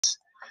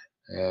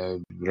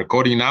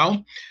recording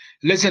now.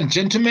 Ladies and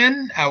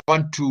gentlemen, I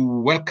want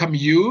to welcome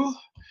you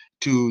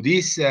to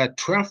this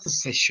 12th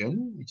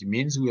session, which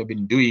means we have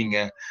been doing,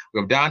 we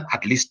have done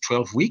at least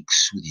 12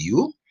 weeks with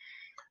you.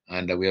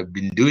 And we have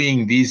been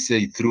doing this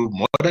through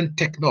modern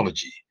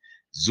technology,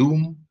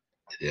 Zoom,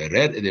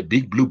 the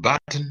big blue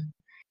button,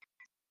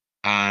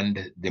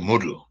 and the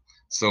Moodle.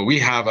 So we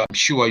have, I'm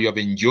sure you have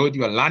enjoyed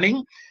your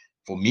learning.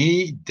 For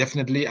me,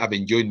 definitely, I've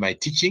enjoyed my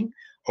teaching.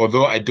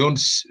 Although I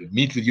don't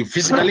meet with you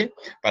physically,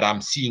 but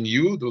I'm seeing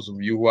you, those of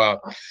you who have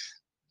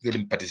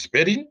been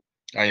participating.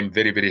 I am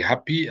very, very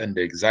happy and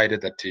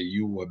excited that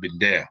you have been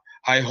there.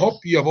 I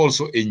hope you have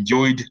also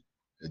enjoyed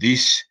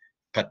this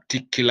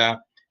particular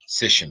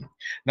session.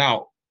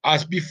 Now,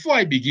 as before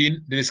I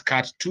begin, there is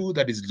part 2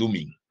 that is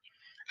looming.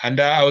 And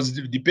I was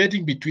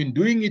debating between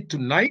doing it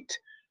tonight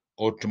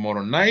or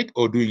tomorrow night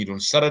or doing it on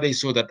Saturday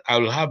so that I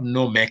will have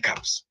no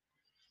makeups.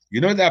 You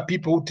know, there are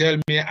people who tell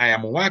me I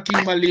am working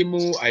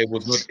Malimu, I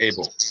was not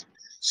able.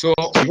 So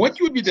what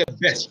would be the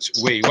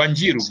best way?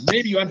 Wanjiru,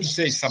 maybe you want to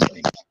say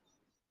something.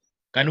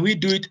 Can we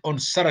do it on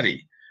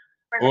Saturday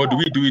or do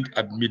we do it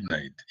at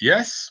midnight?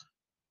 Yes?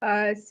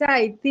 Sir,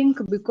 I think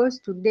because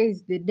today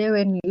is the day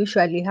when you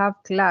usually have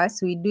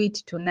class, we do it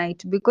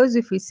tonight. Because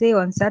if we say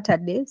on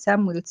Saturday,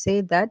 some will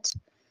say that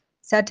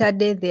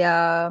Saturday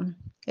their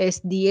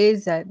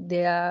SDAs,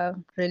 their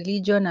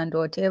religion and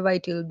whatever,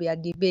 it will be a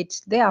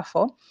debate.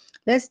 Therefore,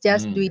 let's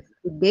just do it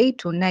today,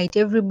 tonight.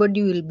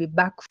 Everybody will be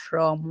back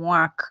from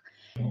work.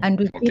 And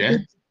we keep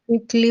it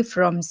quickly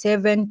from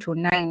 7 to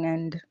 9,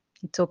 and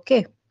it's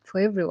okay for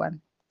everyone.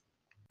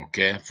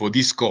 Okay, for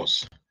this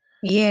course.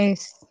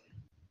 Yes.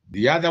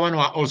 The other one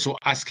were also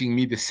asking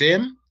me the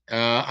same,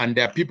 and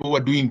there are people who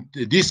are doing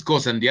this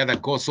course and the other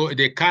course, so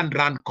they can't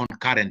run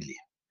concurrently.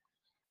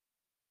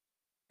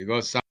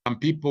 Because some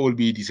people will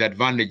be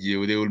disadvantaged,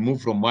 they will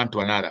move from one to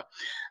another.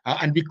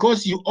 And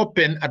because you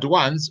open at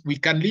once, we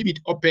can leave it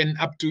open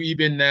up to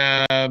even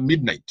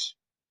midnight.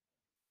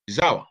 This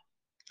hour,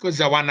 because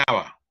it's a 1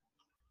 hour.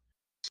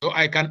 So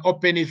I can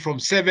open it from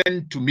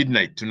 7 to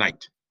midnight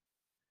tonight.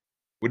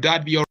 Would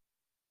that be all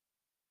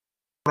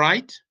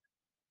right?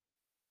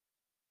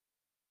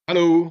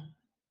 Hello?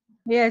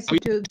 Yes, are we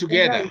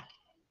together?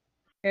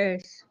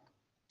 Yes.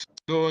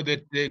 So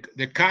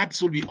the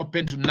cards will be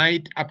open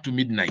tonight up to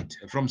midnight,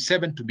 from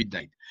 7 to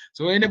midnight.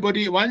 So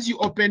anybody, once you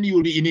open,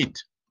 you'll be in it.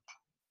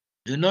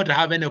 Do not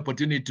have any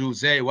opportunity to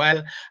say,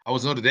 well, I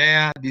was not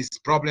there, this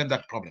problem,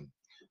 that problem.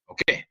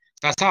 Okay,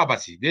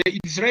 it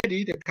is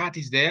ready, the card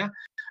is there.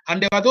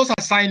 And there are those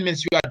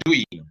assignments you are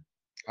doing.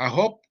 I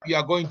hope you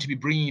are going to be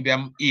bringing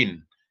them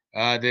in.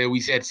 We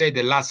said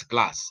the last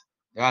class.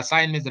 The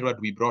assignments that will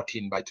be brought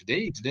in by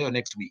today or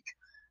next week.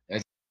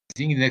 I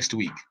think next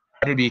week.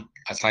 That will be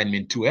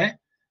assignment 2, eh?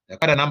 There are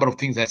quite a number of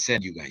things I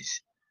send you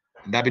guys.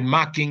 And I've been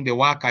marking the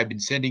work I've been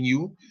sending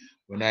you.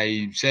 When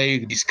I say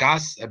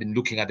discuss, I've been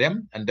looking at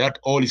them, and that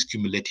all is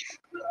cumulative.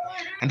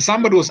 And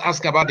somebody was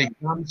asking about the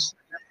exams.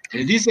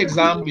 This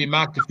exam, we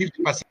marked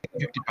 50%,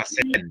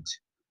 50%.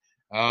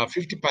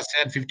 50%,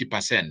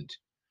 50%.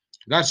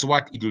 That's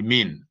what it will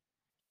mean.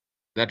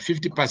 That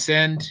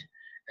 50%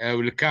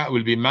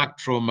 will be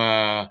marked from,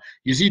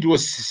 you see, it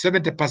was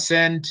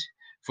 70%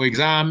 for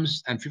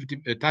exams and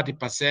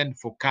 30%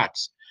 for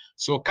cards.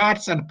 So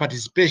cards and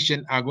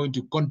participation are going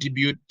to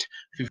contribute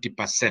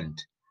 50%.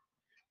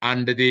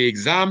 And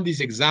this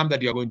exam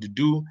that you're going to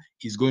do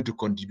is going to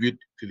contribute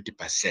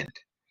 50%.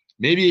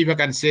 Maybe if I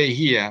can say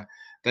here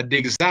that the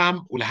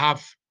exam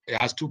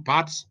has 2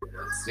 parts.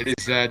 There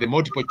is the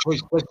multiple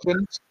choice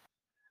questions,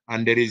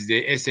 and there is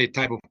the essay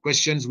type of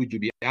questions which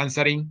you'll be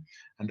answering,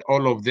 and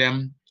all of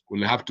them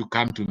will have to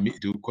come to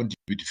contribute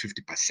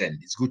 50%.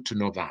 It's good to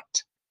know that.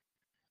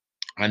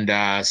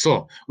 And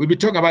so we'll be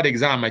talking about the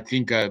exam, I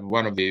think,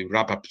 one of the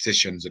wrap-up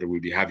sessions that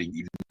we'll be having,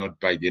 if not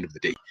by the end of the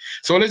day.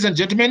 So, ladies and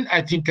gentlemen,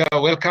 I think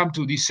welcome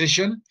to this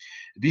session.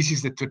 This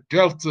is the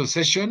 12th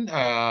session.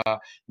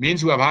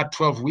 Means we have had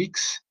 12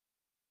 weeks,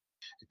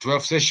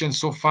 12 sessions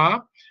so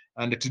far.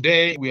 And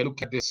today we are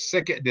looking at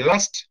the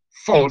last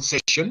fall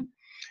session.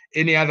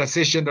 Any other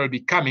session that will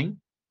be coming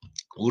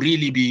will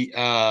really be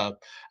a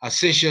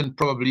session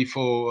probably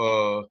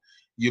for,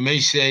 you may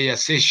say, a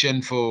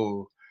session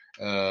for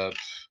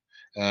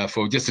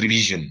just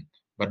revision.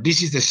 But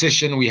this is the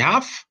session we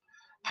have,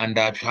 and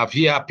I have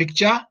here a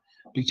picture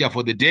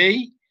for the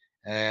day,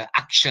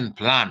 action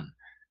plan.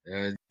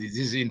 This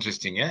is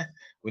interesting, eh?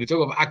 When you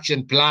talk of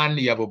action plan,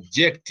 you have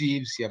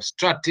objectives, you have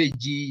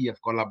strategy, you have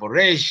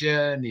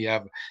collaboration, you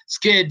have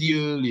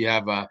schedule, you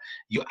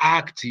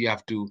act, you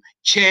have to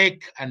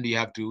check, and you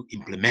have to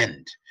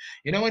implement.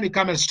 You know, when it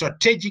comes to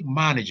strategic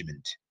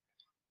management,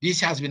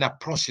 this has been a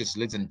process,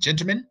 ladies and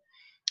gentlemen,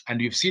 and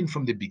we've seen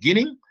from the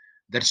beginning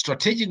that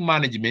strategic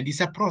management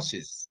is a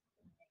process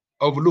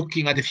of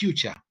looking at the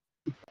future,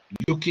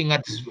 looking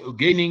at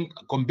gaining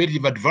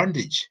competitive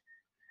advantage,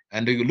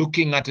 and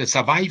looking at the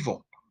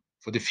survival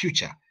for the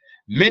future.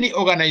 Many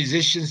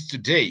organizations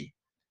today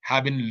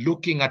have been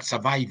looking at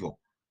survival,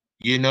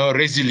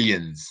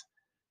 resilience,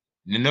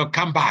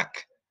 come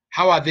back.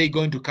 How are they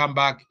going to come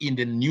back in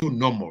the new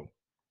normal?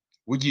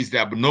 which is the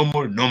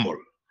abnormal normal,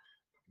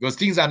 because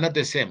things are not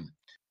the same.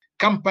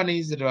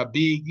 Companies that are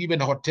big, even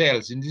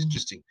hotels, and it's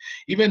interesting,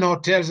 even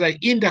hotels like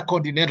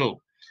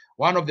Intercontinental,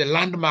 one of the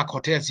landmark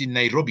hotels in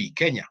Nairobi,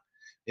 Kenya.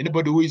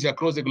 Anybody who is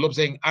across the globe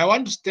saying, I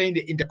want to stay in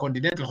the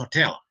Intercontinental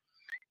Hotel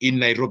in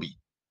Nairobi,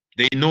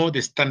 they know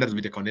the standards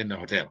with the Continental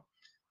Hotel.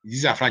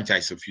 These are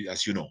franchises,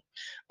 as you know.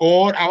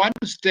 Or I want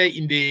to stay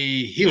in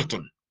the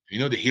Hilton, you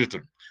know, the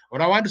Hilton.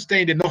 Or I want to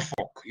stay in the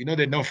Norfolk, you know,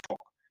 the Norfolk.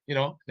 You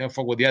know,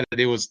 Norfolk the other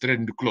day was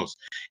threatened to close.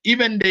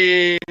 Even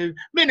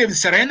many of the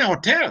Serena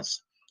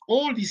hotels,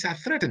 all these are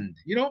threatened,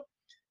 you know.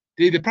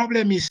 The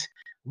problem is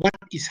what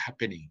is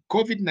happening.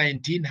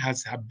 COVID-19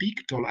 has a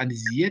big toll and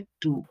is yet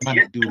to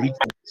reach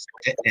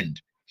the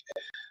end.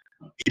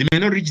 It may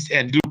not reach its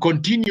end. It will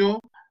continue,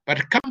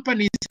 but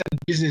companies and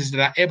businesses that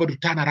are able to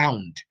turn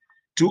around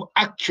to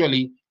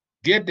actually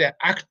get their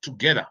act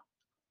together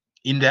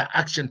in their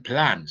action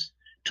plans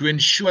to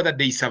ensure that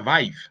they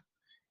survive,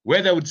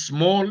 whether with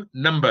small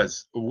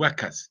numbers of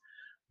workers,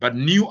 but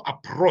new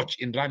approach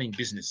in running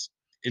business,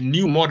 a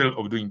new model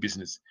of doing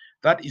business.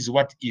 That is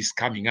what is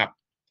coming up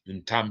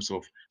in terms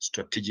of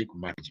strategic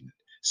management.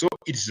 So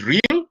it's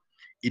real,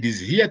 it is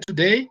here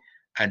today,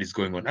 and it's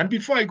going on. And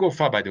before I go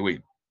far, by the way,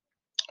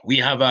 we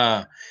have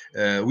an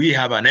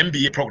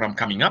MBA program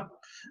coming up.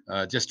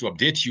 Just to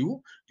update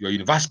you, your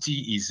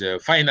university is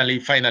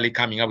finally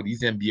coming up with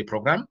this MBA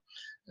program.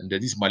 And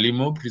this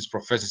Malimo, this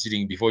professor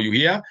sitting before you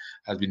here,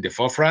 has been the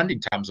forefront in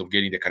terms of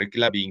getting the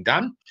curricula being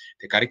done.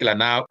 The curricula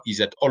now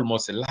is at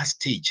almost the last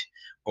stage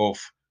of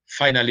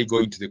finally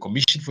going to the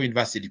Commission for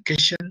University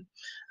Education.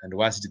 And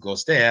once it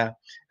goes there,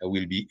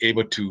 we'll be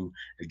able to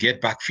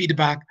get back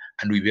feedback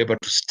and we'll be able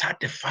to start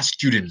the first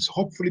students,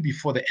 hopefully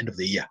before the end of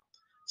the year.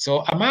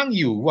 So among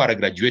you who are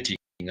graduating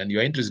and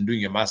you are interested in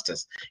doing your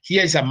master's,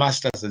 here is a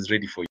master's that's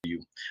ready for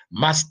you.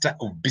 Master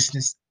of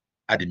Business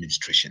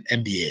Administration,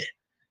 MBA.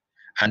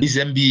 And this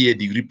MBA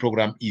degree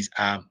program is,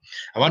 I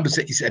want to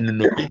say, it's an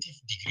innovative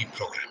degree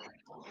program,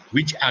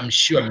 which I'm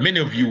sure many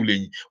of you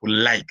will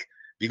like,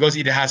 because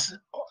it has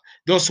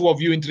those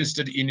of you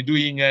interested in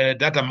doing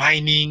data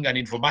mining and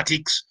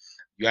informatics.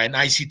 You are in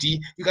ICT,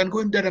 you can go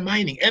in data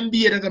mining,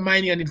 MBA data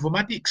mining and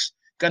informatics.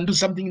 You can do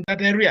something in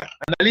that area,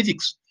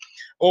 analytics.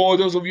 Or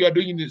those of you who are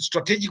doing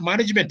strategic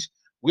management,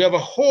 we have a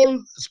whole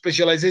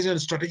specialization in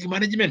strategic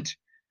management.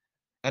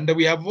 And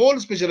we have all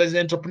specialized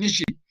in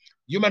entrepreneurship,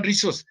 human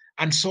resource,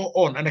 and so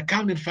on, and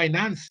accounting,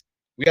 finance.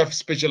 We have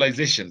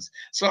specializations.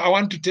 So I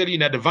want to tell you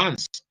in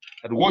advance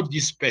that watch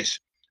this space.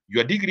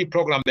 Your degree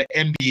program, the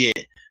MBA,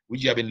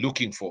 which you have been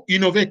looking for,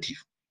 innovative.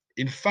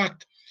 In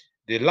fact,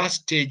 the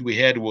last stage we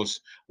had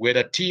was we had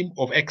a team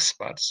of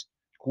experts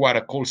who are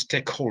called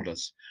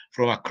stakeholders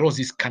from across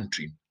this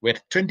country. We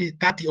had 20,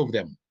 30 of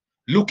them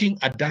looking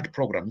at that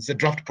program. It's a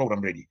draft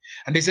program ready.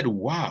 And they said,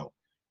 wow,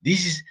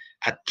 this is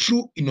a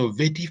true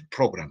innovative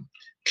program.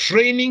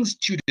 Training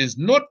students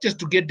not just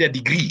to get their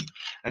degree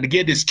and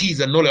get the skills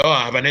and knowledge, oh,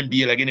 I have an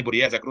MBA like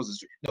anybody else across the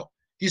street. No,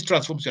 this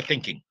transforms your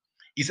thinking.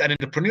 It's an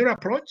entrepreneurial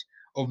approach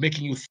of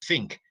making you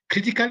think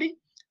critically,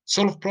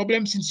 solve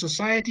problems in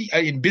society,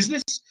 in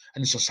business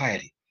and in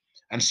society.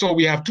 And so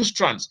we have two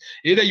strands.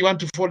 Either you want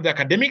to follow the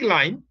academic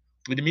line,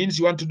 which means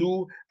you want to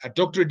do a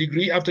doctorate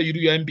degree after you do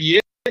your MBA.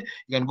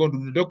 You can go to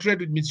the doctorate,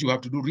 which means you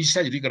have to do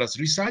research, rigorous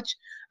research,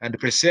 and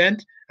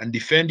present and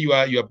defend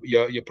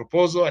your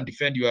proposal and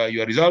defend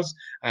your results,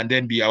 and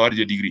then be awarded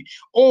your degree.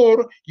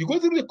 Or you go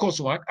through the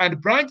coursework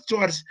and branch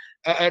towards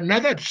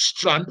another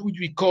strand, which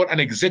we call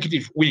an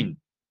executive wing,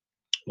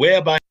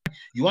 whereby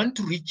you want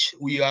to reach,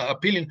 we're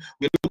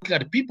looking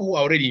at people who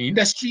are already in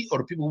industry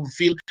or people who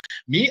feel,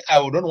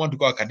 I don't want to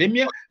go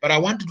academia, but I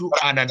want to do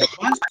an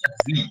advanced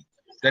degree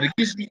that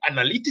gives me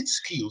analytic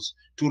skills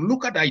to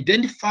look at,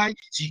 identify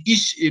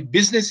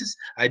businesses,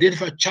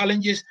 identify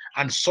challenges,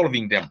 and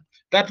solving them.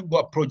 That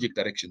was project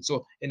direction.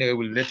 So anyway,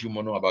 we'll let you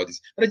know about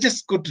this. But I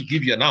just got to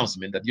give you an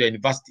announcement that your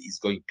university is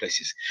going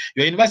places.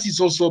 Your university is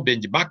also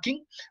benchmarking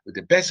with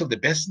the best of the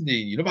best in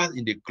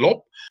the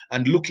globe,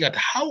 and looking at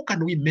how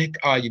can we make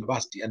our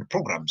university and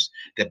programs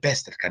the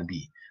best that can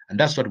be. And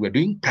that's what we're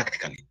doing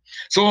practically.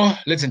 So,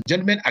 ladies and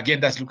gentlemen, again,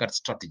 let's look at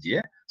strategy,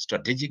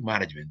 strategic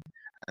management.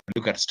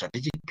 Look at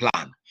strategic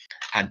plan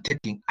and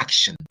taking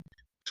action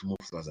to move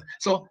further.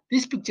 So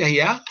this picture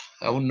here,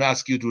 I wouldn't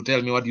ask you to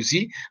tell me what you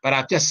see, but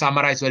I've just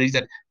summarized what it is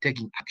that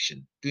taking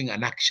action, doing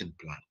an action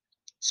plan.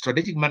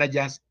 Strategic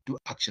managers do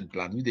action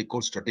plans, which they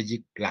call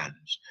strategic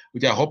plans,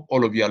 which I hope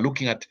all of you are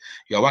looking at.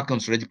 You are working on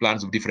strategic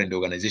plans of different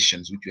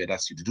organizations, which we had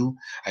asked you to do.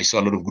 I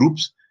saw a lot of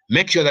groups.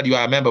 Make sure that you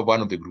are a member of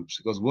one of the groups,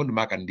 because we want to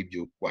mark and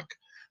individual work.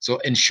 So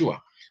ensure.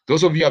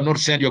 Those of you who have not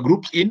sent your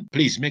groups in,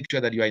 please make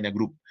sure that you are in a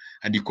group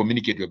and you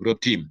communicate with your group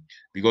team,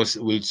 because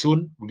we'll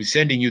be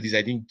sending you this,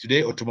 I think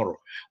today or tomorrow.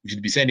 We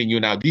should be sending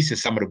you now. This is a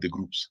summary of the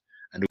groups,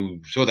 and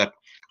so that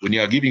when you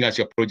are giving us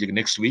your project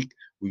next week,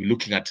 we'll be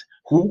looking at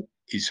who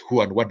is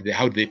who and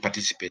how they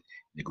participate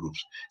in the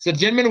groups. So,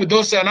 gentlemen, with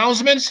those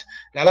announcements,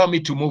 allow me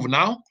to move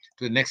now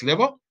to the next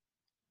level.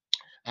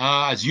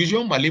 As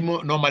usual,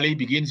 Malimo normally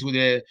begins with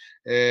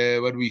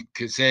what we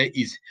can say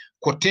is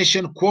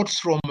quotes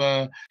from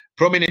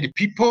prominent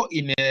people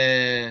in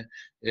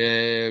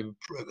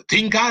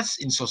thinkers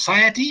in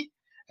society.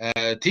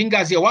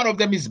 Thinkers here, one of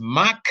them is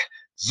Mark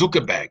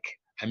Zuckerberg.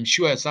 I'm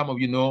sure some of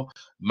you know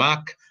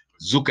Mark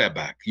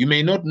Zuckerberg. You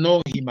may not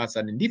know him as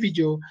an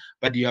individual,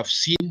 but you have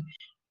seen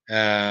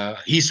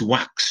his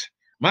works.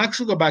 Mark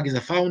Zuckerberg is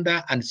the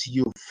founder and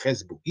CEO of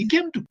Facebook. He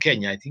came to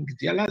Kenya, I think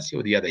the last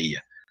year or the other year.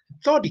 I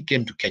thought he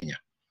came to Kenya.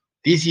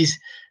 This is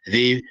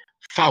the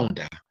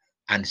founder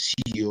and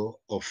CEO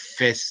of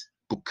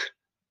Facebook,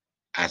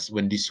 as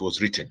when this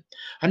was written.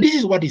 And this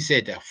is what he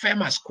said, a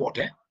famous quote.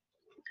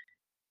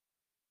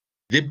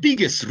 The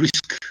biggest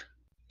risk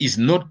is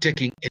not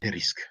taking any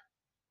risk.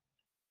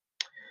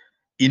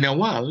 In a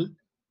world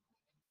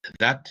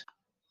that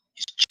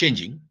is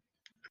changing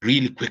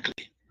really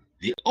quickly,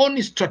 the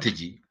only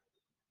strategy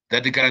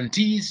that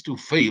guarantees to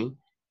fail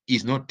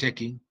is not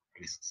taking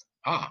risks.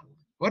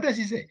 What does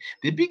he say?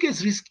 The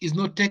biggest risk is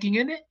not taking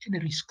any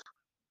risk.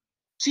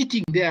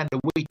 Sitting there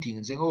and waiting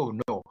and saying, oh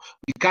no,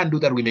 we can't do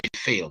that, we may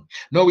fail.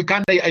 No, we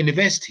can't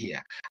invest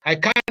here. I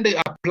can't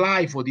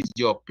apply for this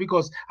job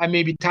because I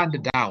may be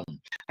turned down.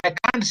 I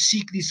can't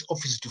seek this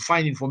office to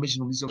find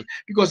information on this office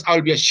because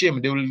I'll be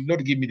ashamed. They will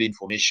not give me the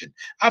information.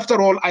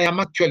 After all, I am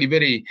actually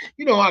very,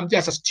 I'm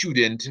just a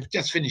student,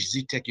 just finished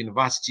ZTech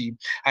University.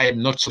 I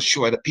am not so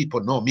sure that people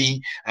know me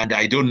and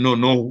I don't know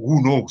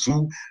who knows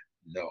who.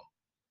 No,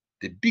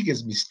 the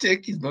biggest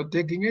mistake is not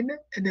taking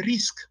any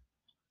risk.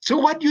 So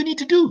what do you need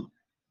to do?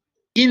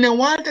 In a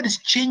world that is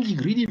changing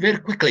really very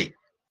quickly,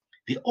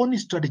 the only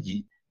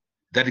strategy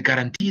that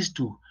guarantees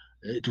to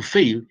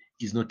fail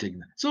is not taking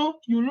it.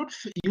 So you'll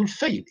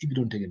fail if you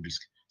don't take a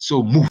risk.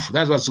 So move.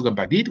 That's what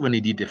Zuckerberg did when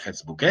he did the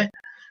Facebook.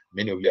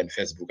 Many of you are on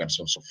Facebook and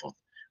so on and so forth.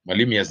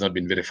 Malimi has not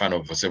been very fan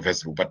of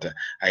Facebook, but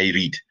I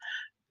read.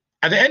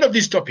 At the end of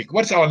this topic,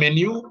 what's our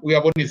menu? We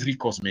have only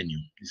 3-course menu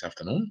this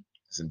afternoon.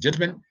 Ladies and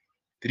gentlemen,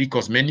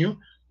 3-course menu.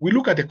 We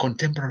look at the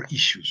contemporary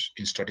issues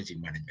in strategic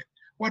management.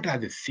 What are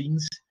the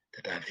things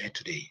that are there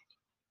today?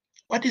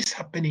 What is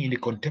happening in the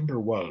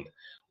contemporary world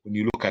when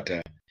you look at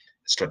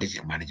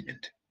strategic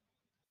management?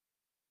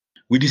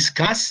 We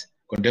discuss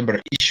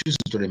contemporary issues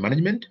in strategic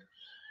management.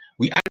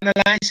 We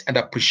analyze and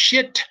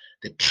appreciate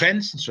the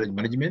trends in strategic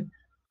management.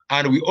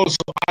 And we also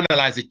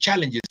analyze the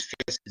challenges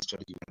faced in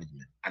strategic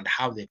management and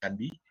how they can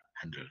be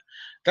handled.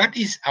 That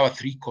is our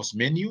 3-course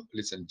menu,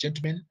 ladies and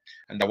gentlemen.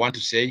 And I want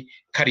to say,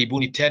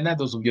 Karibuni Tena,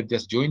 those of you who have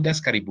just joined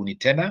us, Karibuni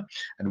Tena.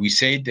 And we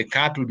said the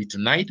card will be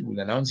tonight.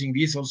 We're announcing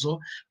this also.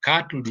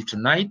 Card will be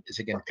tonight, the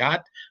second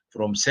card,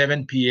 from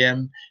 7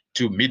 p.m.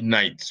 to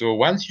midnight. So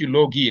once you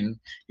log in,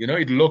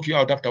 it'll lock you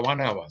out after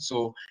 1 hour.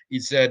 So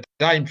it's a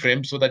time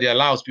frame so that it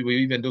allows people,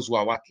 even those who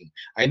are working.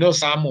 I know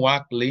some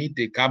work late.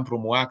 They come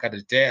from work at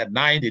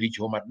 9. They reach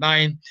home at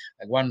 9.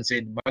 Like one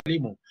said,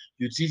 Malimu,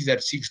 you teach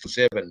at 6 to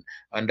 7.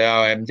 And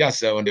I'm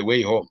just on the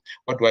way home.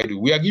 What do?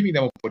 We are giving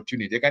them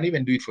opportunity. They can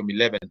even do it from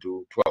 11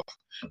 to 12.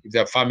 If they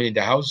have family in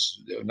the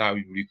house, now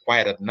you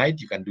require at night,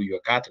 you can do your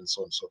cut and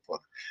so on and so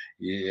forth.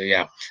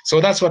 Yeah. So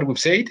that's what we've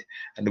said.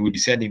 And we'll be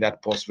sending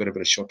that post very,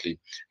 very shortly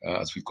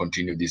as we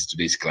continue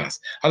today's class.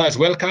 Otherwise,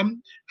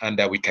 welcome,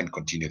 and we can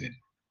continue then.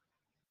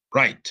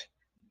 Right.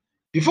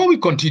 Before we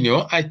continue,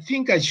 I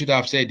think I should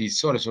have said this.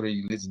 Sorry,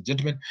 ladies and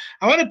gentlemen.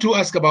 I wanted to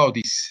ask about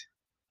this.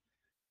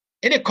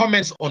 Any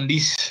comments on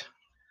this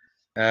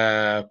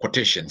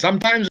quotation?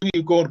 Sometimes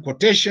we go on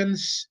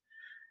quotations,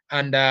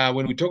 and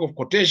when we talk of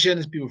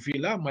quotations, people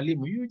feel,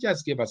 Malimu, you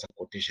just gave us a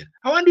quotation.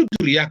 I want you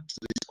to react to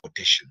this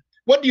quotation.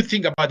 What do you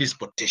think about this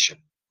quotation?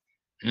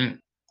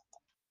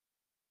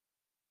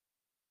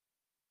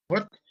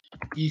 What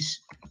is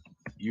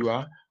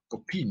your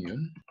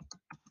opinion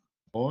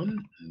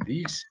on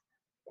this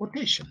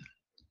quotation?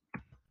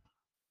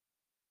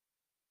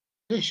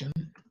 Quotation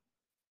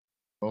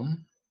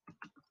from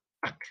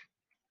Mark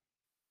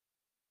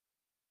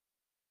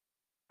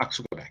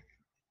Zuckerberg.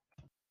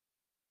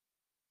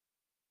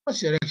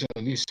 What's your reaction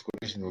on this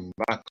quotation from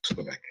Mark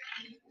Zuckerberg?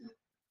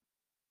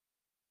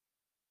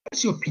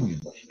 What's your opinion?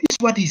 This is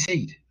what he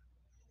said.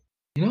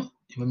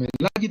 If I may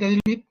enlarge it a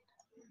little bit,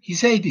 he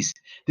said this: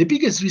 the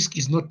biggest risk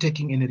is not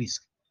taking any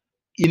risk.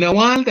 In a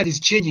world that is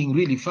changing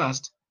really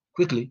fast,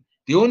 quickly,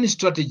 the only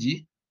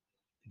strategy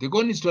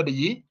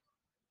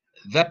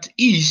that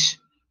is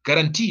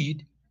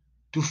guaranteed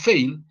to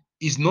fail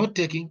is not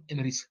taking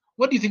any risk.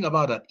 What do you think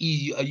about that? Do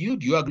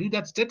you agree with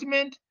that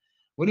statement?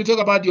 When you talk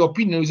about your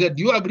opinion, we said,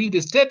 do you agree with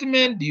the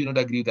statement? Do you not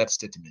agree with that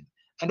statement?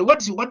 And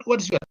what is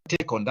your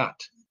take on that?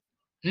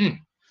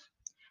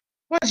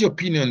 What's your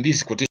opinion on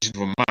this quotation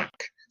from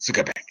Mark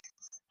Zuckerberg?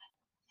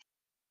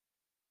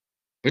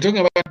 We're talking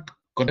about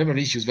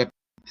contemporary issues, but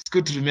it's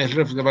good to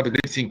remember about the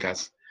great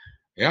thinkers.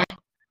 Yeah?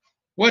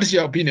 What is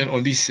your opinion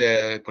on this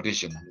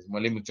quotation?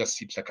 Malimu just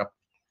sips a cup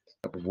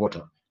of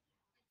water.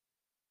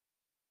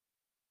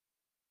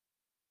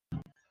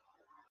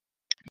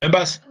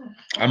 Members,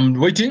 I'm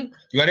waiting.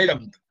 You can either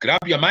grab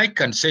your mic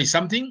and say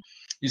something.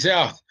 You say,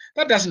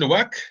 that doesn't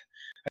work.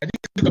 I think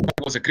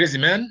Zuckerberg was a crazy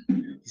man.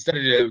 He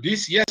started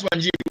this. Yes,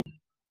 Wanjiru.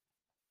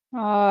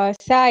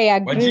 Sir, I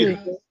agree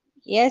with you.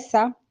 Yes,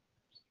 sir.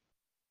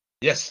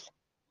 Yes.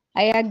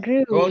 I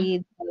agree Go on.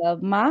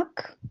 with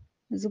Mark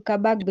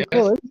Zuckerberg Yes.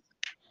 because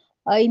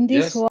in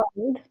this Yes.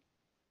 world,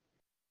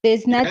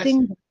 there's Yes.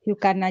 nothing that you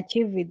can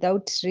achieve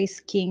without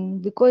risking,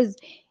 because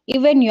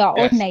even your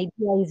own Yes.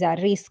 idea is a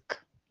risk.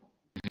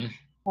 Mhm.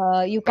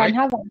 You can Right.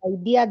 have an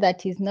idea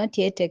that is not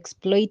yet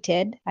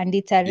exploited, and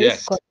it's a Yes.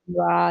 risk on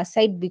your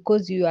side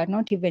because you are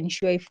not even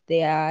sure if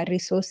there are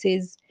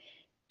resources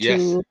Yes.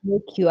 to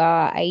make your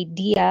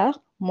idea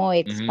more Mhm.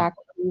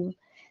 expansive.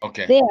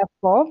 Okay.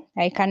 Therefore,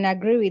 I can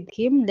agree with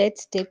him.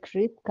 Let's take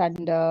risk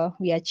and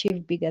we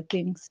achieve bigger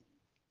things.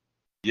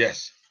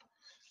 Yes.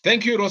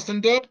 Thank you,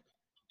 Rostendorp.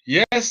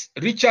 Yes,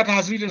 Richard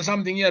has written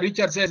something here.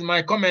 Richard says,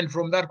 my comment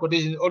from that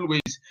quotation is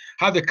always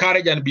have the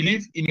courage and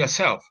believe in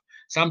yourself.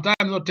 Sometimes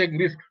not taking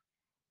risk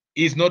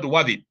is not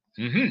worth it.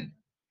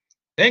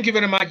 Thank you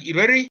very much.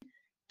 Ireri,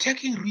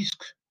 taking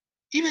risk,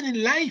 even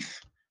in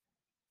life,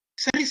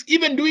 it's a risk.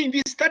 Even doing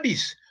these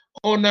studies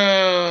on,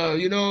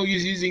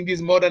 using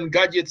these modern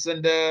gadgets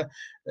and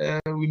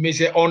we may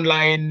say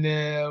online,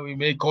 we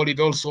may call it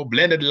also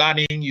blended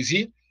learning. You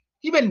see,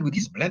 even with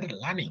this blended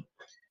learning,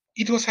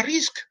 it was a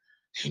risk.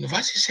 The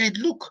university said,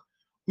 look,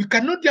 we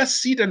cannot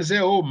just sit and say,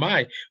 oh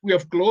my, we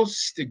have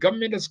closed, the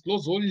government has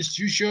closed all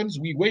institutions,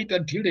 we wait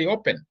until they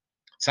open.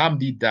 Some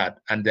did that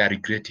and they are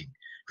regretting.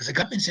 Because the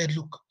government said,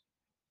 look,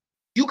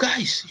 you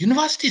guys,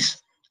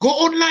 universities, go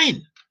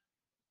online.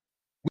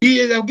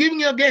 We are giving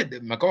you again.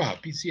 Makoha,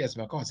 PCS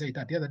Makoha said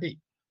that the other day.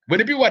 When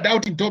the people were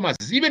doubting Thomas,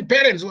 even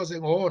parents were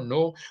saying, oh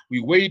no, we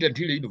wait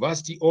until the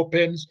university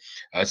opens,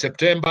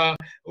 September,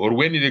 or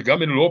when the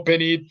government will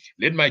open it,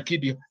 let my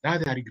kid be. Now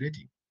they are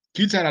regretting.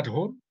 Kids are at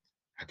home.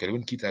 Okay,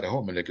 when kids are at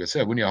home, and like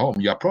yourself, when you're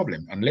home, you're a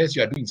problem, unless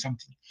you are doing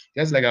something.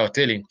 Just like I was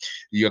telling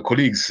your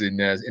colleagues in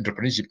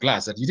entrepreneurship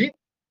class that you did.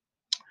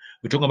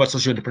 We're talking about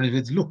social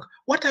entrepreneurship. Look,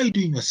 what are you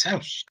doing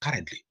yourselves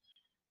currently?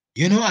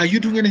 Are you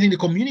doing anything in the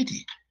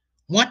community?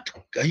 What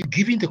are you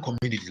giving the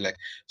community like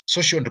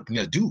social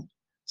entrepreneurs do?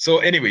 So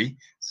anyway,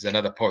 this is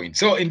another point.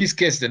 So in this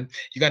case, then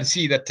you can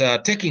see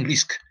that taking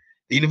risk.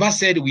 The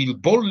university said we'll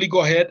boldly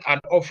go ahead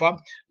and offer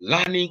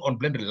learning on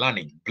blended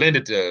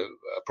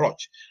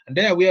approach. And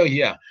there we are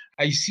here.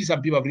 I see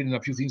some people have written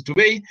a few things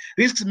today.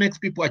 Risks makes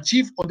people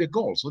achieve on their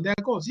goals.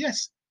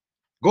 Yes,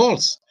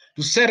 goals.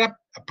 To set up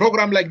a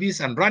program like this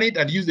and run it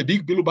and use the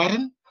big blue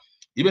button.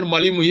 Even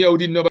Malimu here who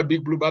didn't know about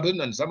big blue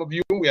button, and some of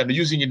you, we are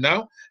using it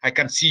now. I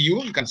can see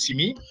you, you can see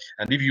me.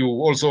 And if you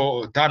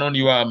also turn on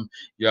your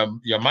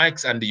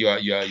mics and your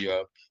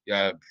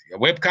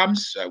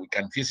webcams, we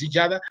can face each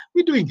other.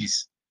 We're doing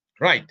this,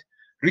 right?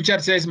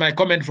 Richard says, my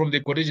comment from the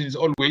quotation is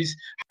always,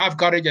 have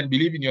courage and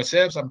believe in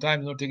yourself,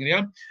 sometimes not taking it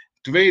up.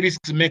 Today,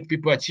 risks make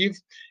people achieve.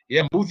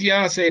 Yeah,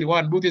 Boothia said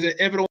Boothia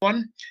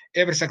said,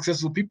 every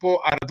successful people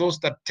are those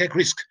that take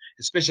risk,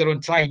 especially when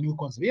trying new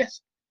concepts.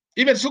 Yes.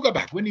 Even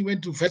Zuckerberg, when he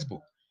went to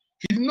Facebook,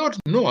 he did not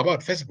know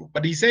about Facebook,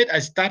 but he said, I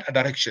start a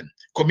direction,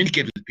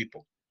 communicate with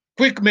people,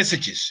 quick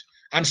messages,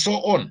 and so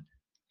on.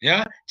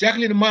 Yeah,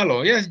 Jacqueline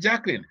Marlowe. Yes,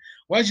 Jacqueline.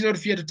 Why should not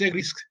fear to take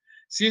risks?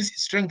 Since it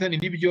strengthens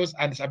individuals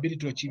and its ability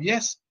to achieve.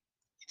 Yes,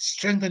 it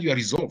strengthens your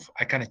resolve.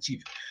 I can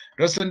achieve.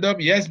 Rostendorp,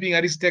 yes, being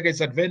a risk taker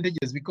is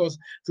advantageous because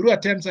through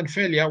attempts and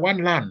failure, one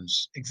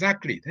learns.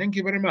 Exactly. Thank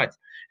you very much.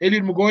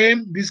 Eliud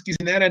Mugoye, risk is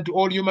inherent to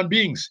all human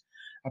beings.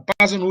 A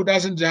person who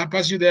doesn't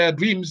pursue their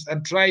dreams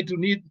and try to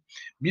meet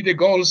the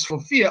goals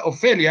for fear of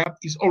failure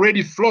is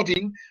already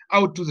floating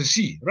out to the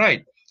sea,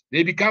 right?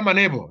 They become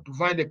unable to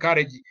find the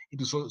courage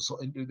into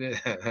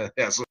the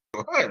yeah, so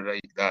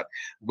like that.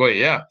 Go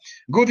yeah.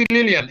 Good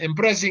Lillian,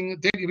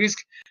 taking risk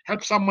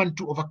helps someone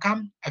to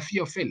overcome a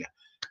fear of failure.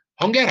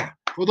 Hongera,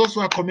 for those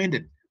who are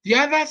commended. The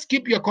others,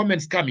 keep your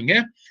comments coming,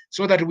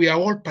 so that we are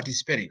all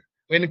participating.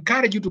 We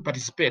encourage you to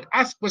participate.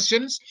 Ask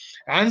questions,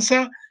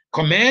 answer,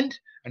 comment,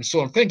 and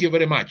so on. Thank you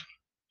very much.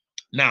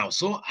 Now,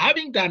 so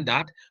having done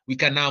that, we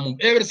can now move.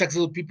 Every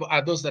successful people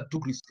are those that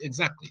took risks.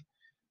 Exactly.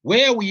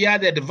 Where we are,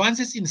 the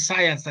advances in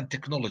science and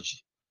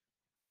technology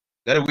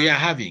that we are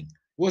having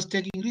was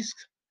taking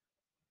risks.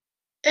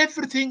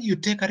 Everything you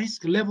take a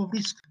risk, level of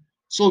risk.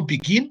 So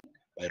begin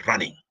by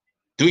running,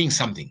 doing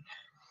something.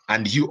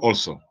 And you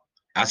also,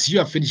 as you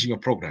are finishing your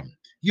program,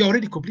 you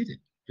already completed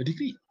your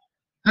degree.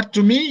 That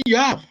to me, you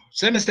have.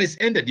 Semester is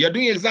ended. You're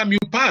doing exam, you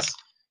pass.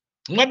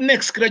 What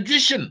next?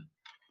 Graduation.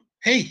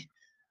 Hey,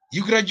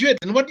 you graduate.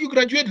 And what you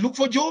graduate, look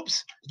for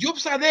jobs.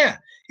 Jobs are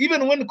there.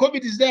 Even when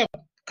COVID is there,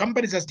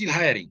 companies are still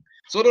hiring.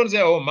 So don't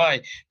say, oh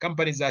my,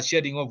 companies are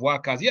shedding off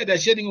workers. Yeah, they're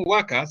shedding off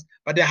workers,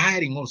 but they're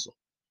hiring also.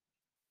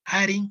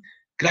 Hiring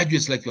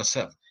graduates like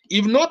yourself.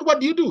 If not, what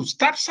do you do?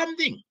 Start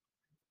something.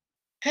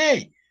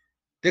 Hey,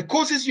 the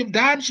courses you've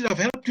done should have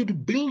helped you to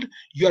build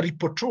your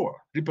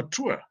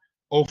repertoire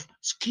of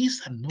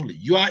skills and knowledge.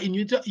 You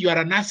are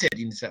an asset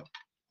in itself.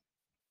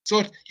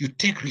 So you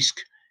take risk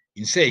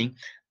in saying,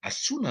 as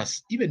soon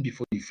as, even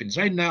before you finish,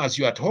 right now, as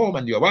you're at home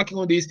and you're working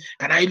on this,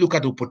 can I look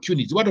at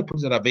opportunities? What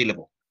opportunities are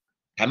available?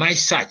 Can I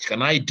search?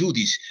 Can I do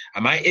this?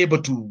 Am I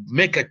able to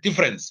make a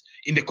difference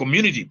in the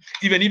community?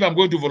 Even if I'm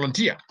going to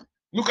volunteer,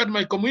 look at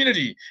my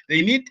community.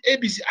 They need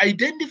ABC.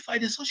 Identify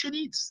the social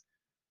needs.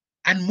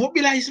 and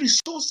mobilize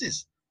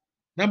resources.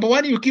 Number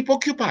one, you keep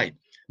occupied.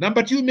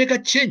 Number two, make a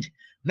change.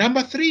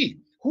 Number three,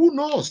 who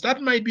knows?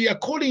 That might be a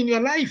calling in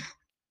your life.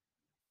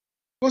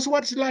 Because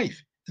what's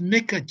life?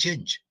 Make a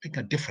change, make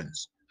a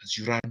difference as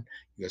you run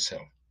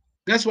yourself.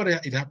 That's what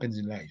it happens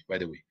in life, by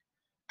the way.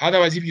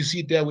 Otherwise, if you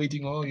sit there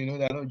waiting, oh, you know,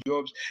 there are no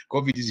jobs,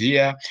 COVID is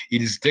here,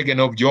 it is taking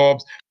off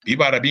jobs,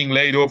 people are being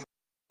laid off.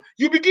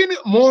 You begin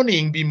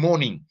mourning, be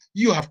mourning.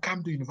 You have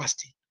come to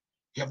university.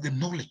 You have the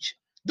knowledge.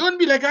 Don't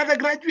be like other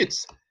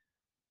graduates.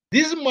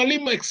 This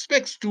Mwalimu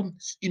expects to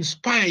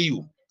inspire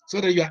you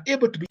so that you are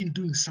able to be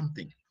doing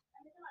something.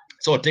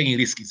 So taking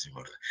risks is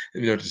important.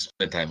 We don't have to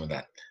spend time on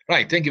that.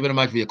 Right. Thank you very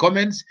much for your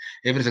comments.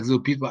 Every successful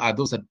people are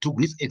those that took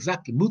risks.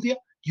 Exactly. Muthia,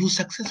 you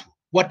successful.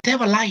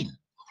 Whatever line.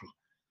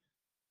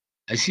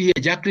 I see here,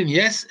 Jacqueline,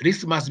 yes,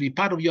 risk must be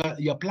part of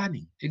your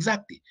planning.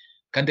 Exactly.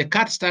 Can the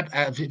cut start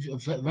at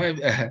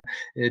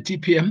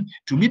 10 p.m.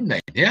 to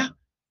midnight? Yeah.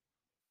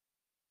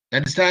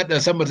 And start,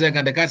 somebody saying,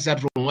 can the cut start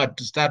from what?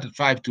 To start at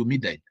 5 to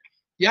midnight?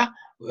 Yeah.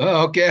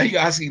 Okay, you're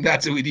asking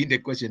that within the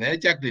question.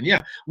 Jacqueline,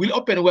 yeah. We'll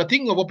open, we're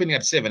thinking of opening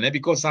at 7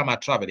 because some are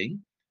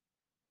traveling.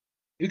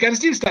 You can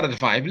still start at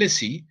 5. Let's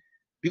see.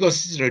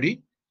 Because it's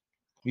ready.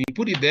 We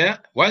put it there.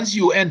 Once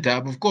you enter,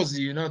 of course,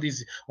 you know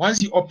this.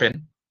 Once you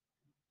open,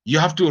 you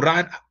have to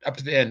run up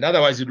to the end.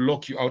 Otherwise, it'll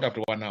lock you out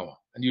after 1 hour.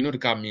 And you know to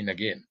come in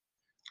again,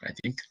 I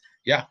think.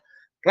 Yeah.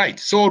 Right.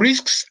 So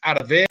risks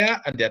are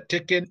there and they're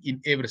taken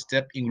in every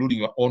step, including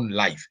your own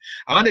life.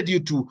 I wanted you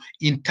to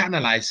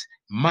internalize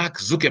Mark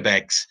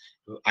Zuckerberg's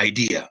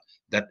idea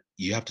that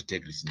you have to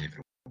take risks in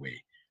every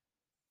way.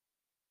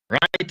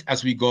 Right.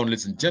 As we go on,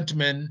 ladies and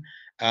gentlemen,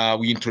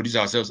 we introduce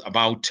ourselves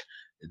about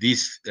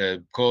this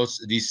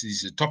course. This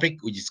is a topic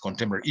which is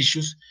contemporary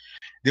issues.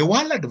 The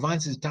world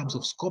advances in terms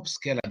of scope,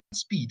 scale, and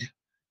speed.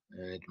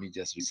 Let me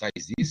just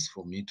resize this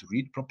for me to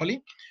read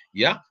properly.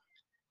 Yeah.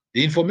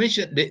 The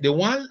information, the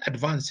world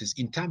advances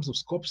in terms of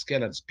scope,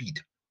 scale, and speed.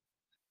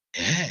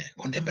 Yeah,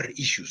 contemporary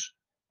issues.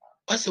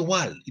 What's the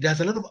world? It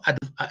has a lot of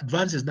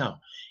advances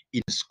now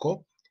in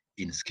scope,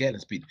 in scale,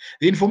 and speed.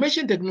 The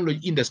information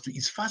technology industry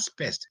is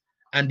fast-paced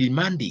and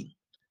demanding.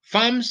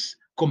 Firms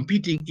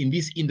competing in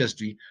this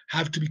industry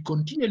have to be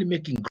continually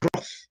making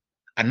growth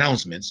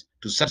announcements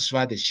to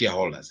satisfy the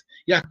shareholders.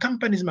 Yeah,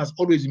 companies must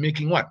always be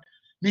making what?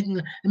 They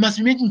must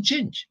be making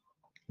change.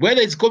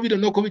 Whether it's COVID or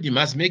no COVID, you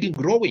must be making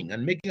growing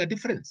and making a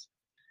difference.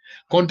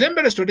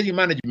 Contemporary strategic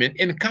management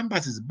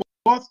encompasses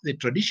both the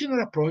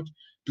traditional approach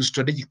to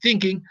strategic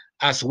thinking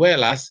as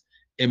well as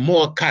a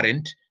more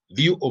current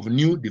view of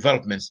new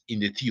developments in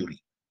the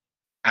theory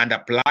and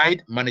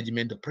applied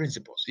management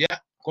principles. Yeah,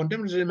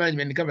 contemporary strategic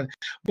management encompasses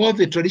both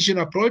the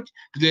traditional approach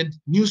to the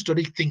new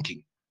strategic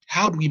thinking.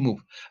 How do we move?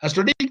 A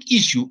strategic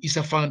issue is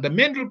a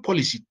fundamental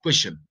policy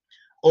question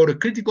or a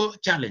critical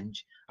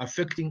challenge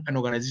affecting an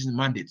organization's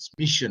mandates,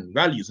 mission,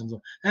 values, and so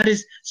on. That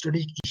is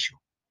strategic issue.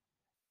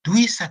 Do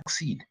we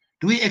succeed?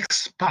 Do we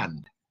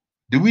expand?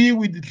 Do we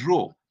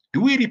withdraw?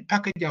 Do we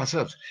repackage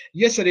ourselves?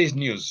 Yesterday's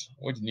news,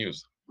 what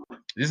news?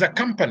 There's a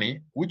company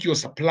which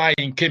was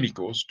supplying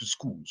chemicals to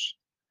schools,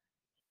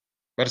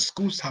 but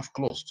schools have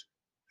closed,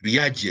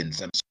 reagents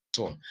and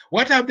so on.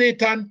 What have they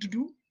turned to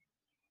do?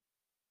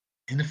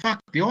 In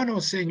fact, the owner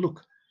was saying,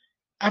 look,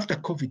 after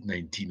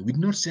COVID-19, we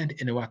did not send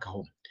any worker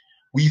home.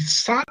 We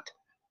sat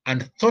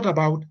and thought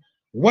about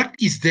what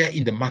is there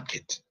in the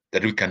market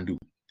that we can do.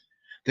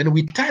 Then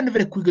we turned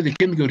very quickly the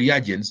chemical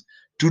reagents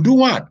to do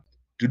what?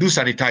 To do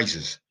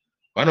sanitizers.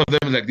 One of them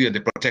is like the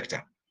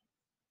protector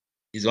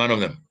is one of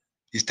them,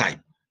 this type.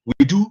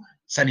 We do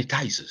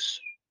sanitizers.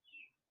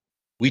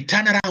 We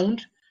turn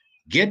around,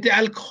 get the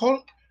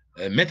alcohol,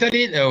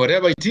 methadone, or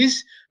whatever it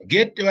is,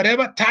 get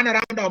whatever, turn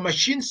around our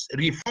machines,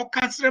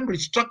 refocus them,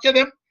 restructure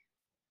them.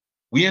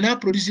 We are now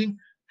producing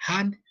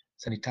hand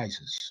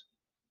sanitizers.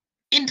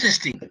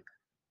 Interesting.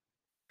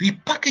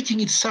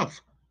 Repackaging itself,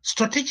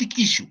 strategic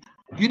issue.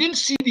 You didn't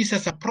see this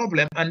as a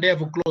problem and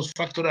therefore close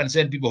factory and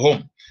send people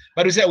home.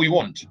 But we said we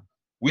won't.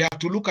 We have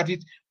to look at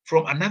it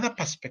from another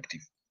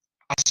perspective,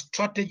 a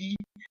strategy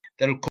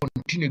that will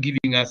continue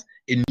giving us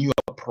a new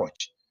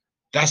approach.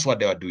 That's what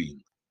they are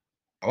doing.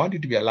 I want you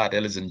to be alert,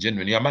 ladies and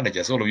gentlemen. You are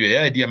managers, all of you.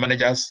 Yeah, dear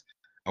managers.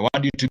 I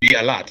want you to be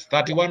alert.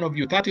 31 of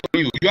you, 30 of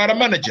you. You are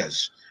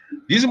managers.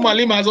 This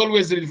Mwalimu has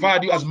always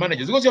referred you as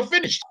managers because you're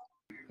finished.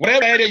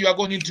 Whatever area you are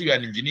going into, you are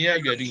an engineer,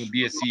 you are doing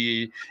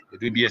BSc, you're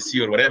doing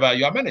BSc or whatever,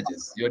 you are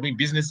managers. You are doing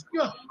business,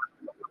 you are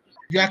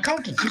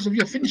accountants. Those of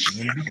you are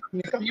finishing.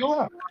 You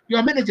are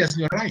managers,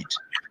 you're right.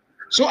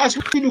 So as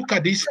we look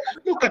at this,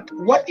 look at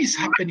what is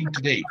happening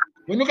today.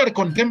 When we look at the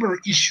contemporary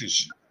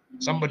issues,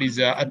 somebody's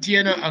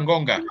Atieno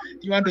Angonga. Do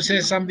you want to say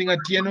something,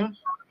 Atieno?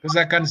 Because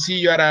I can see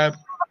you are,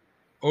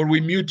 or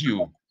we mute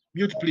you.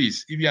 Mute,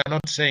 please, if you are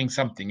not saying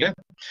something. Yeah?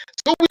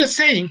 So we are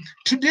saying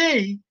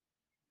today,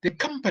 the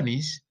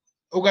companies,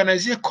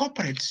 organizations,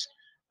 corporates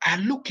are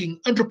looking,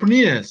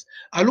 entrepreneurs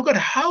are looking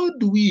at how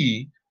do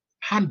we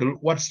handle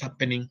what's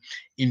happening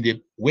in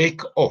the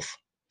wake of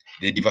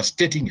the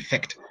devastating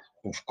effect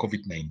of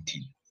COVID-19.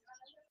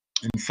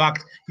 In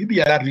fact, you'll be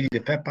allowed to read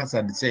the papers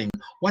and saying,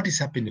 what is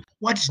happening?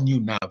 What is new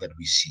now that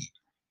we see?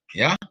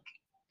 Yeah,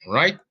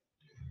 right?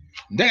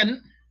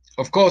 Then,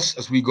 of course,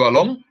 as we go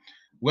along,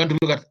 we want to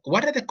look at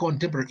what are the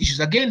contemporary issues.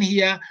 Again,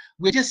 here,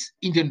 we're just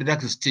in the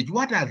introductory stage.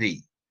 What are they?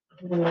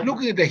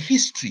 Looking at the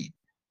history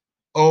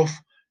of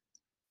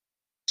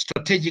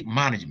strategic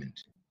management.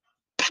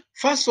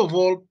 First of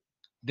all,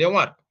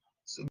 what?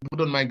 So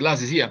put on my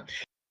glasses here.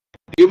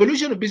 The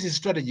evolution of business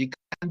strategy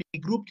can be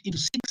grouped into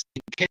 6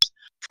 decades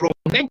from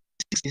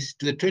 1960s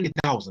to the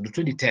 20,000 to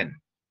 2010.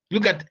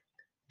 Look at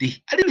the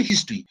little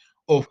history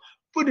of,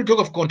 when we talk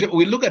of content,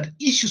 we look at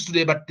issues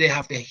today, but they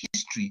have their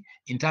history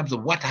in terms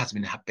of what has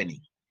been happening.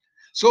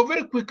 So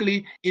very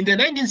quickly, in the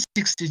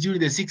 1960s, during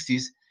the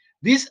 60s,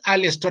 these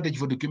earlier strategy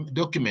for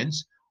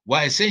documents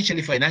were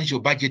essentially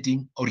financial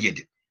budgeting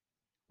oriented.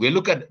 We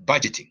look at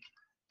budgeting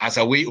as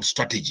a way of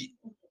strategy,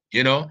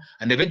 you know,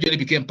 and eventually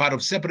became part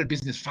of separate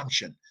business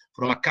function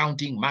from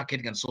accounting,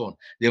 marketing, and so on.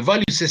 The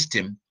value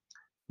system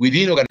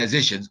within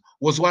organizations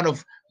was one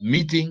of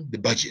meeting the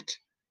budget.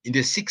 In the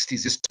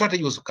 60s, the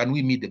strategy was, can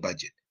we meet the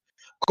budget?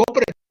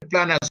 Corporate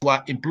planners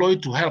were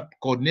employed to help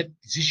coordinate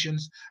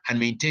decisions and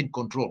maintain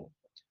control.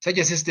 Such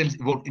systems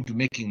evolved into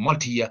making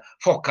multi-year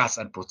forecasts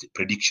and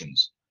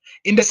predictions.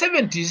 In the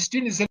 70s,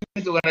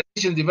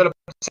 organizations developed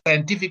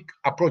scientific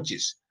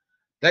approaches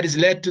that is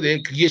led to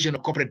the creation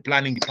of corporate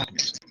planning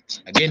departments.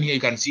 Again, here you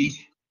can see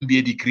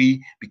MBA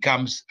degree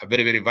becomes a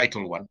very, very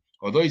vital one.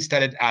 Although it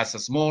started as a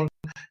small,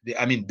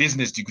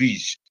 business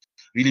degrees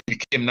really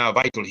became now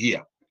vital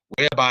here,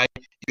 whereby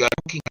you are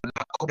looking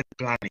at corporate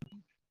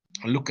planning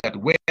and look at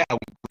where are we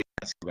going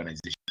as an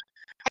organization.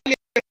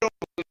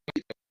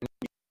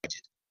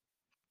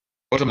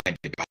 Bottom line,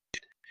 the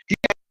budget. Here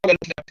we're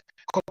looking at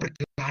corporate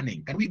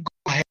planning. Can we go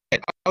ahead?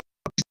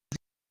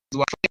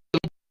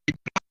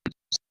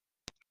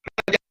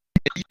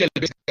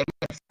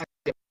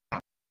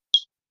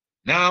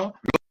 Now,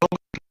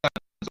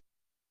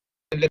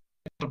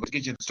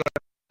 education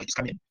strategy is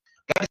coming.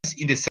 That is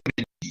in the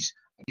 70s.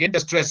 Again, the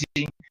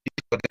stressing,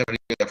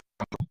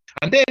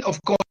 and then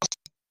of course,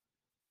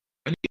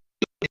 it's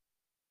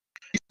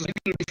a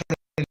little different.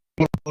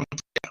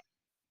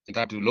 You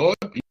got to load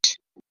it.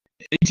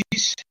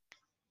 80s.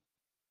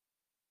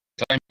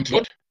 Time to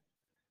load.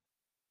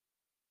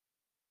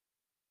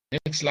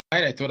 Next slide.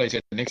 I thought I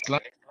said next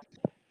slide.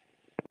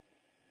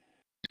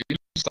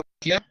 Stop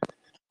here.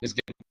 Let's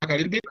get back a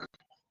little bit.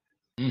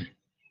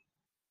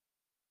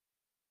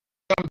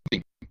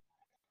 Something.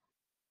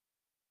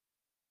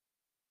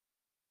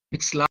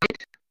 Next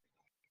slide.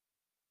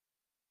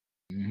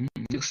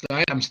 Next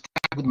slide. I'm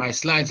stuck with my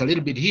slides a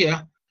little bit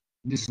here.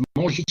 This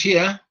small hitch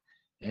here.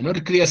 I'm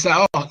not clear.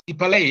 So,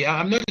 Ipalei,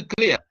 I'm not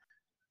clear.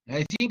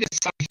 I think there's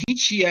some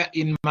hitch here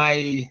in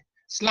my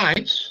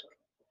slides.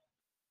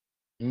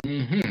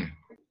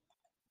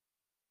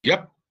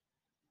 Yep.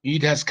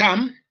 It has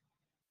come.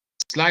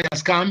 Slide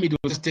has come. It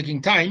was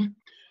taking time.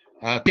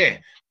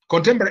 Okay.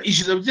 Contemporary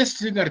issues. I was just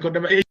thinking at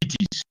contemporary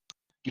 80s.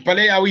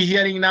 Ipalei, are we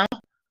hearing now?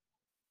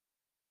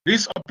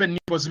 Please open new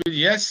possibility.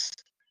 Yes.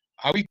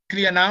 Are we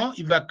clear now?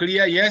 If we are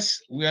clear, yes.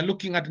 We are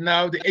looking at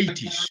now the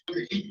 80s.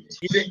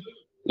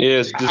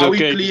 Yes, it's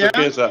okay. It's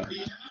okay, sir.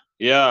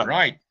 Yeah.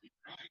 Right.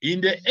 In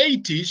the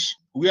 80s,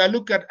 we are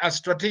looking at as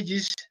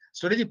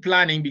strategic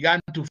planning began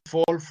to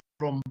fall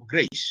from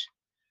grace.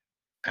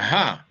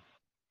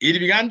 It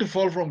began to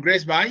fall from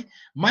grace by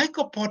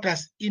Michael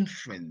Porter's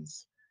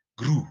influence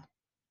grew.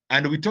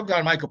 And we talked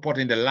about Michael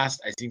Porter in the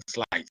last, I think,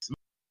 slides.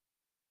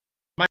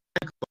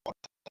 Michael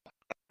Porter.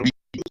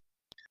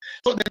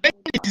 So the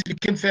 80s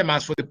became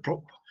famous for the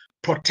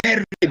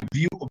Porterian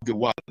view of the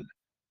world.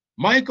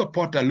 Michael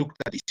Porter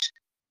looked at it.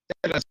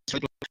 Michael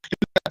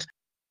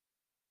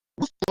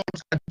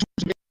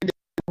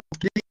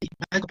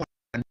Porter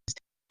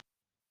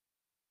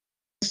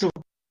so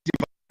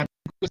because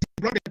he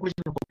brought the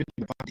question of competitive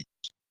advantage.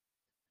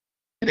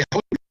 And the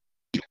whole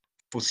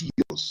for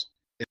CEOs,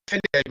 the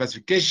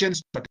diversification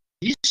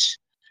strategies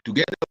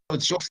together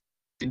with shocks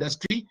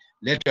industry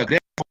led to a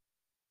great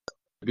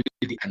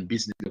ability and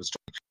business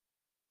structure.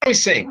 I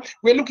was saying,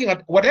 we're looking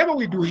at whatever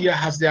we do here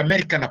has the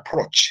American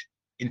approach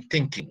in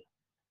thinking.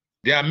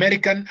 The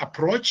American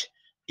approach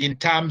in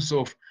terms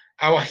of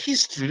our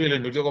history, really,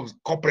 in the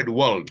corporate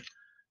world,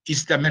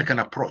 is the American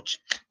approach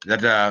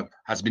that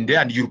has been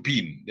there, and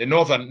European. The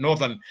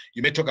northern,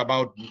 you may talk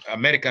about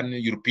American,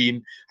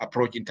 European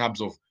approach in terms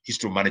of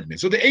history of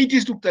management. So the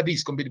 80s looked at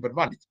this competitive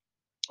advantage.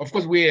 Of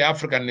course, we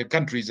African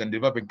countries and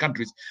developing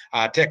countries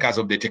are takers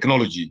of the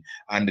technology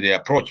and the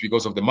approach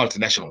because of the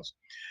multinationals.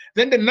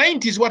 Then the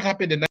 90s, what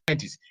happened in the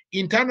 90s?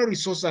 Internal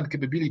resources and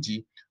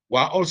capability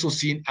were also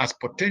seen as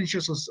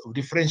potential source of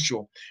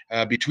differential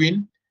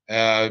between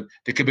the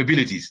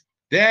capabilities.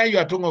 There you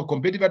are talking of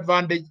competitive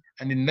advantage,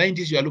 and in the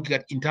 90s you are looking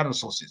at internal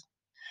sources.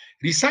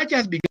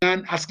 Researchers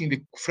began asking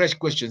the fresh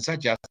questions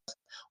such as,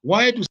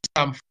 why do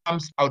some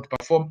firms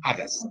outperform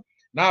others?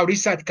 Now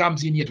research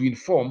comes in here to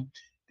inform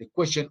the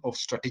question of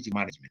strategic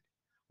management.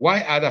 Why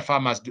other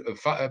farmers,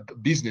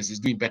 businesses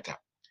doing better?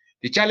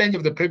 The challenge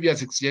of the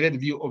previous exaggerated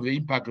view of the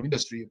impact of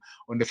industry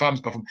on the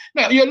farm's performance.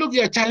 Now,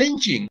 you're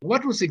challenging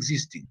what was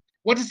existing.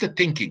 What is the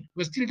thinking?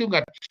 We're still looking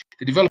at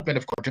the development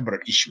of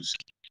contemporary issues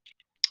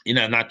in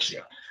a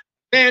nutshell.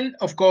 Then,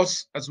 of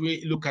course, as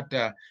we look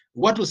at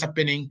what was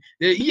happening,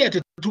 the year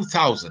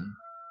 2000,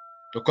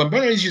 the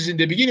contemporary issues in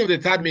the beginning of the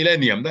third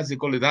millennium, that's they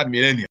call the third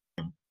millennium,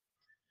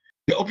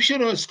 the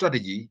optional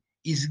strategy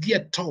is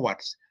geared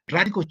towards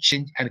radical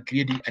change and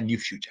creating a new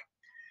future.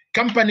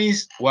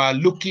 Companies were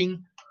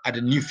looking at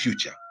a new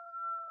future.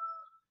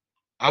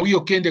 Are we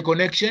okay in the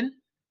connection?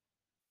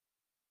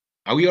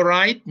 Are we all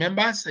right,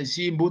 members? I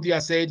see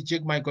Mbudia said,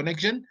 check my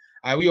connection.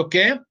 Are we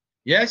okay?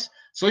 Yes.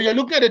 So you're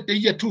looking at the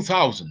year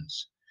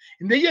 2000s.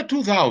 In the year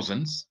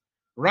 2000s,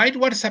 right,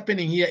 what's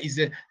happening here is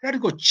a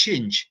radical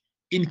change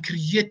in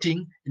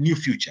creating a new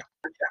future.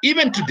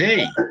 Even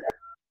today,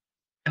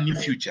 a new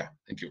future.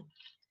 Thank you.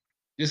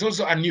 There's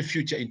also a new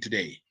future in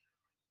today.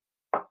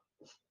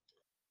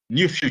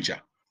 New future.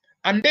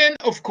 And then,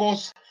 of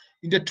course,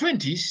 in the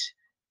 20s,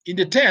 in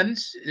the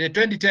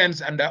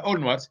 2010s and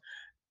onwards,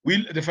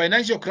 the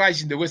financial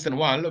crisis in the Western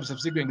world of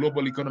subsequent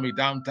global economic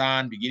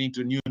downturn, beginning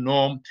to new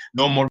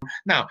normal.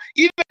 Now,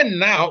 even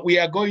now, we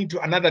are going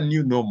to another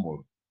new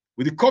normal.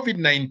 With the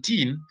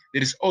COVID-19,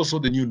 there is also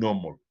the new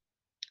normal,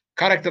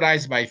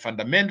 characterized by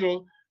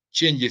fundamental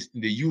changes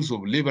in the use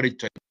of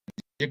leverage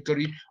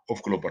trajectory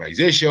of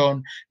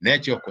globalization,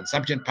 nature of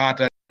consumption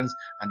patterns,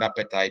 and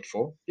appetite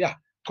for,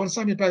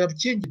 consumption patterns have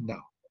changed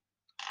now.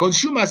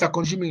 Consumers are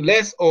consuming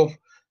less of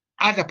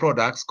other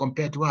products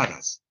compared to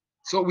others.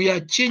 So we are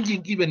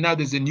changing. Even now,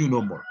 there's a new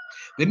normal.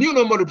 The new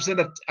normal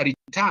represents a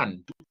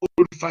return to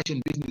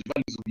old-fashioned business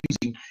values of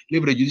using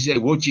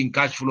leverage, watching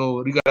cash flow,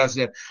 rigorous.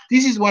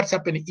 This is what's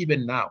happening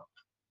even now.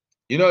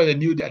 You know, the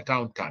new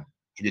downturn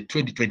in the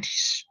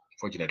 2020s,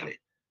 fortunately.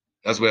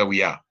 That's where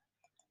we are.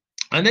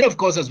 And then, of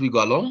course, as we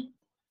go along,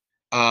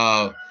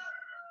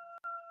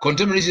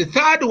 contemporary. The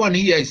third one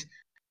here is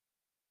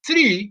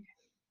 3,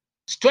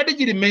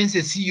 strategy remains a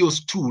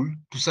CEO's tool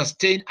to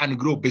sustain and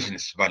grow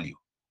business value.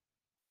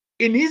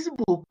 In his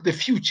book, The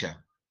Future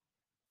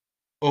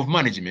of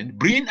Management,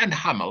 Breen and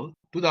Hamel,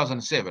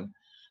 2007,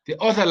 the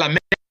author laments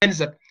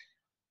that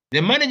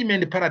the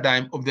management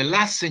paradigm of the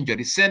last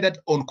century centered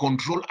on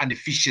control and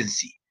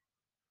efficiency,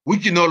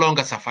 which no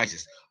longer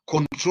suffices.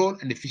 Control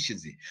and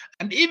efficiency.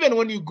 And even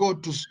when you go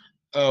to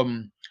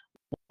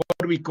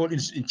what we call in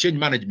change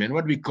management,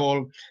 what we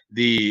call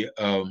the,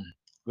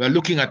 we're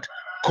looking at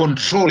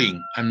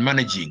controlling and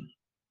managing,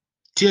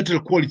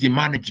 territorial quality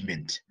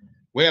management,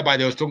 whereby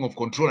there was talking of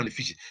control and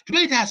efficiency.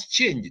 Today it has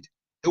changed.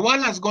 The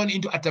world has gone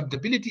into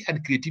adaptability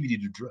and creativity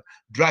to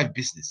drive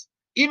business,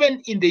 even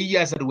in the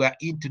years that we are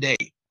in today.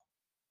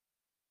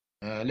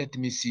 Let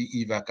me see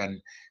if I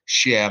can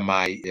share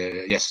my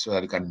yes, so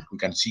that we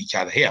can see each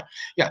other here.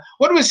 Yeah,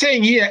 what we're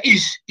saying here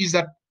is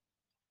that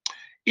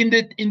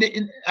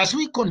as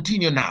we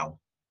continue now,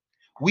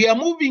 we are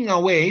moving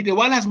away. The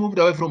world has moved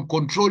away from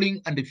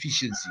controlling and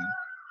efficiency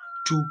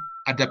to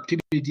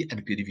adaptability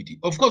and creativity.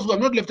 Of course, we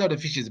have not left out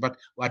efficiency, but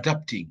we're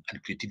adapting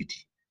and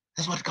creativity.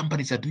 That's what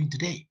companies are doing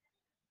today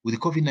with the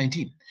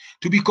COVID-19.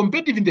 To be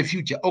competitive in the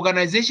future,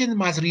 organizations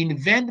must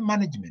reinvent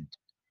management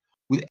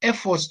with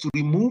efforts to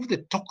remove the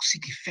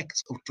toxic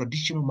effects of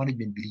traditional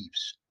management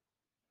beliefs.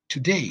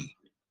 Today,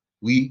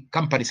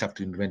 companies have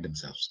to invent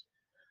themselves.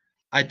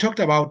 I talked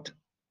about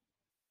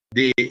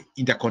the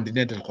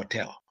Intercontinental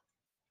Hotel.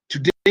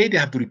 Today, they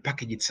have to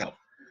repackage itself.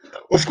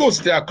 Of course,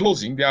 they are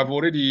closing. They have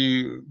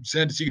already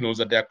sent signals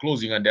that they are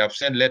closing, and they have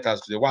sent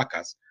letters to the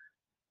workers.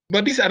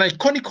 But this is an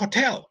iconic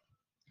hotel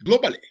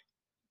globally.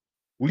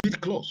 Will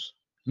it close?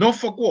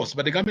 Norfolk was,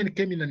 but the government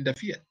came in and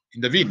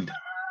intervened.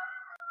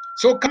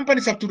 So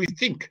companies have to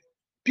rethink.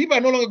 People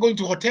are no longer going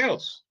to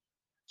hotels.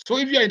 So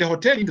if you are in the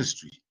hotel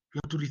industry,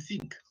 you have to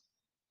rethink.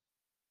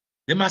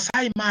 The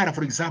Masai Mara,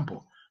 for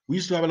example, we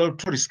used to have a lot of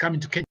tourists coming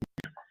to Kenya.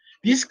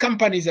 These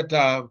companies that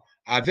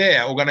are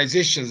there,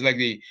 organizations like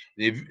the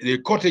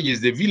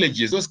cottages, the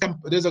villages, those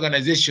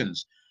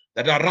organizations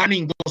that are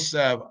running those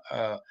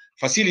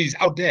facilities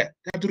out there,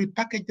 they have to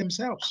repackage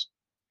themselves.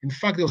 In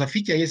fact, there was a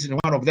feature yesterday in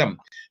one of them.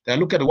 They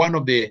looked at one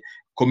of the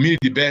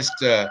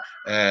community-based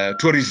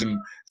tourism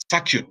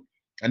circuit.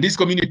 And this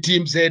community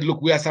team said,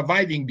 look, we are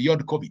surviving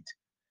beyond COVID.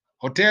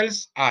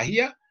 Hotels are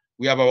here.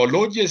 We have our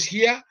lodges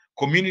here,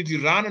 community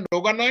run and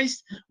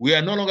organized. We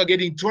are no longer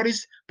getting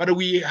tourists, but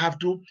we have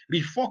to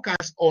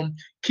refocus on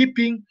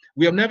keeping.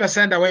 We have never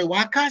sent away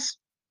workers,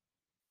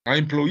 our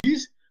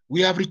employees.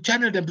 We have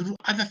rechanneled them to do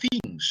other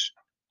things.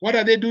 What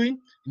are they doing?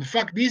 In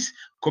fact, this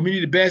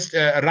community-based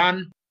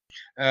run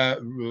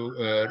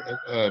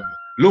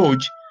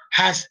lodge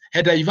has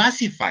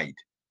diversified.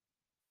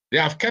 They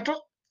have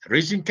cattle,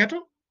 raising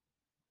cattle,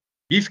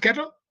 beef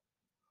cattle,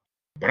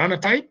 banana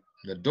type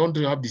that don't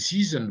have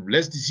disease and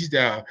less disease. They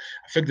are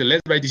affected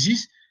less by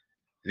disease.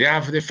 They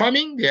have the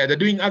farming. They're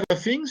doing other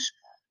things,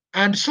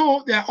 and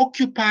so they are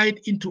occupied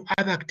into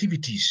other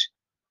activities.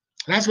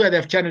 That's where they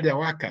have channeled their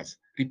workers,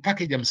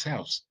 repackage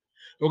themselves.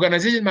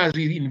 Organizations must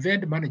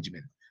reinvent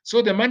management.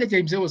 So the manager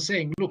himself was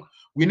saying, "Look,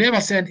 we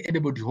never send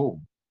anybody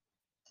home.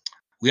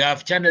 We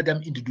have channeled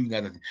them into doing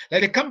other things.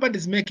 Like the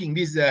companies making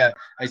these,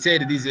 I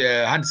said, these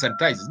hand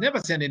sanitizers, never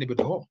send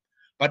anybody home,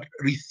 but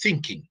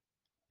rethinking.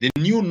 The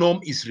new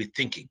norm is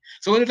rethinking.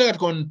 So when you look at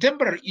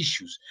contemporary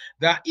issues,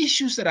 there are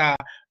issues that are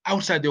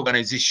outside the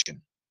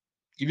organization.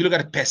 If you look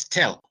at the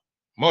Pestel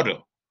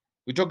model,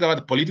 we talked about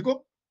the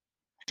political,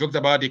 we talked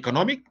about the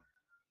economic,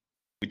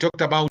 we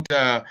talked about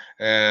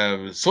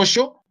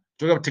social,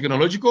 we talked about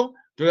technological,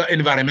 we talked about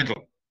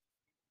environmental,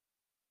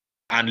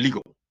 and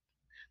legal.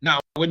 Now,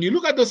 when you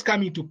look at those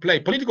coming to play,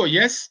 political,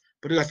 yes,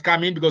 political has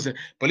come in because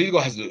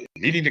political has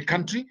leading the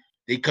country.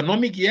 The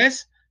economic,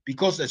 yes,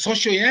 because the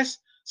social, yes.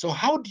 So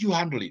how do you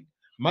handle it?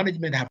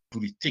 Management have to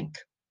rethink.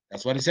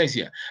 That's what it says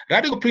here.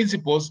 Radical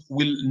principles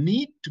will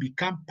need to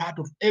become part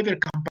of every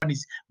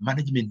company's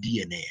management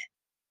DNA.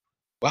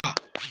 Wow,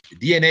 the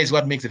DNA is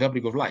what makes the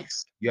fabric of life.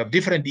 You have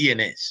different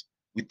DNAs.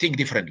 We think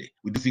differently.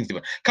 We do things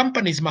differently.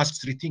 Companies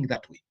must rethink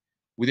that way.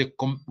 With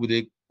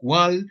a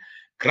world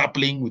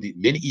grappling with the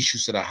many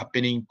issues that are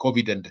happening,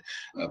 COVID and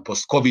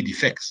post-COVID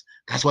effects.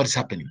 That's what is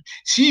happening.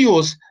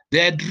 CEOs,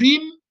 their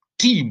dream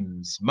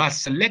teams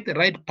must select the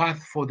right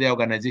path for their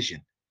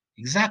organization.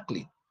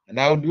 Exactly. And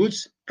I would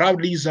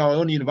proudly use our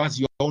own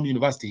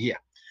university here.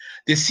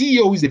 The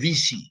CEO is the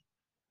VC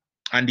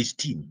and his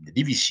team, the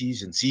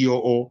DVCs and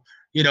COO,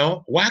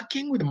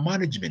 working with the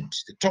management,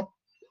 the top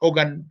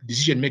organ,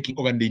 decision-making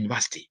organ in the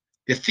university,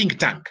 the think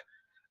tank,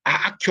 are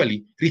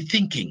actually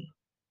rethinking.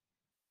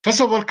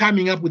 First of all,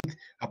 coming up with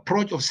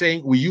approach of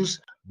saying we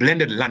use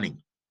blended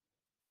learning.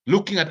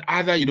 Looking at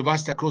other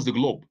universities across the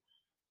globe,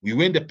 we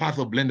went the path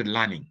of blended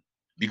learning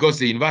because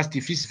the university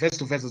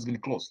face-to-face has been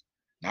closed.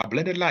 Now,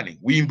 blended learning,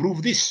 we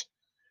improve this.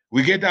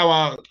 We get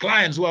our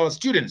clients who are our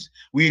students,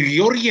 we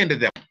reorient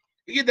them.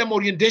 We get them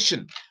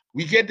orientation.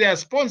 We get their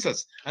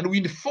sponsors and we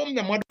inform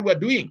them what we're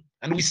doing.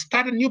 And we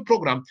start a new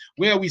program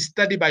where we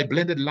study by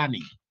blended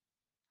learning.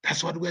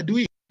 That's what we're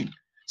doing.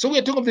 So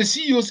we're talking of the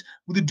CEOs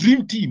with the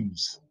dream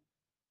teams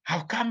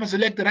have come and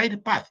select the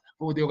right path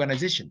for the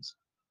organizations.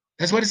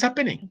 That's what is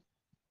happening.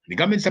 The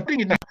government is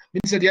supporting it now.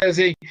 Minister Diaz is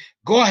saying,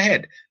 go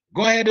ahead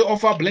and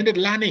offer blended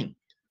learning,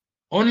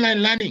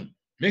 online learning.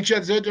 Make sure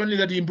it's not only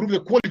that you improve the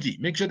quality,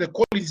 make sure the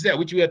quality is there,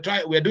 which we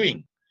are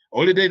doing.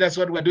 All the day, that's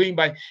what we're doing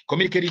by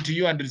communicating to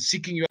you and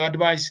seeking your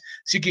advice,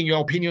 seeking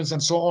your opinions,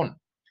 and so on.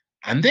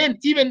 And then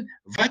even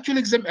virtual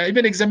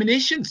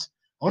examinations,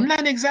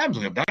 online exams,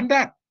 we have done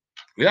that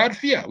without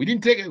fear. We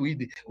didn't take it.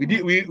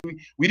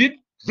 We did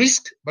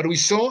risk, but we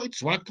saw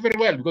it's worked very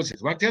well because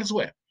it's worked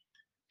elsewhere.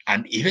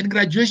 And even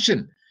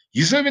graduation,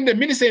 you saw even the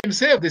minister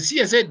himself, the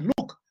CS said,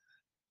 look,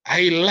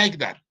 I like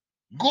that.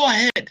 Go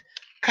ahead,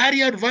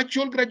 carry out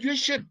virtual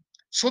graduation.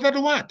 So that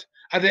what?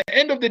 At the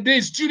end of the day,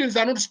 students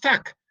are not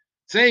stuck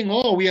saying,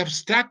 oh, we have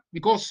stuck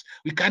because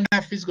we can't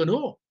have physical.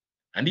 No.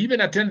 And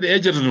even attend the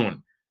Egerton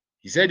one.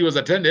 He said he was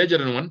attending the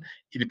Egerton one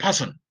in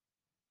person.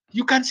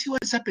 You can see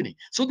what is happening.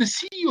 So the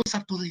CEOs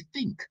have to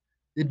rethink.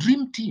 The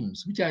dream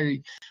teams, which are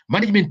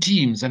management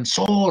teams and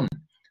so on,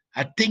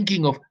 are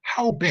thinking of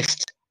how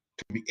best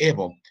to be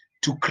able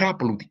to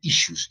grapple with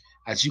issues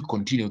as you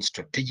continue with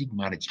strategic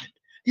management.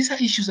 These are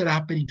issues that are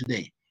happening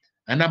today.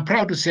 And I'm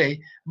proud to say,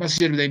 I'm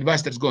associated with the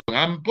university that's going.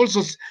 I'm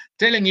also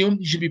telling you,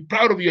 you should be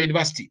proud of your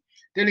university.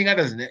 Telling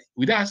others,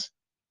 with us,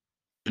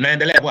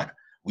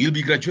 we'll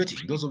be graduating.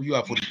 Those of you who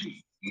are 42,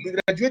 we'll be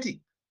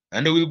graduating.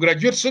 And we will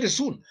graduate so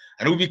soon.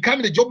 And we'll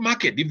become the job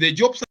market. If the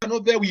jobs are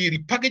not there, we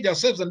repackage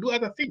ourselves and do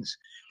other things.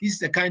 This is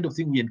the kind of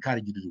thing we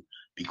encourage you to do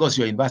because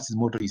your university's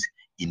motto is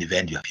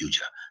invent your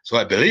future. So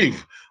I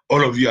believe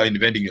all of you are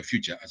inventing your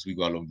future as we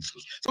go along this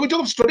course. So we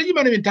talk of strategic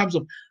management in terms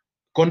of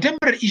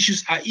contemporary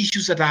issues are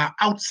issues that are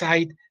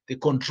outside the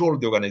control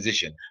of the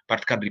organization,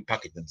 but can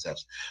repackage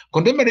themselves.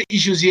 Contemporary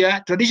issues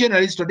here,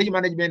 traditionally, strategic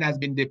management has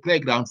been the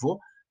playground for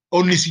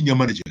only senior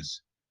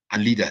managers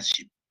and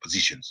leadership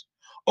positions.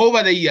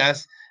 Over the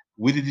years,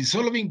 with the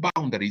dissolving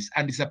boundaries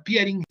and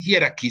disappearing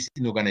hierarchies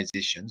in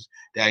organizations,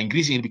 they are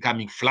increasingly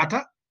becoming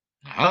flatter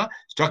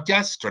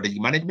structures,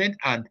 strategic management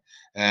and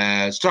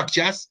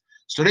structures.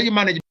 Strategic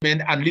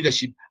management and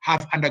leadership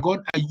have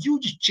undergone a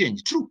huge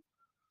change. True.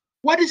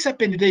 What is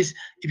happening today is,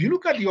 if you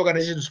look at the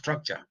organization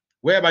structure,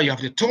 whereby you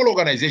have the total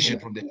organization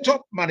from the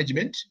top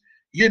management,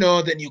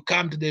 then you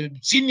come to the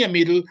senior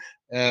middle,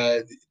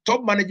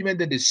 top management,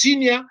 then the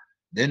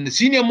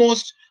senior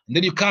most, and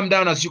then you come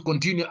down as you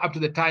continue up to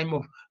the time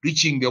of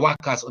reaching the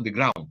workers on the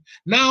ground.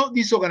 Now,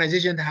 these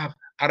organizations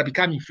are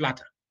becoming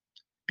flatter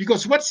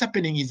because what's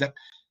happening is that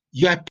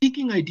you are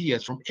picking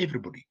ideas from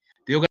everybody.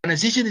 The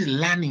organization is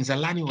learning, it's a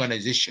learning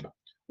organization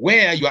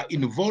where you are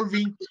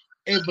involving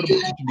everybody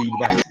in the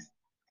university.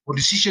 For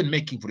decision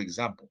making, for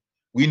example,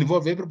 we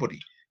involve everybody.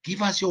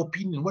 Give us your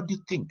opinion. What do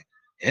you think?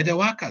 The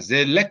workers,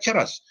 the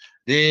lecturers,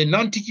 the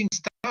non-teaching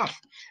staff,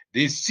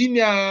 the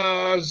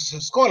senior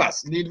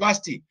scholars in the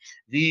university,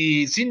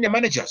 the senior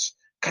managers.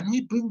 Can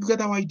we bring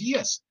together our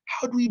ideas?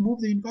 How do we move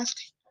the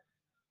university?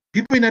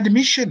 People in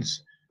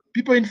admissions,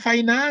 people in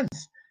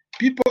finance,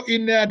 people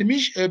in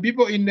admission,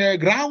 people in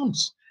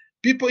grounds,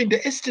 people in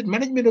the estate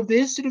management of the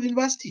estate of the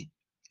university.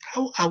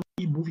 How are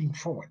we moving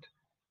forward?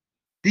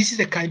 This is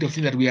the kind of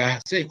thing that we are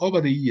saying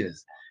over the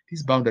years.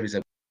 These boundaries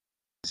have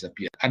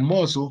disappeared, and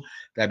more so,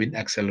 they have been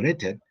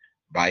accelerated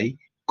by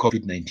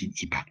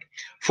COVID-19 impact.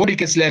 4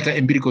 decades later,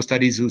 empirical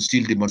studies will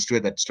still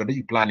demonstrate that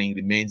strategic planning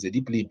remains a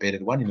deeply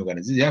embedded one in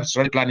organizations. You have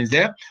strategic planning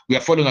there. We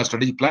are following our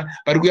strategic plan,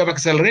 but we have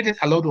accelerated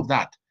a lot of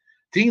that.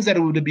 Things that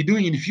we would be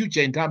doing in the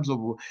future in terms of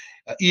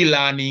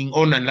e-learning,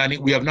 online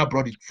learning, we have now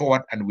brought it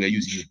forward and we are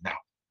using it now.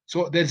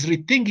 So there's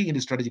rethinking in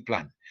the strategic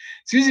plan.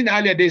 Since in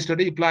earlier days,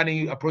 strategic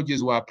planning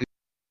approaches were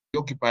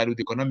preoccupied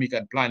with economic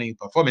and planning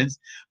performance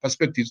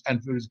perspectives,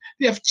 and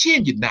they have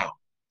changed now.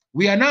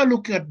 We are now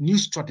looking at new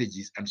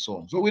strategies and so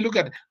on. So we look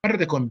at what are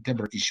the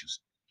contemporary issues.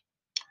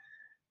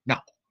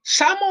 Now,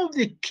 some of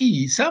the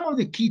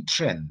key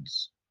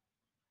trends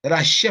that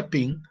are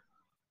shaping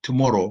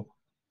tomorrow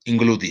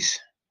include this.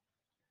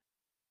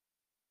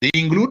 They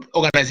include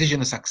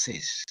organizational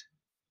success.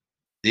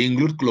 They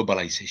include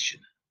globalization.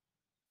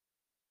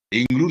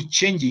 They include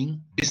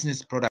changing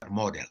business product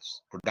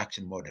models,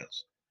 production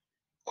models,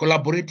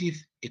 collaborative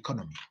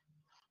economy.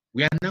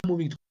 We are now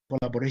moving to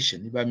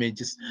collaboration. If I may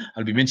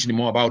I'll be mentioning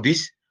more about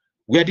this.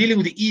 We are dealing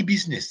with the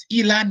e-business,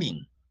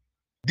 e-learning,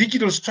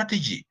 digital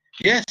strategy.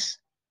 Yes,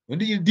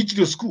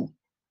 digital school.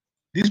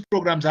 These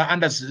programs are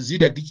under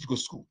ZDAC Digital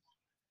School.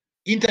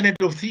 Internet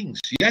of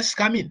Things. Yes,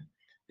 come in.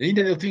 The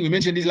Internet of Things, we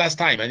mentioned this last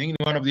time. I think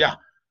in one of the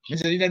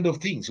mentioned the Internet of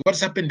Things. What's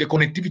happened? The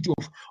connectivity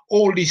of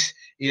all these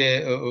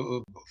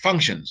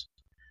functions.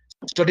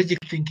 Strategic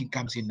thinking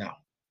comes in now.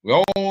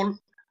 We're all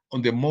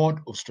on the mode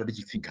of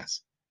strategic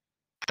thinkers.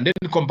 And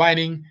then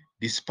combining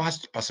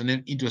dispersed personnel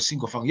into a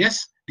single function.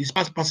 Yes,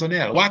 dispersed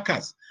personnel,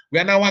 workers. We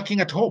are now working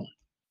at home.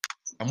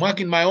 I'm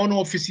working in my own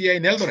office here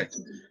in Eldoret,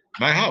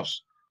 my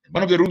house.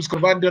 One of the rooms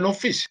converted to an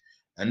office.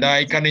 And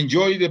I can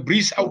enjoy the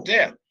breeze out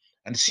there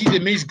and see the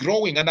maize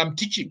growing, and I'm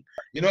teaching.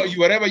 You know,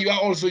 wherever you are,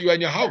 also you are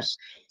in your house.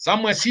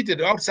 Somewhere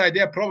seated outside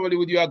there, probably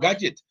with your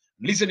gadget,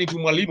 listening to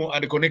Mwalimu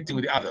and connecting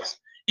with the others.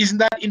 Isn't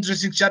that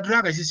interesting,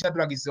 Shadrach? I see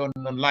Shadrach is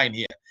online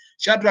here.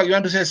 Shadrach, you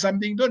want to say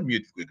something? Don't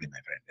mute quickly, my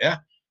friend. Yeah?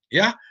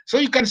 Yeah? So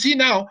you can see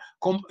now,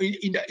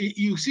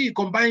 you see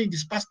combining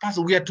dispersed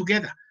person, we are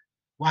together,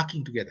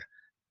 working together.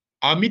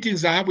 Our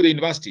meetings I have with the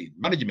university,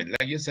 management,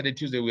 like yesterday,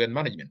 Tuesday, we were in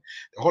management,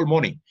 the whole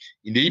morning.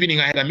 In the evening,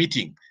 I had a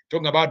meeting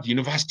talking about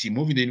university,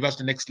 moving the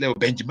university next level,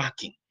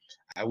 benchmarking.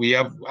 We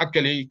have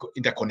actually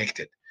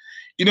interconnected.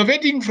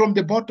 Innovating from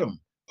the bottom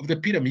of the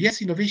pyramid,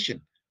 yes,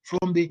 innovation.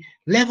 From the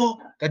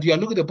level that you are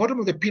looking at the bottom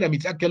of the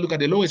pyramid, actually look at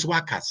the lowest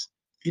workers.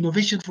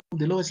 Innovation from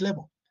the lowest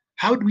level.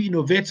 How do we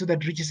innovate so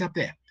that it reaches up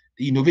there?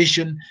 The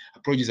innovation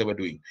approaches that we're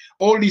doing.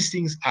 All these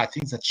things are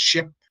things that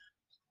shape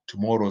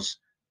tomorrow's,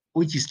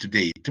 which is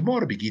today.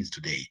 Tomorrow begins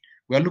today.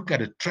 We are looking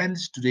at the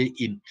trends today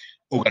in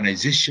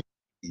organization,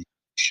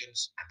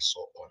 institutions, and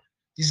so on.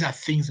 These are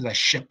things that are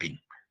shaping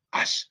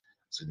us.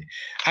 So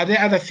are there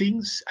other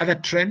things, other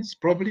trends?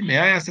 Probably. May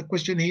I ask a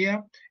question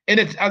here?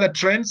 Any other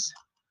trends?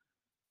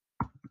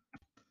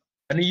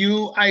 Can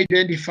you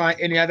identify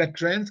any other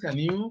trends? Can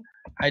you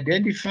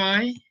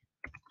identify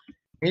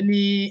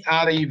any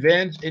other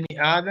events, any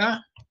other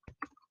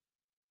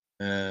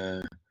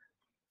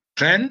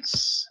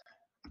trends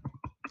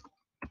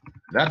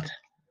that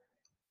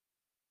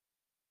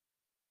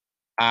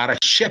are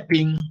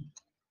shaping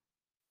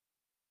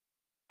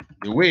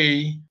the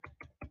way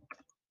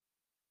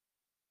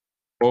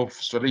of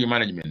strategic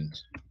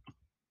management?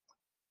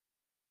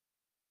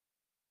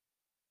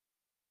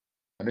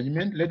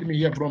 Let me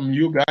hear from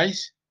you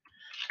guys.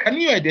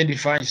 Can you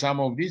identify some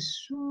of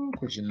this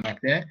question mark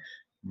there?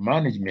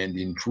 Management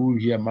in full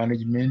here,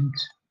 management,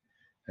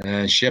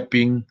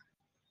 shaping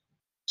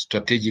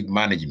strategic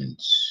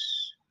management.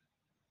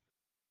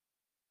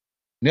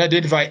 Can you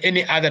identify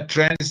any other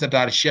trends that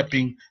are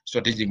shaping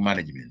strategic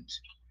management?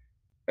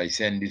 I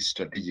send this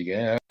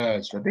strategic,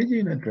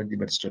 strategic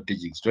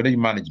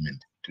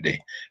management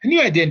today. Can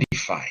you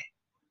identify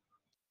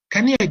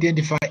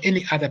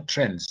any other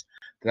trends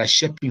that are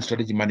shaping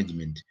strategic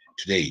management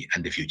today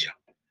and the future?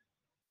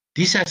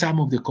 These are some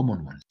of the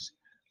common ones.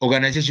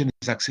 Organizational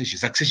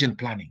succession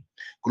planning,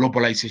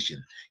 globalization,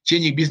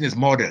 changing business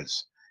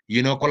models,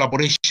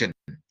 collaboration,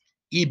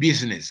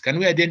 e-business. Can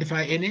we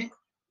identify any?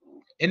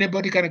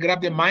 Anybody can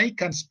grab the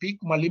mic and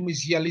speak. Mwalimu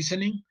is here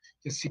listening,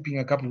 just sipping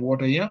a cup of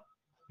water here.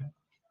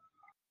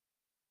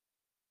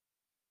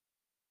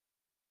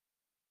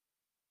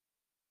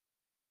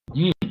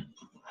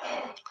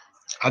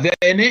 Are there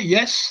any?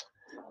 Yes.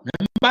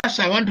 Members,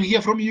 I want to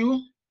hear from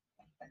you.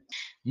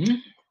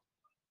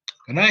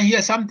 Can I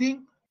hear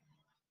something?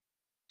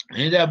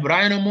 Either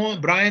Brian or more?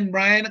 Brian,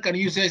 can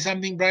you say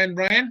something, Brian?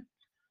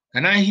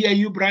 Can I hear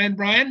you, Brian?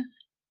 Brian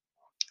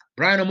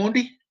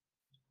Omondi?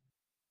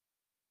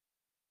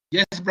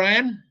 Yes,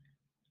 Brian?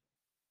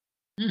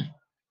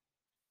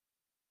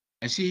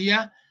 I see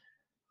here.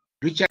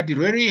 Richard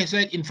Direri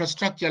said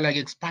infrastructure like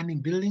expanding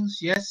buildings.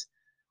 Yes.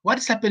 What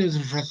is happening with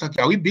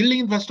infrastructure? Are we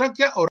building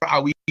infrastructure or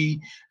are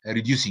we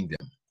reducing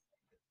them?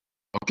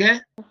 Okay.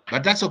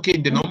 But that's okay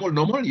in the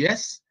normal,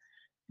 yes.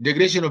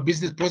 Integration of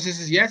business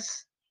processes,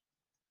 yes.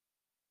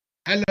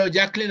 Hello,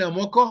 Jacqueline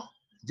Omoko.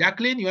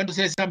 Jacqueline, you want to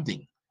say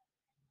something?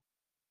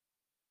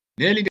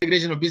 Nail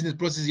integration of business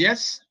process,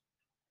 yes.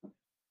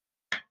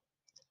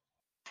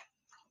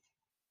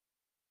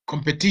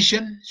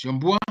 Competition,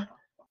 Shombua,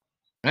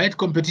 right?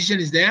 Competition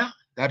is there.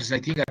 That is, I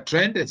think, a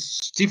trend. It's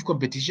stiff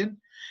competition.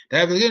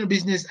 Diversification of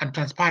business and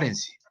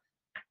transparency.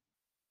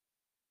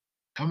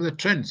 Some of the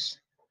trends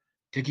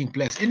taking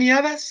place. Any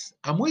others?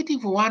 I'm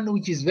waiting for one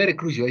which is very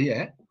crucial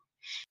here.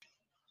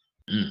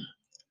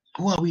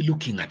 Who are we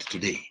looking at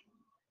today?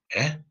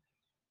 Eh?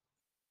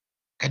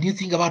 Can you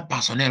think about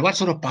personnel? What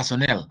sort of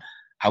personnel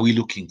are we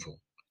looking for?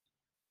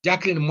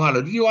 Jacqueline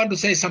Mwalo, do you want to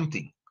say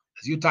something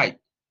as you type?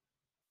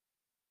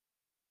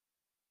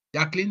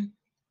 Jacqueline?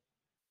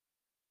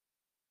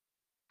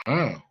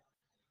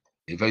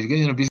 If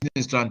education of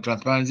business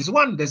transparency is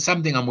one, there's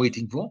something I'm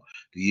waiting for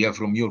to hear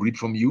from you, read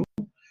from you.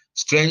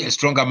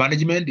 Stronger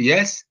management,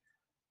 yes.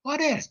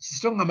 What else?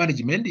 Stronger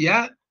management,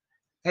 yeah.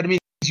 That means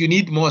you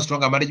need more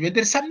stronger management.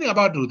 There's something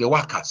about the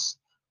workers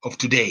of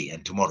today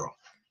and tomorrow.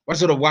 What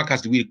sort of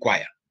workers do we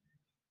require?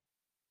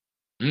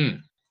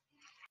 Can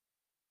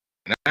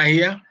I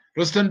hear?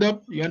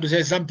 Rostandop, you want to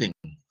say something?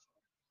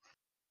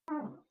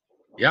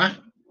 Yeah?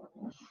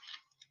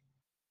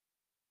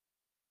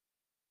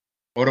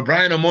 Or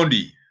Brian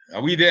Omondi,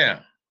 are we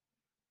there?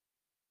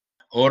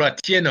 Or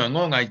Atieno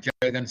Ngong,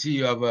 I can see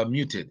you have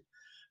muted.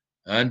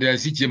 And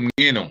Siche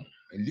Mngeno,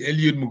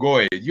 Eliud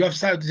Mugoe, you have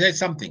to say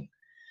something.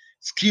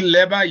 Skilled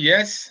labor,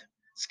 yes.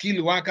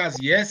 Skilled workers,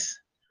 yes.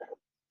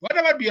 What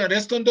about beyond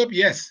Rostandop?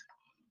 Yes.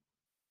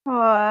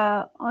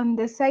 On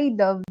the side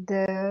of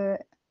the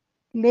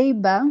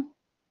labor,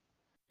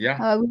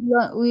 yeah,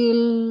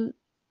 we'll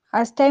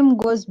as time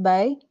goes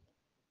by,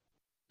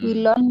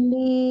 we'll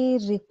only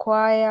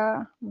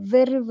require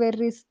very,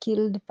 very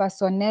skilled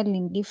personnel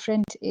in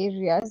different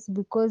areas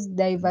because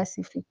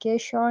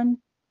diversification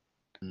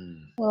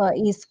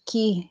is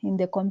key in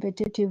the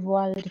competitive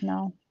world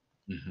now.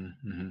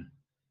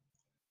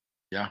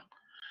 Yeah.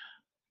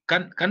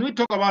 Can we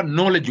talk about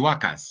knowledge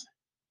workers?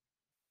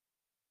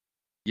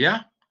 Yeah?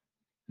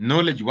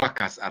 Knowledge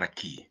workers are a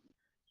key.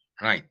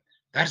 Right.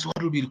 That's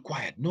what will be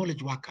required.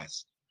 Knowledge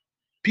workers.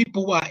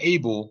 People who are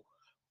able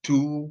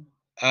to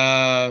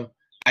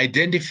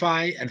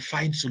identify and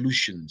find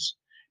solutions.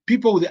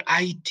 People with the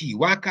IT,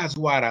 workers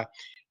who are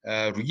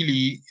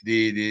really,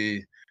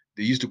 they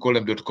used to call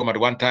them .com at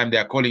one time, they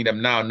are calling them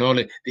now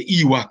knowledge, the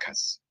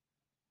e-workers,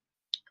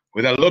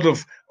 with a lot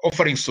of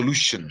offering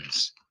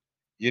solutions,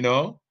 you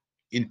know,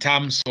 in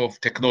terms of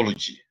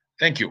technology.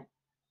 Thank you.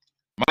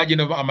 Margin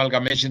of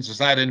amalgamation,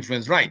 society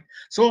influence, right?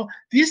 So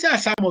these are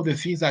some of the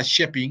things that are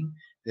shaping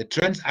the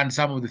trends and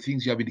some of the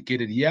things you have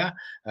indicated here.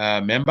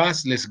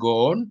 Members, let's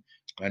go on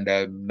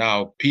and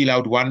now peel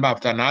out one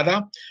after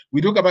another.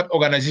 We talk about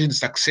organization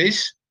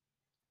success.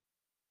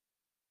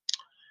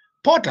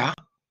 Porter,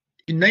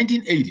 in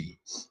 1980,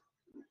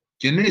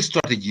 generic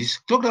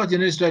strategies, talked about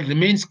generic strategy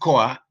remains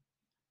core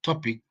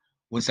topic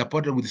when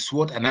supported with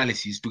SWOT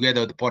analysis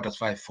together with the Porter's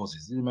 5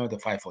 forces. Remember the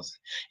 5 forces.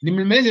 The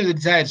implementation of the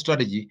desired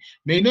strategy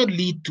may not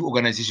lead to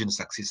organizational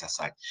success as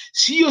such.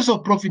 CEOs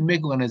of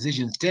profit-making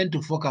organizations tend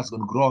to focus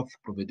on growth,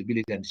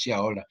 profitability, and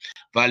shareholder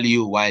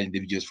value, while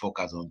individuals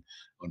focus on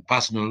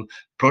personal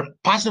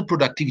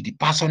productivity,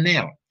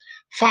 personnel,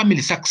 family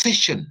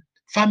succession,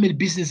 family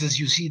businesses,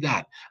 you see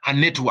that,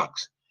 and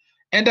networks.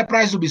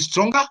 Enterprise will be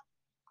stronger,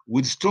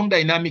 with strong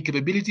dynamic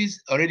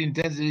capabilities, already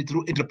intensely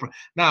through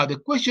Now, the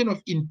question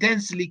of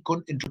intensely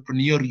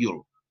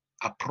entrepreneurial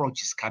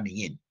approach is coming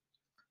in.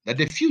 That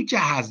the future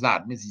has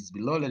that. Message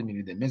below, let me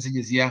read the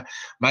messages here.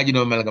 Margin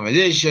of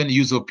amalgamation,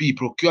 use of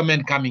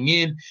procurement coming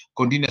in,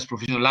 continuous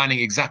professional learning,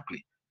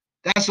 exactly.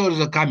 That's what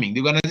is coming.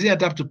 The organization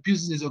adapt to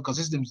business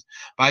ecosystems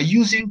by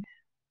using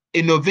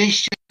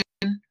innovation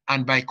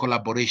and by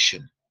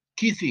collaboration.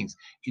 Key things,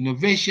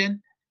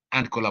 innovation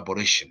and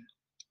collaboration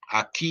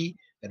are key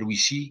that we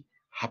see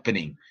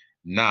happening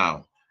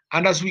now.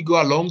 And as we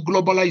go along,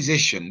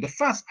 globalization. The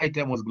first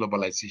item was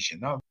globalization.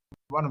 Now,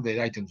 one of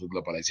the items was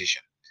globalization.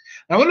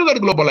 Now, when we look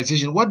at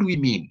globalization, what do we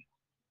mean?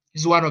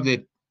 This is one of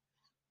the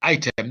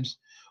items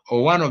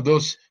or one of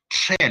those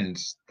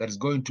trends that is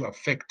going to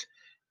affect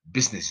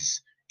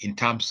businesses in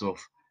terms of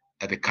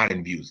the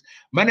current views.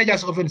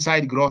 Managers often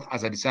cite growth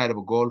as a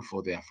desirable goal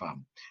for their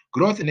firm.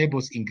 Growth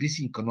enables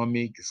increasing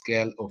economic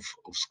scale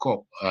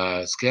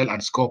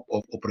and scope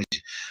of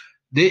operation.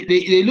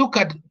 They look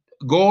at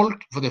goal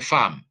for the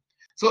farm.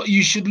 So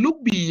you should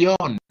look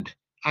beyond,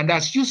 and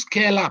as you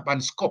scale up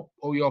and scope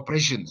of your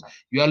operations,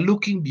 you are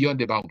looking beyond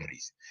the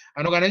boundaries.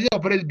 An organization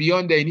operates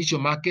beyond the initial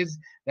markets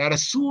that are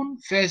soon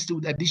faced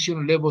with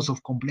additional levels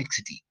of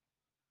complexity.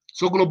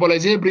 So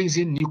globalization brings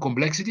in new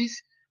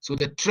complexities. So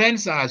the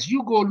trends are, as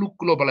you go look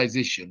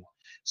globalization,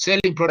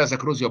 selling products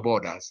across your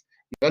borders,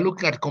 you are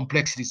looking at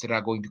complexities that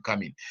are going to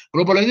come in.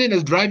 Globalization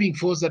is a driving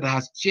force that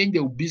has changed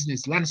the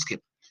business landscape.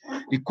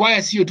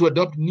 Requires you to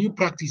adopt new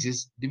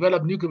practices,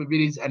 develop new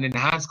capabilities, and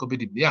enhance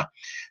competitiveness. Yeah,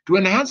 to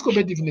enhance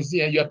competitiveness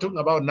here, you are talking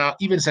about now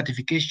even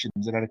certifications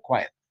that are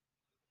required,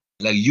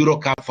 like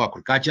EuroCap for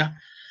agriculture,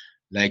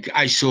 like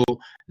ISO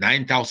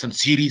 9000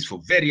 series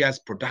for various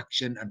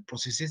production and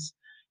processes.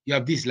 You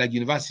have this, like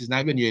universities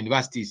now, when your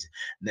universities,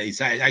 it's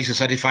ISO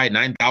certified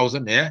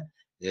 9000,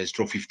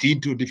 stroke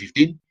 15 to the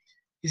 15.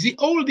 You see,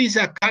 all these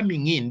are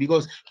coming in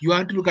because you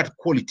want to look at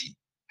quality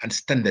and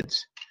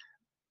standards.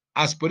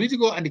 As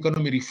political and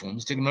economic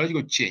reforms,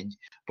 technological change,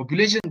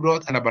 population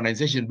growth, and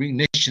urbanization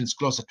bring nations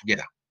closer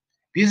together.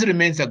 This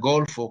remains a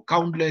goal for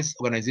countless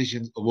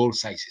organizations of all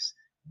sizes,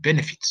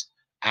 benefits,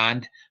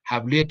 and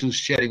have led to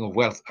sharing of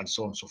wealth and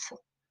so on and so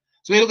forth.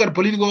 So you look at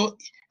political,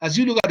 as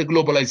you look at the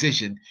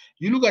globalization,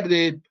 you look at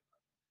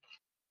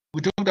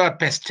we talked about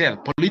pastel,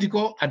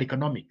 political and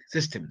economic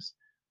systems,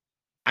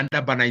 and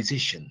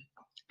urbanization,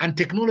 and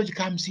technology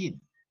comes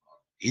in.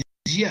 It's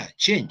here,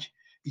 change.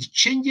 It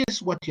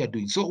changes what you're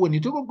doing. So when you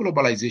talk of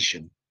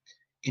globalization,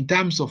 in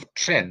terms of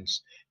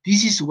trends,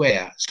 this is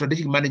where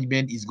strategic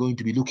management is going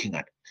to be looking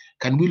at.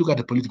 Can we look at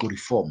the political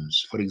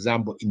reforms? For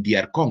example, in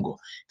DR Congo,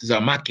 it is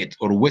our market,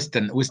 or West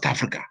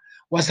Africa.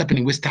 What's happening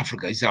in West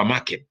Africa is our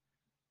market,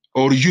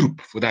 or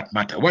Europe for that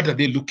matter. What are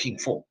they looking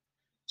for?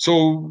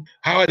 So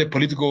how are the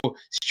political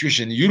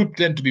situation? Europe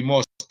tend to be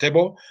more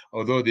stable,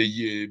 although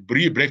the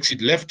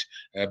Brexit left,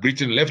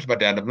 Britain left, but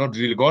they have not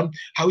really gone.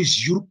 How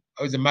is Europe?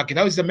 How is the market?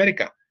 How is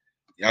America?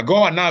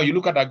 AGOA now, you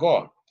look at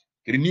AGOA,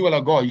 the renewal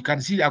AGOA, you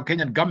can see our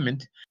Kenyan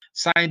government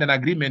signed an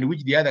agreement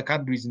which the other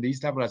countries in the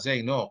East Africa are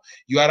saying, no,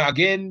 you are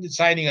again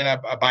signing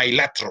a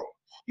bilateral.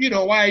 You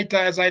know, why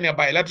signing a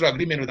bilateral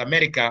agreement with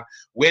America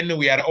when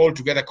we are all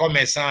together,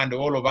 commerce, and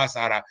all of us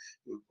are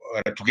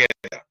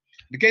together?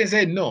 The Kenyan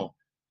said, no,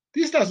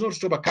 this does not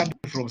stop a country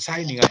from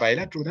signing a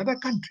bilateral with another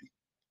country,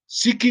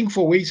 seeking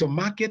for ways of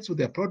markets with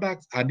their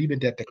products and even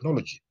their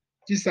technology.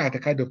 These are the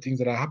kind of things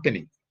that are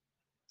happening.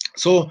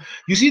 So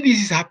you see,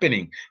 this is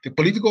happening. The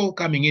political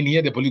coming in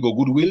here, the political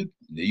goodwill in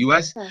the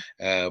US.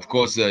 Of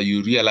course,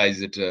 you realize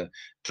that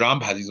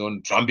Trump has his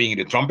own trumping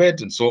the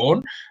trumpet and so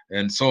on.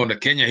 And so in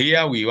Kenya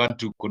here, we want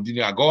to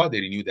continue AGOA.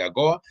 They renew the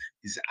AGOA.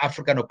 This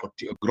African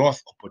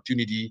growth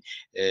opportunity,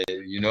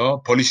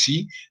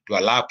 policy to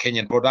allow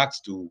Kenyan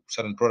products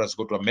certain products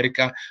go to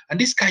America, and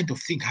this kind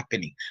of thing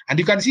happening. And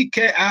you can see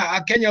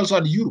Kenya also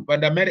and Europe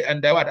and America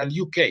and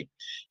UK.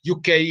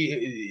 UK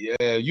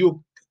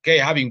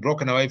having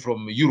broken away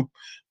from Europe,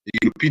 the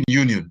European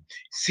Union,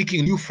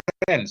 seeking new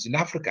friends in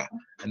Africa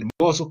and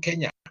also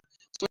Kenya.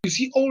 So you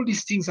see all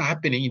these things are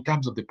happening in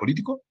terms of the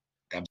political,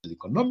 in terms of the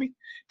economic,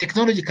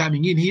 technology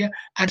coming in here,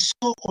 and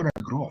so on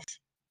and growth.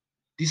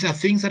 These are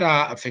things that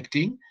are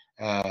affecting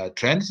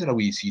trends that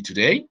we see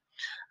today.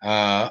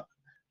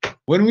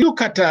 When we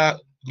look at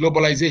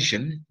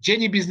globalization,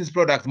 changing business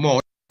product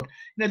mode,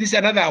 this is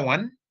another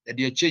one that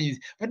you're changing.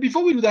 But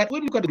before we do that,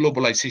 we look at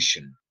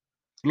globalization.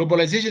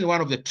 Globalization is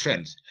one of the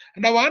trends.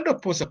 And I want to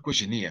pose a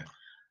question here.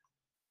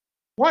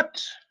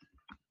 What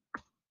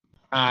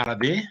are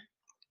the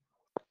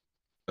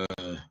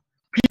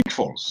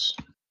pitfalls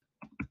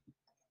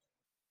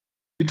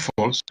in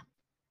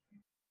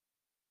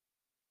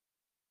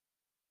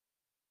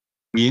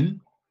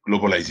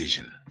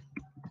globalization?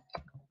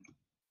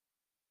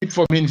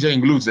 Pitfall means it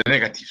includes the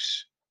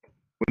negatives.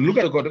 When you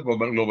look at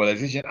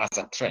globalization as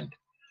a trend,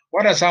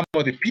 what are some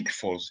of the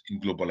pitfalls in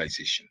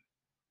globalization?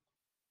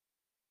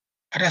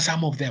 What are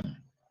some of them?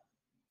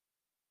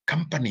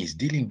 Companies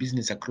dealing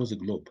business across the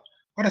globe.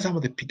 What are some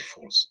of the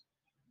pitfalls?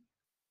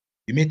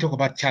 You may talk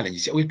about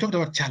challenges. We've talked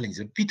about challenges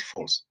and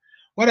pitfalls.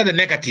 What are the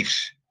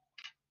negatives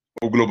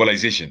of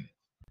globalization?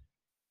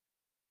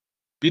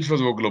 Pitfalls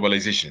of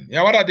globalization.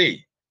 Yeah, what are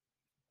they?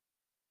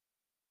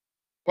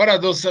 What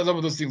are some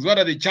of those things? What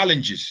are the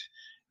challenges?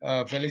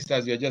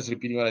 Felicitas, you're just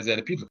repeating what I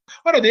said.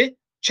 What are the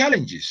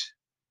challenges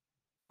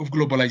of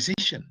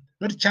globalization?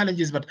 Not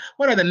challenges, but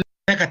what are the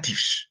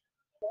negatives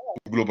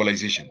of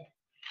globalization?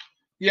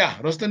 Yeah,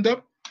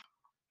 Rostendop?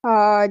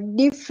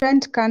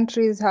 Different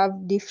countries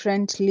have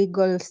different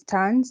legal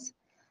stance.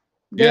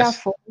 Yes.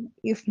 Therefore,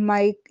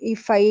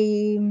 if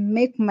I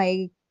make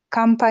my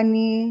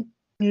company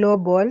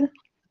global,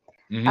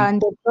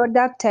 and the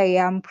product I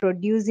am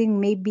producing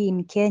maybe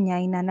in Kenya,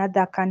 in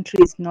another country,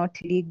 is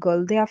not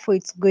legal, therefore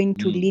it's going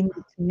to limit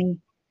me.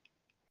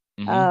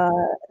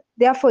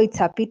 Therefore,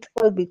 it's a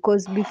pitfall,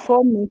 because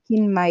before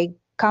making my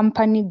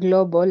company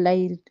global,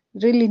 I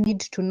really need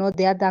to know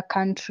the other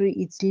country,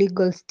 its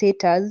legal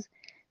status,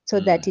 so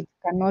that it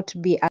cannot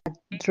be a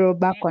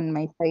drawback on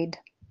my side.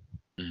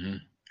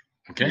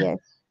 Okay. Yes.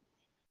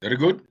 Very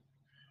good.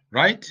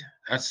 Right.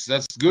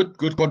 That's good.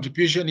 Good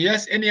contribution.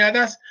 Yes. Any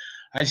others?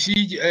 I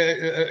see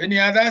any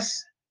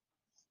others?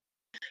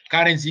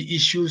 Currency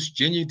issues,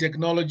 changing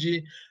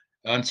technology,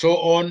 and so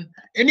on.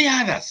 Any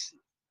others?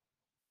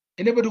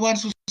 Anybody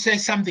wants to say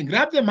something?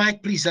 Grab the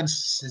mic, please, and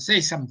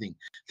say something.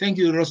 Thank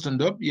you,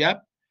 Rostendop.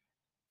 Yep.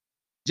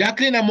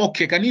 Jacqueline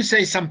Amoke, can you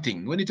say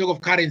something? When you talk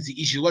of currency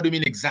issues, what do you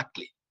mean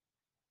exactly?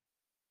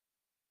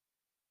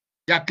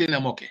 Jacqueline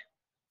Amoke.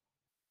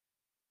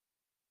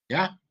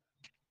 Yeah?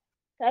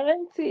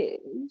 Currency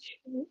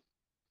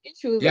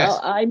issues Yes.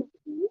 are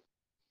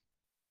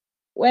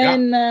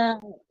when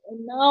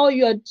now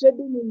you are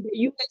trading in the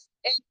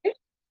USA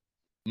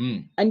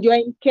and you're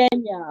in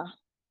Kenya.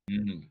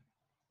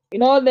 You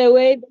know, the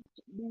way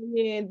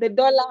the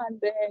dollar and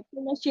the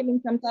Kenya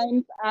shilling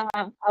sometimes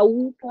are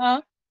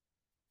weaker.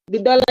 The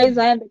dollar is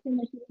higher, the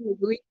Kenya shilling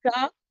is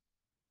weaker.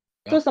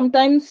 So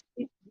sometimes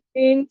it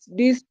depends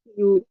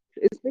dispute,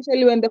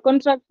 especially when the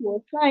contract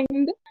was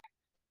signed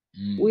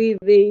with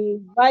the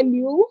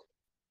value,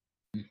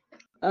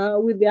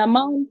 with the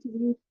amount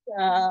which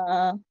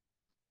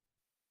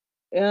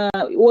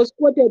was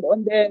quoted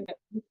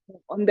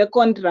on the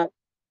contract.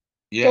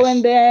 Yes. So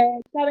when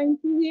the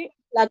currency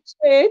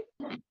fluctuates,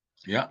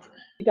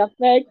 it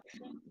affects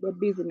the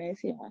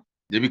business.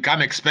 They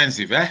become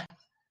expensive, eh?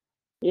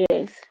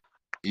 Yes.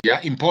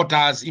 Yeah, imports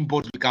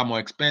become more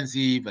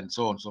expensive and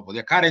so on and so forth.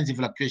 The currency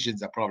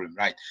fluctuations are a problem,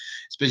 right?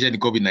 Especially in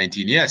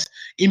COVID-19. Yes,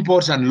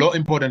 imports and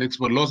import and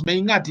export laws.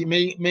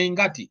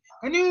 Meingati.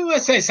 Can you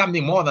say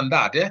something more than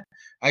that? Eh?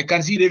 I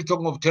can see they're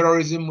talking of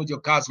terrorism with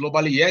your cars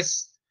globally.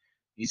 Yes,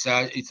 it's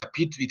a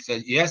pit.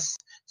 Yes.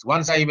 It's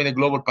one side even a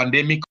global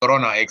pandemic,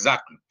 Corona.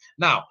 Exactly.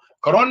 Now,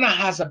 Corona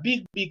has a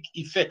big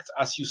effect,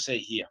 as you say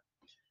here.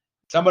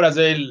 Somebody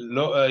say,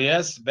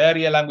 yes,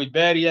 barrier, language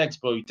barrier,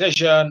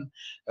 exploitation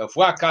of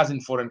workers in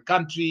foreign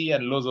country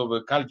and loss of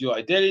cultural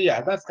identity.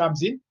 Yeah, that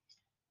comes in.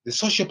 The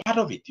social part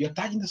of it. You're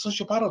touching the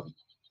social part of it.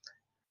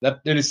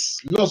 That there is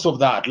lots of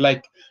that.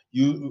 Like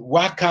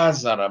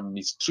workers are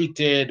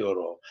mistreated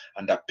or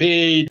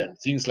underpaid and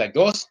things like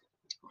those.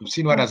 You've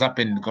seen what has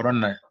happened in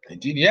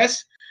Corona-19.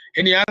 Yes.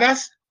 Any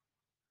others?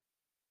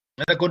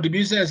 Another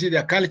contribution, I see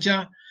their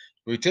culture,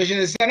 exploitation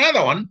is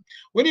another one.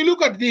 When you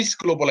look at this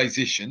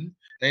globalization,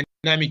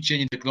 dynamic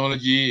change in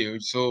technology,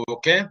 so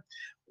okay.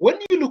 When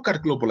you look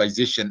at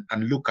globalization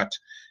and look at,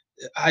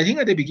 I think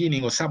at the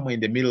beginning or somewhere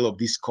in the middle of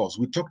this course,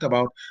 we talked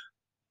about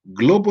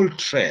global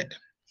trade,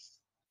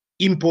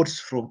 imports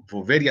for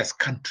various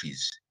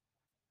countries.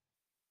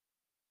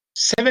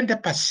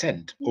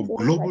 70% of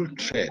global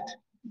trade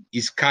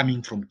is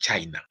coming from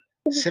China.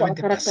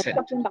 70%.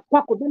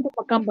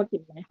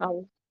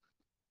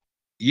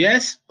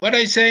 Yes, what are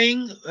you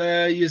saying?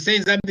 You're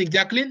saying something,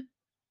 Jacqueline?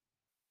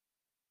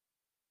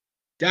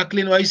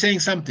 Jacqueline, why are you saying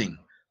something?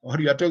 Or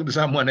you are talking to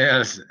someone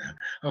else?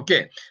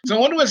 Okay, so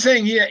what we're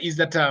saying here is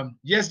that,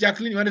 yes,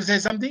 Jacqueline, you want to say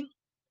something?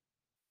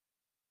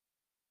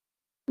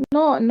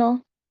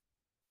 No.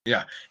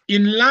 Yeah,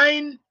 in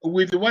line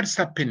with what's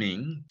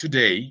happening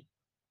today,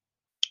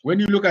 when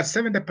you look at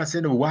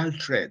 70% of world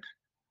trade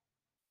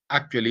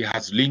actually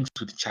has links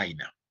with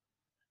China.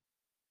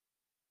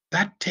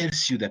 That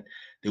tells you that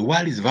the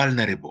world is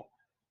vulnerable.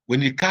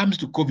 When it comes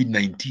to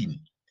COVID-19,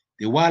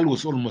 the world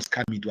was almost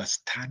coming to a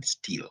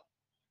standstill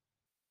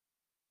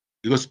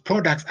because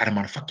products are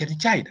manufactured in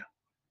China.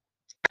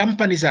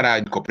 Companies are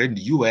incorporated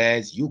in the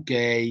US,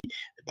 UK,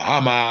 the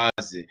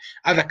Bahamas,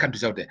 other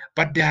countries out there,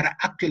 but they are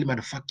actually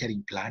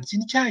manufacturing plants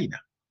in China.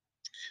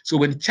 So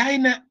when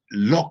China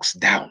locks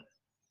down,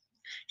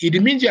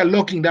 it means you are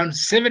locking down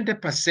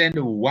 70%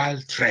 of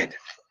world trade.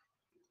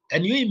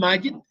 Can you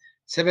imagine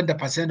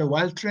 70% of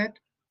world trade?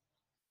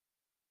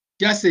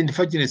 Just the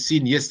unfortunate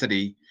scene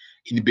yesterday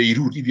in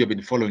Beirut, if you have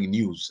been following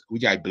news,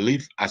 which I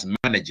believe as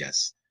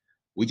managers,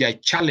 which I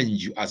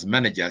challenge you as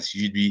managers,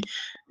 you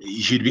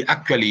should be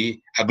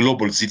actually a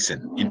global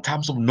citizen in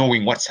terms of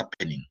knowing what's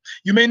happening.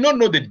 You may not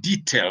know the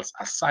details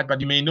aside,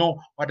 but you may know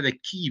what are the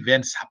key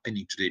events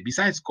happening today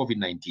besides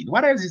COVID-19.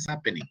 What else is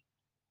happening?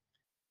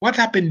 What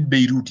happened in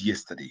Beirut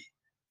yesterday?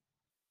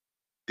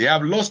 They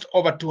have lost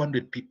over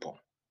 200 people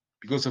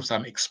because of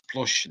some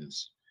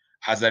explosions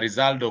as a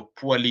result of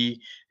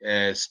poorly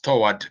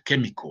stored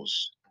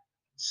chemicals,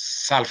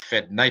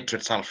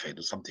 nitrate sulfate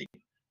or something,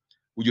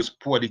 which was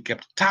poorly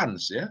kept,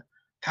 tons,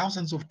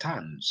 thousands of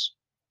tons,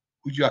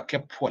 which are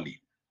kept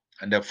poorly,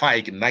 and the fire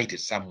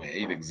ignited somewhere,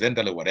 either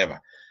accidentally or whatever,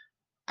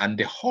 and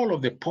the whole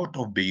of the port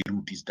of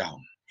Beirut is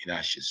down in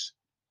ashes.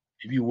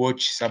 If you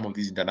watch some of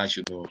these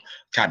international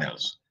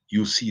channels,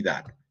 you see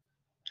that.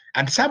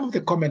 And some of the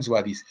comments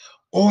were this: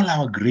 all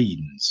our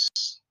grains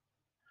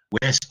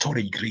were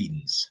storage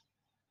grains.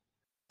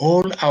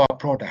 All our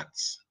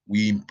products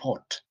we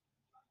import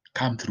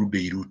come through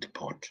Beirut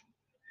port.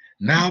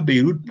 Now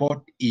Beirut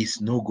port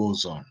is no-go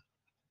zone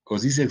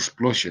because this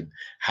explosion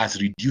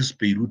has reduced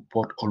Beirut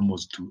port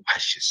almost to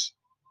ashes.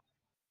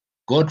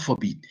 God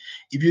forbid,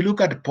 if you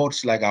look at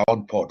ports like our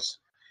own ports,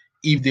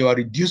 if they were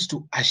reduced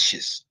to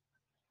ashes,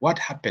 what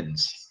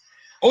happens?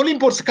 All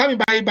imports are coming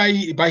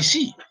by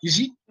sea, you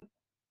see?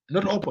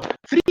 Not all ports.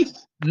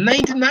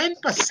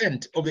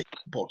 99% of the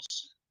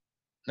imports,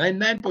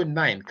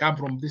 99.9 come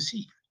from the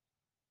sea.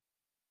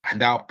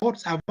 And our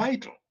ports are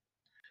vital.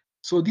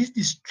 So this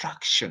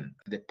destruction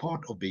at the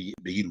port of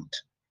Beirut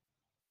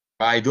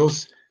by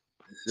those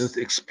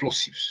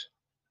explosives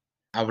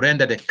have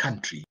rendered the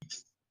country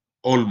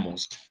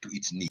almost to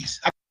its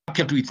knees, up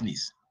to its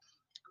knees.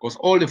 Because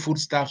all the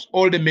foodstuffs,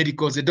 all the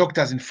medicals, the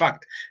doctors, in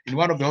fact, in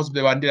one of the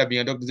hospitals, one day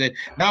being a doctor said,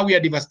 now we are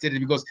devastated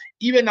because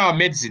even our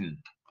medicine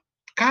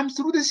comes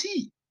through the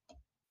sea.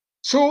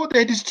 So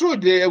they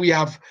destroyed. We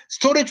have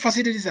storage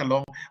facilities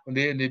along on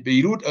the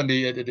Beirut, on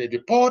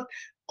the port,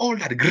 all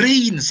that,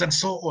 grains and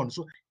so on.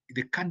 So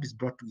the country is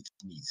brought to its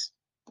knees.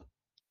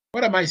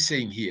 What am I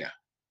saying here?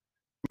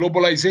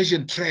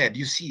 globalization trade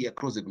you see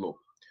across the globe.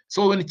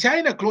 So when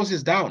China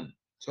closes down,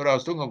 so I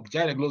was talking of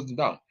China closing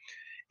down,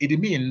 it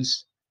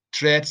means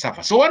trade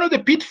suffers. So one of the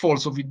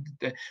pitfalls of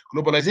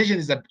globalization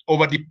is that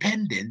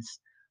overdependence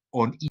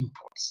on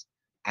imports.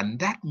 And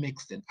that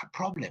makes them a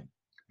problem,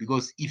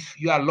 because if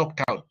you are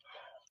locked out,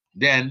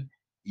 then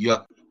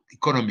your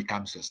economy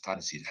comes to a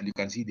standstill, and you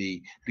can see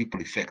the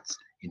ripple effects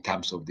in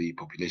terms of the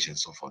population and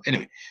so forth.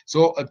 Anyway,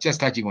 so just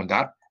touching on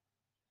that.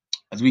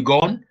 As we go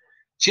on,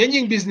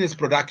 changing business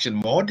production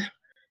mode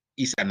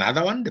is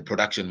another one. The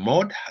production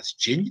mode has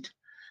changed.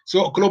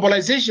 So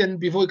globalization,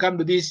 before we come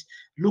to this,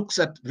 looks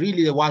at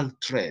really the world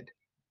trade.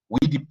 We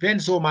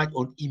depend so much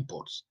on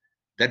imports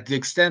that to the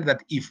extent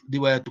that if they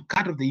were to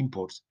cut off the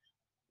imports,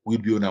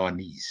 we'd be on our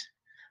knees.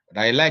 But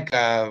I like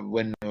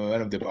when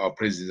one of our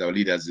presidents, our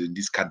leaders in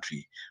this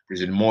country,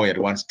 President Moi, at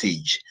one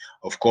stage,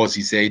 of course,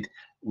 he said,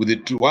 with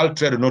the world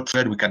trade or no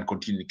trade, we can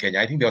continue in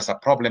Kenya. I think there was a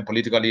problem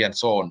politically and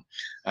so on.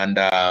 And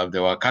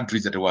there were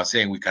countries that were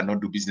saying we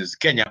cannot do business in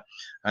Kenya.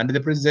 And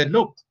the president said,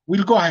 look,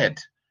 we'll go ahead.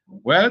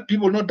 Well,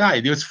 people will not die.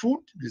 There's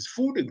food,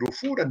 they grow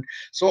food, and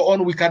so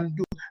on. We can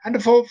do.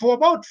 And for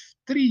about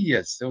 3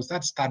 years, there was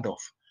that standoff.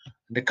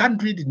 The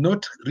country did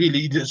not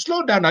really, it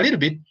slowed down a little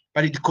bit,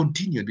 but it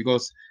continued,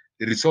 because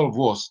the resolve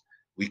was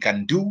we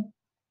can do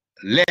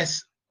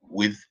less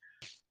with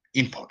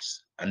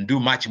imports and do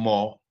much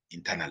more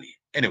internally.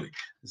 Anyway,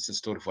 this is a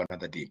story for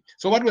another day.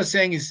 So what we're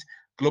saying is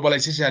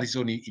globalization has its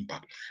own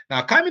impact.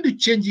 Now, coming to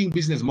changing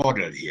business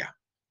model here.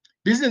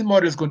 Business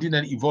models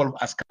continue to evolve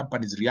as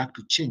companies react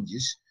to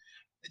changes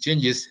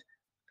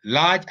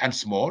large and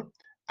small,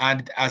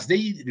 and as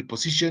they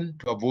reposition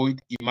to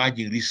avoid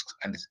emerging risks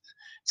and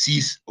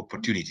seize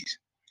opportunities.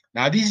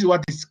 Now, this is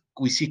what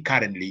we see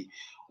currently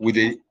with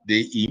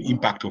the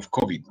impact of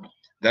COVID,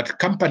 that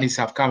companies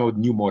have come up with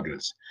new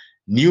models,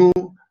 new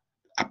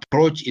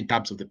approach in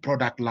terms of the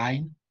product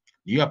line,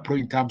 new approach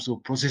in terms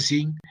of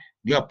processing,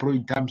 new approach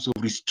in terms of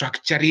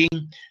restructuring,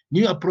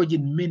 new approach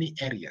in many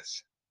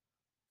areas.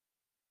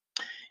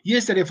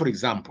 Yesterday, for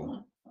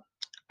example,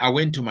 I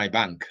went to my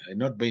bank. I've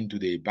not been to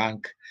the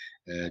bank,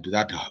 to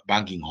that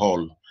banking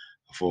hall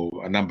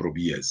for a number of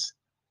years.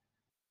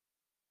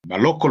 My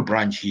local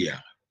branch here,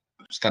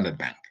 Standard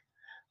Bank.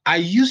 I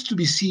used to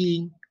be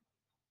seeing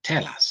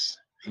tellers.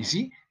 You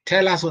see,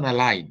 tellers on a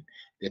line.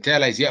 The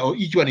teller is here, or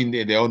each one in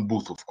their own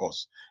booth, of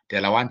course.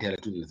 Teller 1, teller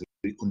 2,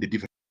 on the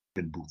different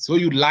booths. So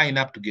you line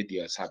up to get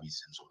your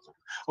service and so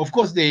on. Of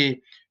course,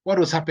 what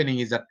was happening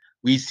is that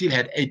we still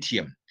had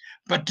ATM.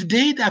 But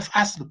today they've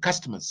asked the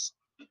customers,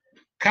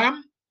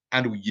 come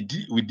and we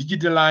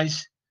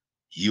digitalize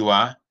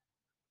your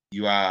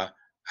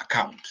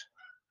account.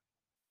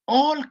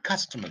 All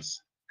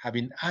customers have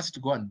been asked to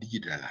go and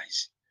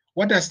digitalize.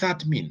 What does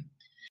that mean?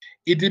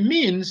 It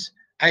means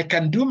I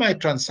can do my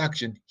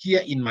transaction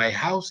here in my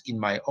house, in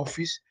my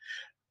office,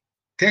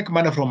 take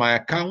money from my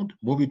account,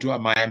 move it to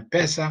my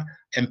M-Pesa.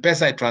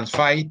 M-Pesa, I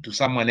transfer it to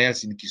someone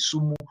else in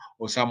Kisumu,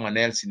 or someone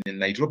else in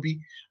Nairobi,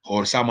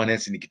 or someone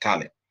else in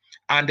Kitale.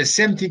 And the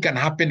same thing can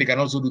happen. They can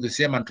also do the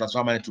same and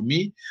transfer money to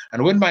me.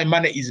 And when my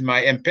money is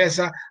my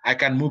M-Pesa, I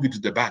can move it to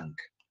the bank.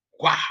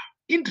 Wow,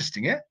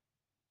 interesting, eh?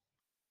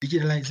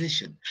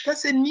 Digitalization.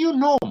 That's a new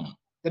norm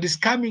that is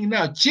coming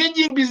now,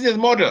 changing business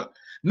model.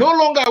 No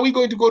longer are we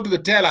going to go to the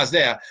tellers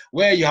there,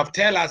 where you have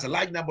tellers, a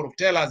large number of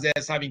tellers there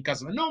serving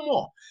customers. No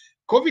more.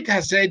 COVID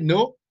has said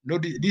no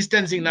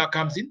distancing now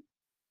comes in,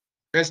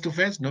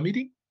 face-to-face, no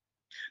meeting.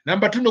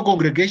 Number 2, no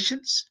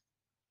congregations.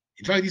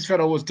 In fact, this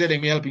fellow was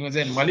telling me, helping me,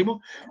 saying, Mwalimu,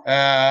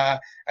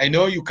 I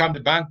know you come to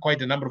the bank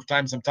quite a number of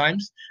times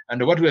sometimes,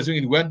 and what we are doing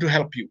is we want to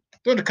help you.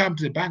 Don't come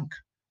to the bank.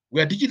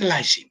 We are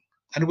digitalizing,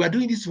 and we are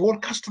doing this for all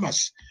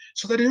customers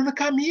so that they don't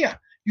come here.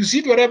 You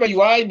sit wherever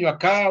you are, in your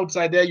car,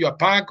 outside there, your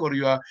park, or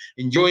you are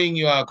enjoying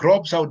your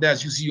crops out there.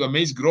 As you see your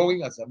maize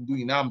growing, as I'm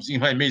doing now, I'm seeing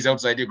my maize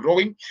outside there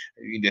growing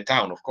in the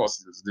town, of course,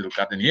 there's a little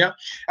garden here.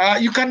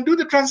 You can do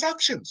the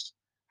transactions.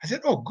 I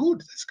said, oh, good,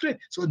 that's great.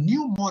 So a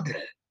new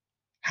model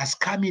has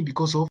come in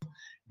because of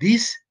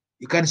this.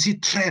 You can see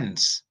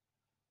trends.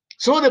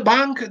 So the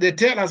bank, the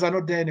tellers are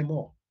not there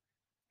anymore.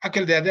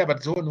 Actually, they're there, but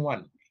it's only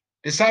one.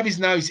 The service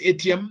now is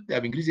ATM. They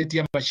have increased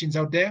ATM machines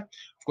out there.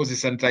 Of course, the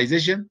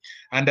sanitization.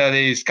 And there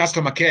is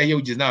customer care here,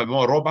 which is now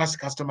more robust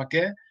customer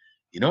care.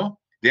 You know,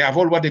 they have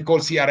all what they call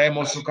CRM,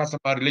 also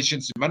customer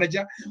relationship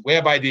manager,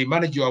 whereby they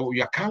manage your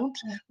account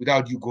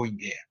without you going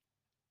there.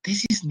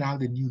 This is now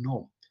the new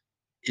norm,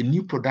 a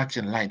new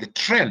production line. The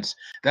trends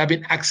that have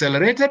been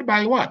accelerated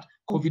by what?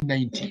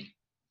 COVID-19.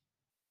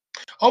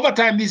 Over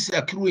time, these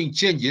accruing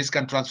changes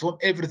can transform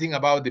everything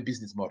about the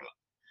business model.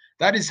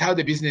 That is how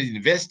the business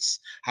invests,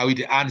 how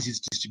it earns its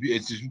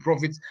distribute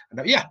profits, and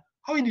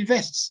how it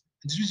invests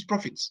and distributes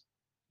profits.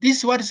 This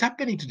is what is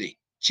happening today,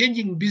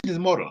 changing business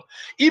model.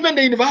 Even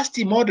the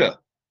university model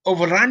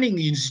of running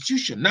the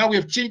institution. Now we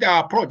have changed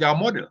our approach, our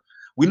model.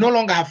 We no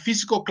longer have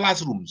physical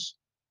classrooms.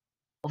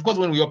 Of course,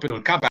 when we open,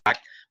 we'll come back.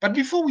 But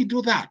before we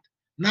do that,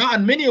 now,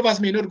 and many of us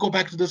may not go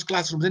back to those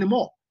classrooms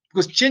anymore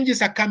because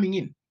changes are coming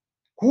in.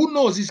 Who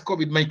knows, this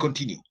COVID might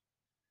continue.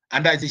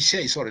 And as I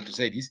say, sorry to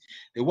say this,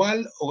 the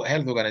World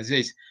Health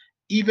Organization,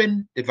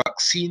 even the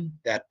vaccine,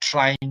 they're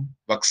trying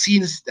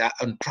vaccines that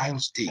are on trial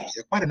stage.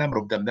 There are quite a number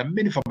of them. There are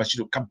many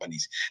pharmaceutical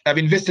companies that have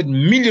invested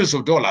millions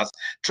of dollars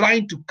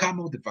trying to come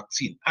up with the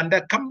vaccine. And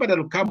the company that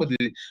will come with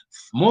the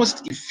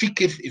most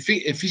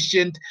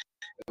efficient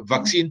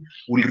vaccine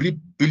will reap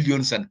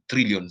billions and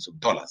trillions of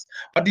dollars.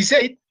 But they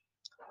said,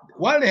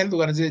 World Health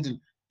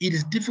Organization, it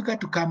is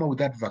difficult to come up with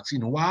that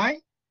vaccine. Why?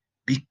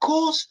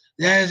 Because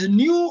there is a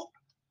new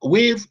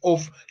wave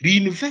of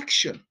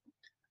reinfection.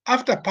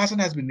 After a person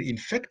has been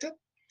infected,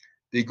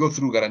 they go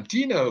through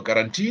quarantine,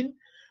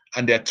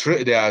 and they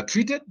are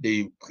treated.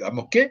 They come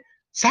okay.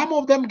 Some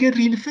of them get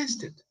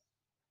reinfested.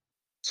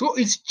 So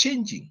it's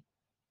changing.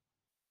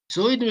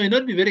 So it may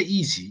not be very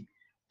easy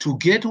to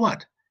get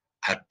what?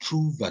 A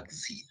true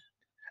vaccine.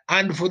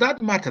 And for that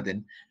matter,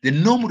 then, the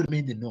norm will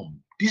remain the norm.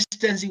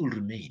 Distancing will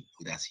remain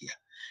with us here.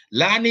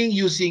 Learning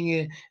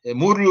using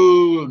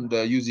Moodle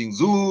and using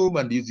Zoom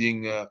and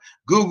using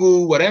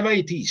Google, whatever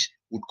it is,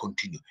 would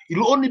continue. It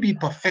will only be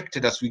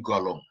perfected as we go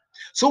along.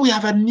 So we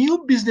have a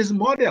new business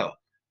model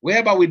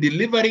whereby we're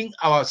delivering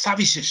our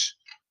services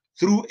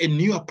through a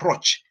new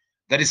approach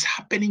that is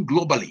happening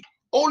globally.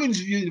 All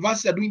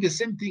universities are doing the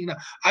same thing now.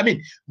 I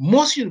mean,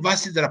 most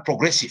universities that are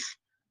progressive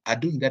are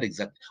doing that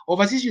exactly.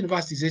 Overseas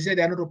universities, they say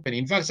they are not opening.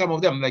 In fact, some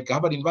of them, like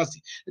Harvard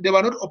University, they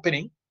were not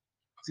opening.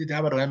 See,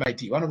 Harvard or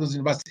MIT, one of those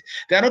universities,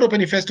 they are not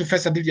opening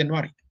face-to-face until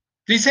January.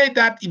 They said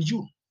that in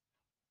June.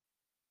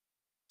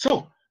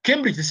 So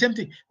Cambridge, the same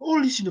thing.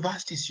 All these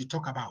universities you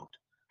talk about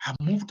have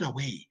moved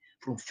away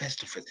from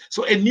face-to-face.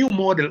 So a new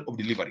model of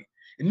delivery,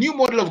 a new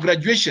model of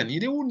graduation. You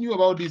know, who knew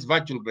about this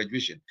virtual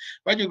graduation?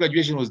 Virtual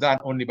graduation was done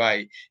only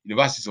by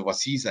universities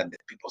overseas, and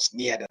people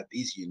sneered at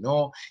this. You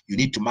know, you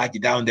need to march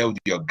down there with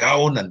your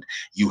gown, and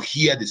you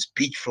hear the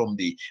speech from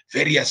the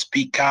various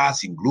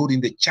speakers, including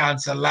the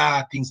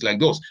chancellor, things like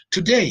those.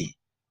 Today,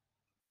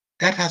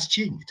 that has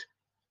changed.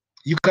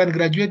 You can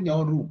graduate in your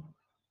own room.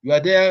 You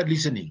are there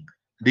listening.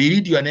 They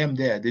read your name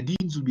there. The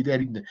deans will be there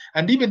reading.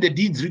 And even the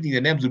deans reading the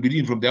names will be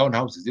reading from their own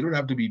houses. They don't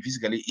have to be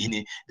physically in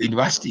the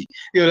university.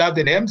 They will have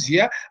the names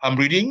here. I'm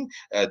reading.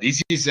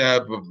 This is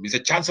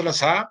Mr. Chancellor,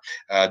 sir.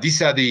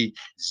 These are the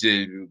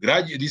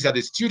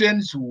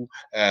students who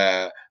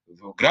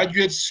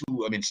graduates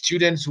who,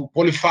 students who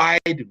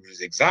qualified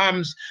with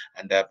exams,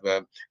 and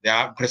they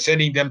are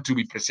presenting them to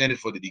be presented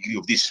for the degree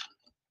of this.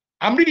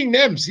 I'm reading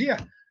names here,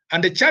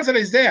 and the chancellor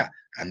is there.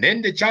 And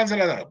then the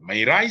chancellor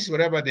may rise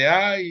wherever they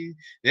are.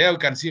 There you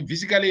can see him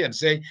physically and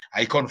say,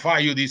 I confer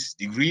you this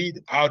degree,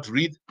 how to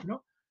read. You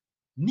know,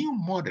 new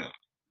model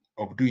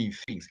of doing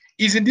things.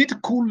 Isn't it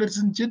cool, ladies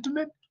and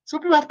gentlemen? So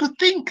people have to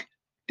think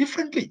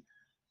differently.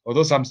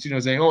 Although some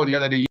students say, oh, the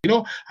other day, you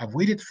know, I've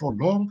waited for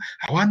long.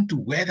 I want to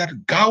wear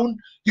that gown.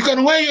 You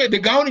can wear the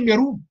gown in your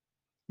room.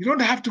 You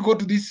don't have to go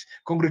to these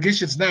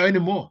congregations now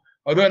anymore.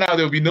 Although now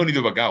there will be no need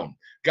of a gown.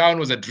 Gown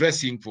was a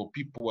dressing for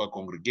people who are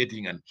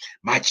congregating and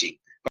marching.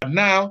 But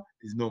now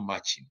there's no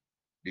matching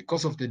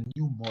because of the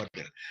new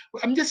model.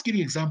 I'm just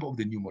giving an example of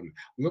the new model.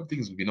 We hope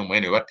things will be normal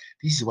anyway, but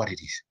this is what it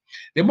is.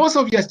 The most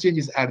obvious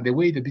changes are the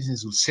way the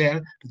business will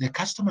sell to the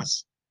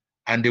customers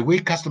and the way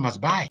customers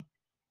buy.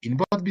 In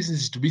both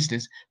business to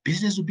business,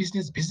 business to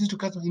business, business to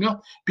customer, you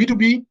know,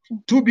 B2B,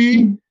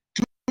 2B,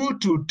 2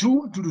 to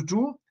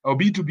 2, or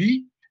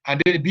B2B, and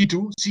then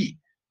B2C.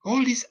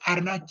 All these are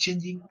now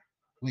changing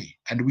way.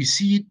 And we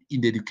see it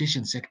in the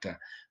education sector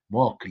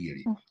more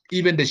clearly.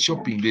 Even the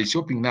shopping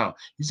now,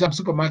 some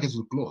supermarkets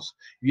will close.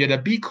 You had a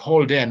big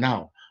hall there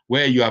now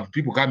where you have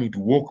people coming to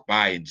walk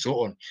by and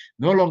so on.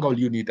 No longer will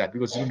you need that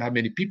because you don't have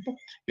many people.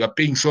 You are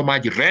paying so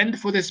much rent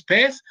for the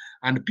space,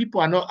 and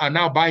people are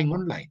now buying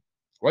online.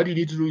 What you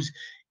need to do is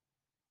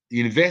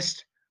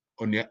invest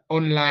on your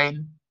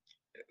online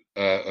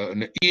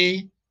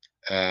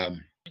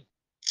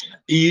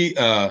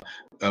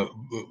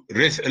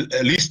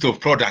list of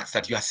products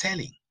that you are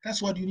selling.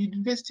 That's what you need to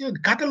invest in.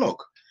 Catalog.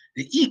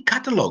 The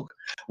e-catalog,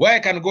 where I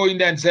can go in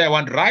there and say, I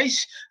want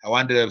rice, I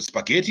want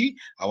spaghetti,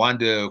 I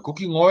want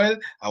cooking oil,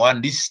 I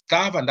want this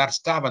stuff and that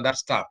stuff and that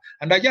stuff.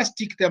 And I just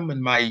stick them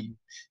in my,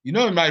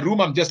 in my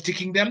room. I'm just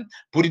sticking them,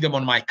 putting them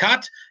on my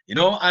cart,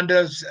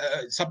 and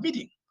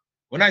submitting.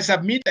 When I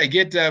submit, I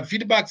get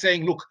feedback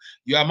saying, look,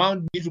 your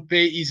amount you need to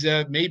pay is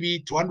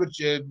maybe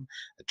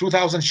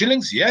 2,000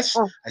 shillings. Yes.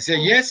 I say,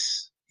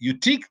 yes. You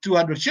tick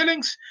 200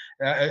 shillings.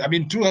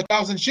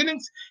 2,000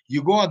 shillings.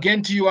 You go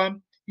again to your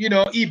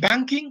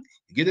e-banking,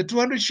 you get the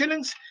 200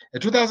 shillings, the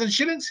 2,000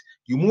 shillings,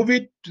 you move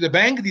it to the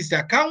bank, this is the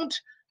account,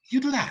 you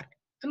do that.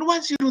 And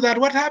once you do that,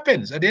 what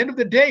happens at the end of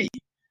the day?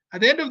 At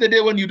the end of the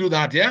day, when you do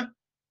that,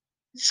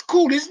 it's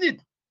cool, isn't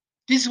it?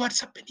 This is what's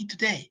happening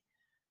today.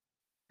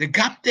 The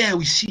gap there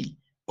we see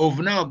of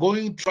now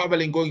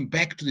traveling, going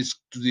back to the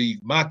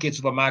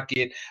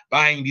supermarket,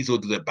 buying this, or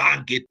to the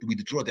bank,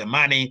 withdraw the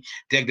money,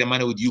 take the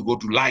money with you, go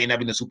to line up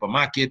in the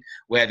supermarket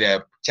where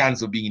the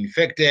chance of being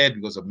infected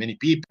because of many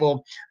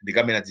people, the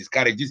government has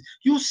discouraged this.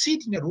 You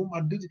sit in a room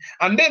and do this.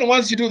 And then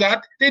once you do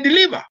that, they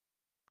deliver.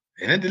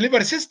 And then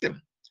delivery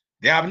system.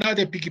 They have now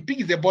the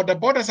picky, the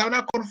borders are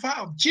now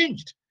confirmed,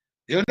 changed.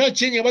 They're not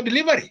changing about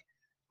delivery.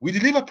 We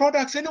deliver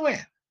products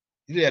anywhere.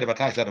 You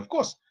advertise that, of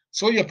course.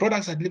 So your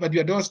products are delivered to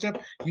your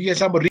doorstep. You hear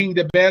somebody ringing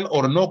the bell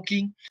or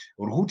knocking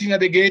or hooting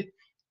at the gate.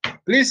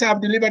 Please, I'm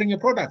delivering your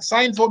product.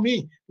 Sign for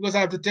me because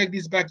I have to take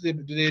this back to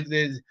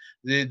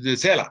the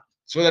seller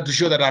so that to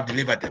show that I've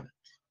delivered them.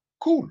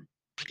 Cool.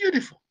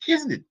 Beautiful,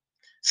 isn't it?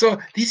 So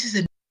this is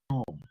a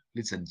norm,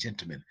 ladies and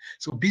gentlemen.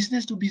 So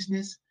business to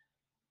business,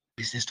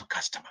 business to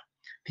customer.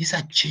 These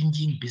are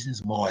changing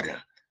business model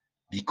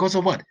because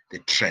of what? The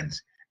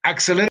trends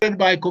accelerated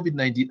by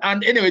COVID-19.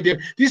 And anyway,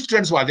 these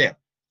trends were there.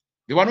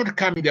 They were not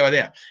coming, they were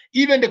there.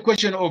 Even the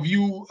question of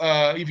you,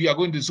 if you are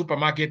going to the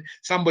supermarket,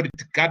 somebody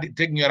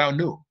taking you around,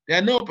 no, there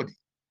are nobody.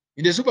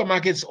 In the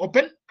supermarket, it's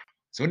open.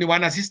 There's only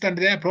one assistant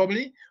there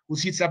probably who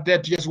sits up there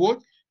to just watch.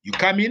 You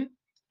come in,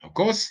 of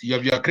course, you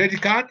have your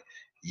credit card,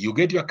 you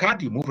get your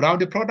card, you move around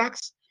the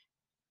products,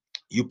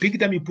 you pick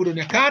them, you put on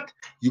your card,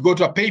 you go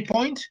to a pay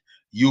point,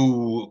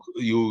 you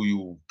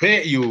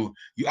pay, you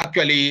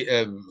actually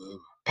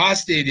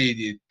pass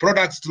the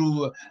products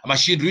through a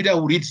machine reader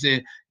who reads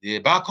the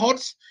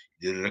barcodes,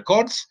 the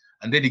records,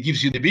 and then it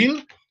gives you the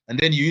bill, and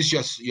then you use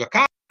your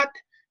card,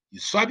 you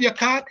swipe your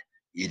card,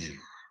 it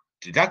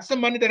deducts the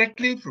money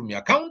directly from your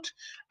account,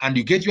 and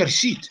you get your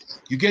receipt.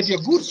 You get your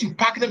goods, you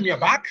pack them in your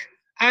bag,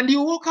 and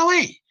you walk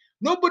away.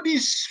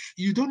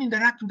 You don't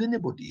interact with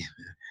anybody.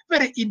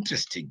 Very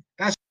interesting.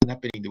 That's what's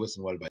happening in the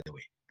Western world, by the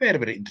way. Very,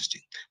 very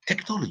interesting.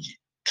 Technology,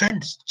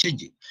 trends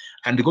changing,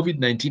 and the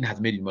COVID-19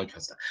 has made it much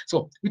faster.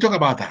 So we talk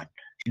about that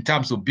in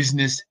terms of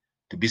business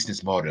to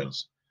business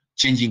models,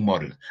 changing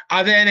models.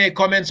 Are there any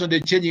comments on the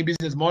changing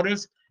business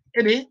models?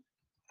 Any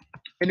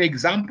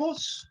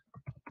examples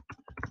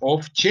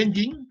of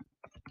changing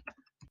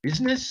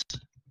business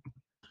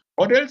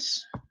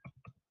models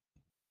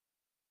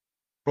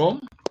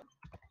from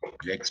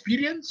your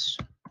experience?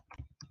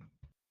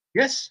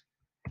 Yes,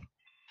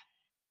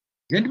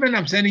 gentlemen,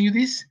 I'm sending you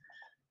this.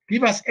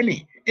 Give us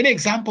any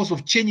examples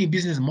of changing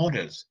business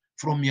models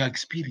from your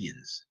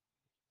experience.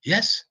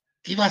 Yes,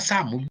 give us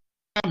some.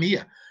 I'm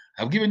here.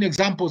 I've given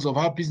examples of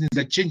how businesses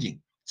are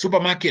changing.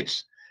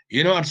 Supermarkets,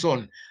 and so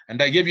on.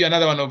 And I gave you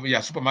another one of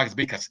supermarkets,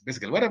 bakers,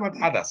 basically. What about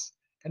others?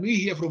 Can we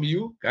hear from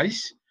you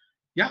guys?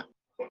 Yeah.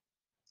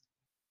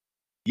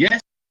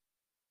 Yes.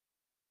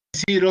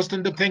 See,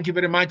 Rostendop, thank you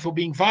very much for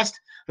being fast.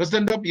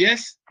 Rostendop,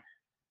 yes.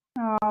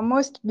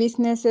 Most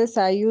businesses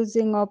are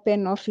using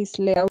open office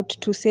layout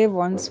to save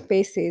on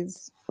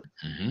spaces.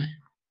 Mm-hmm.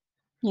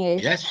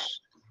 Yes. Yes.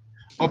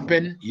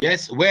 Open,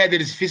 yes. Where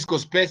there is physical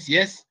space,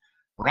 yes.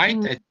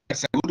 Right.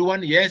 That's a good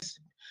one, yes.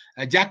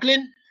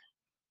 Jacqueline?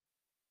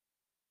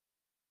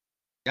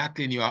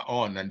 Jacqueline, you are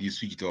on and you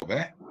switch it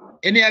over.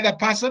 Any other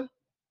person?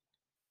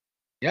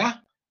 Yeah.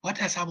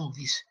 What are some of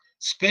these?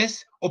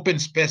 Space, open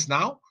space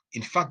now.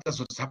 In fact, that's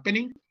what's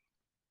happening.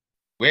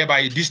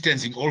 Whereby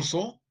distancing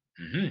also.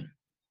 Mm-hmm.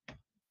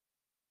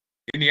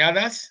 Any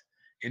others?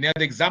 Any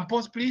other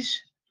examples,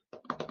 please?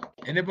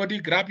 Anybody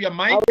grab your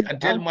mic and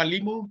tell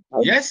Mwalimu?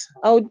 Yes?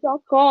 I would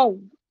talk of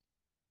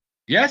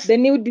yes? The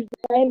new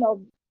design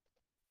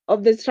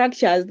of the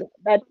structures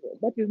that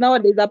is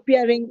nowadays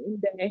appearing in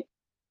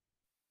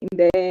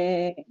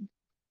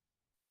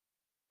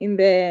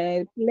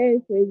the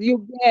places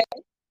you get.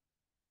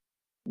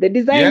 The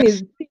design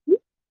is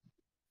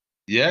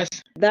yes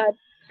that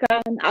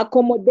can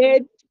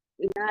accommodate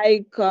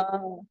like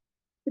 3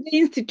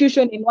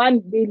 institutions in one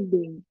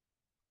building.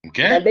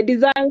 Okay. The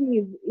design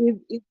is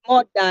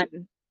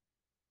modern.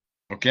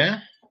 Okay.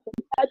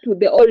 Compared to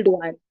the old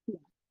one.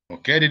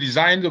 Okay, the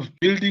design of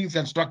buildings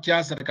and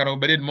structures that can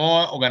accommodate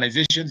more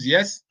organizations.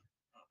 Yes.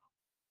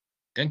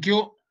 Thank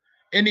you.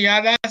 Any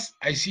others?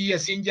 I see a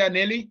Sinja,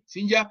 Nelly.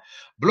 Sinja,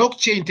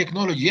 blockchain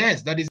technology.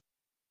 Yes, that is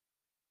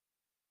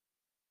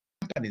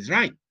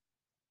right.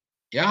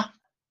 Yeah.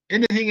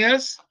 Anything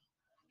else?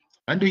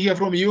 I want to hear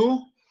from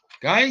you,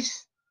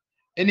 guys.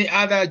 Any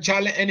other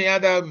challenge? Any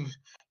other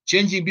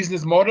changing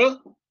business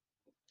model?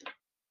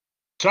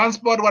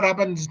 Transport. What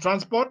happened in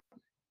transport?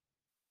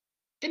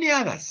 Any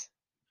others?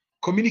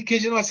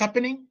 Communication. What's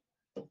happening?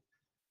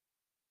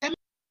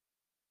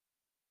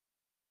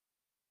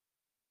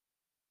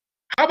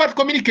 How about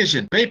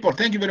communication? PayPal.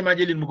 Thank you very much,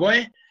 Elin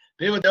Mugoe.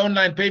 PayPal, the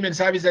online payment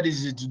service that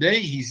is today,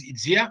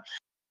 it's here.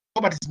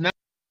 But it's now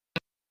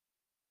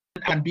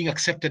and being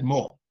accepted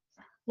more.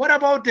 What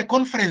about the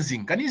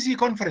conferencing? Can you see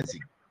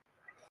conferencing?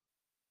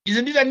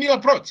 Isn't it a new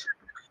approach?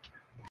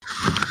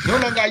 No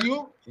longer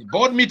you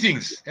board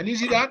meetings. Can you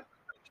see that?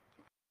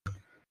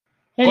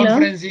 Hello.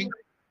 Conferencing.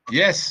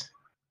 Yes.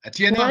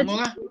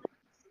 Atiena,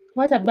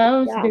 what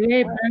about the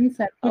way banks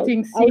are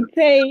putting so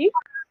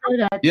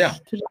that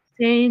to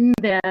retain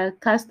their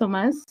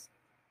customers?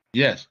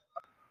 Yes.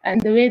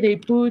 And the way they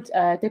put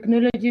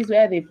technologies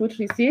where they put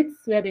receipts,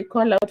 where they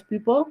call out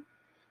people.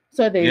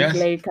 So there's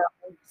like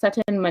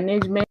certain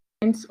management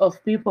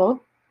of people,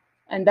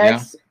 and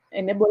that's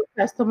enable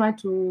customer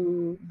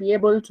to be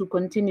able to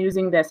continue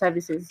using their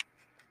services.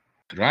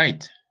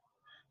 Right.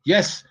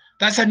 Yes,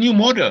 that's a new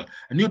model,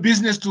 a new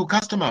business to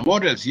customer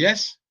models.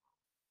 Yes.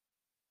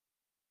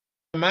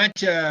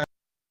 Much.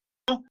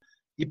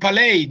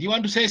 Ipalei, do you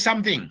want to say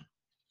something?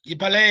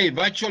 Ipalei,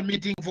 virtual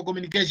meeting for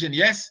communication,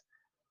 yes?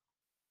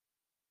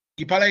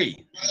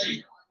 Ipalei.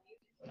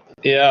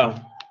 Yeah.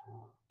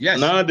 Yes.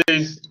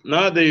 Nowadays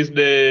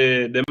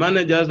the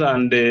managers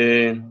and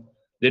the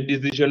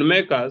decision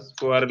makers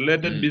for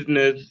related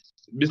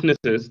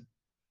businesses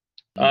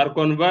are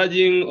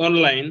converging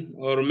online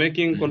or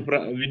making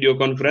video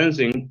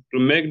conferencing to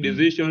make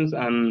decisions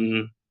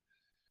and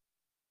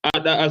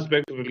other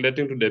aspects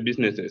relating to the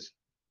businesses.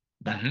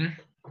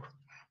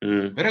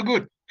 Very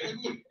good.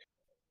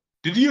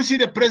 Did you see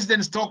the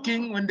presidents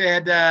talking when they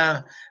had,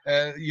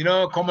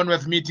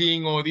 Commonwealth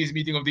meeting or this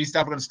meeting of the East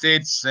African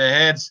states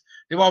heads?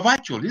 They were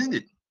virtual, isn't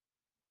it?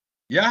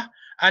 Yeah.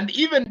 And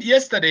even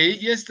yesterday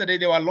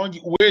they were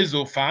launching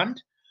Uwezo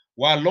Fund,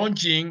 were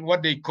launching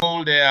what they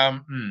call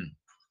their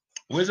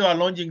Uwezo are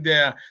launching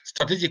their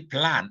strategic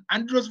plan,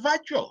 and it was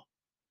virtual.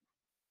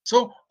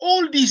 So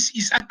all this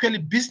is actually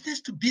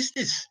business to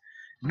business.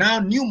 Now,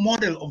 new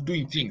model of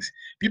doing things.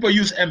 People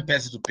use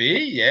M-Pesa to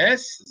pay.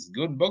 Yes, it's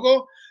good,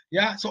 Bogo.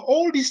 Yeah. So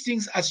all these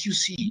things, as you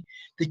see,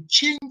 the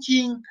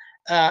changing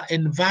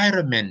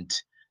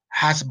environment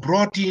has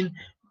brought in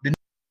the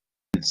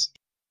needs.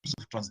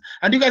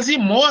 And you can see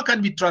more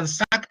can be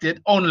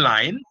transacted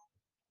online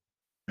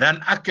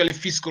than actually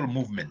physical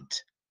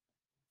movement.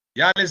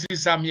 Yeah, let's see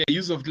some here.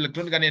 Use of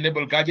electronically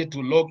enabled gadget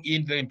to log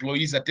in the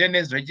employee's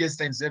attendance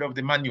register instead of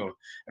the manual.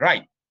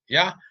 Right.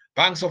 Yeah.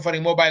 Banks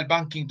offering mobile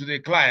banking to their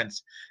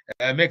clients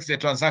makes the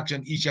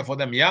transaction easier for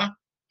them. Yeah.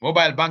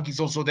 Mobile banking is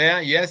also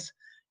there. Yes.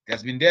 It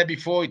has been there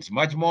before. It's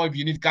much more if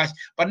you need cash.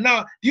 But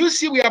now, do you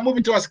see we are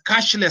moving towards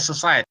cashless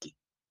society?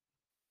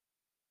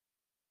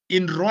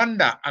 In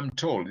Rwanda, I'm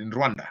told, in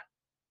Rwanda,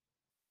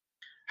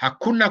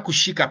 hakuna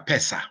kushika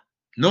pesa.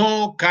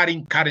 No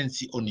carrying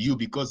currency on you,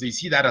 because they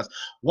see that as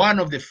one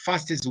of the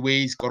fastest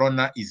ways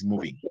Corona is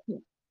moving.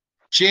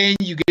 Change,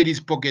 you get his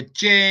pocket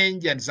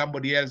change, and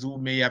somebody else who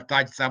may have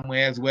touched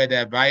somewhere else where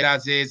the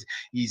virus is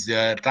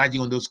touching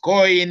on those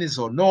coins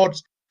or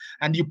notes,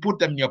 and you put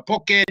them in your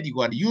pocket, you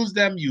go and use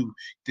them,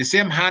 the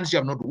same hands, you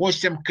have not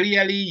washed them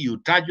clearly, you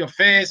touch your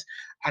face,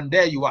 and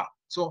there you are.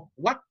 So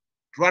what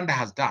Rwanda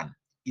has done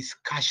is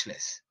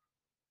cashless.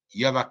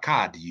 You have a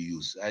card you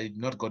use. I did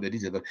not got the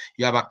details, but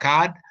you have a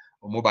card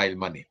or mobile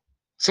money.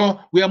 So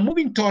we are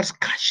moving towards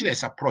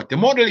cashless approach. The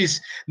model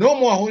is no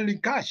more holding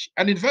cash.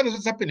 And in fact,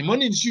 what's happening?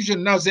 Money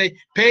institutions now say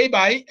pay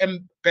by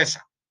M-Pesa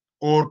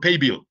or pay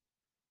bill.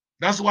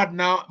 That's what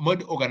now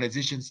money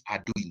organizations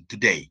are doing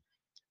today.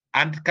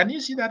 And can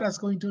you see that as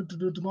going to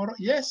do tomorrow?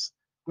 Yes,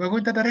 we're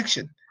going that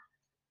direction.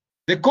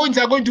 The coins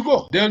are going to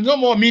go. There's no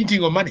more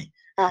minting of money.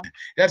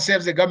 That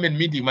saves the government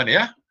minting money.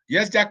 Yeah.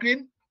 Yes,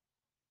 Jacqueline?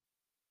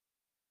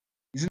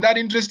 Isn't that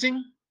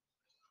interesting?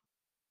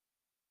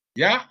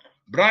 Yeah.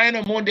 Brian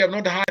Omondi, I've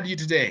not heard you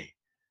today.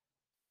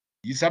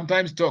 You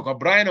sometimes talk of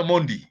Brian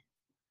Omondi.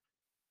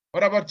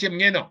 What about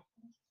Chemngeno?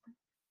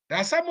 There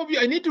are some of you,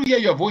 I need to hear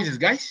your voices,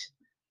 guys.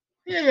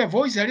 Hear your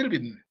voice a little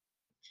bit.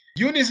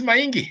 Eunice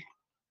Maingi.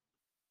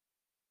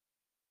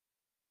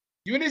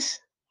 Eunice?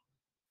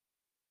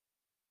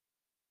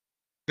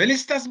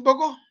 Felicitas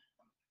Mbogo?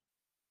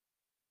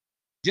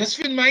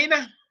 Josephine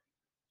Maina?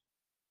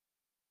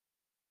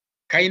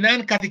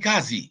 Kainan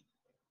Katikazi?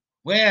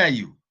 Where are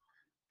you?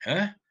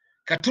 Huh?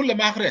 Katula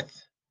Margaret?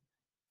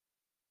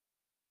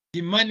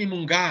 Imani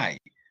Mungai?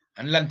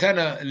 And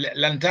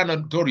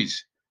Lantana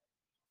Torres?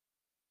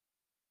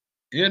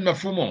 Ian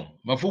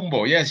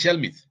Mafumbo, yes,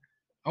 Shelmith.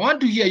 I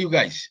want to hear you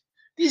guys.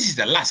 This is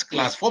the last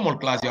class, formal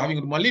class you're having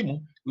with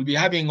Mwalimu. We'll be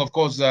having, of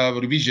course, a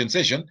revision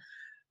session.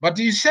 But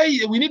you say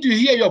we need to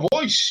hear your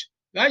voice,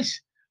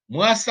 guys.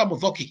 Mwasa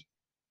Muthoki,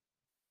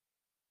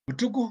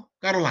 Mutuku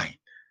Caroline,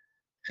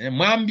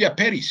 Mwambia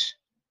Paris,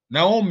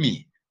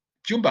 Naomi,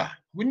 Chumba.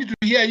 We need to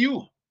hear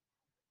you.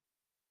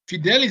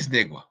 Fidelis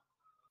Degwa,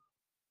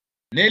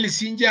 Nelly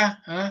Sinja,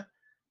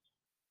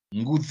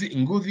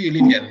 Nguthi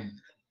Lilian.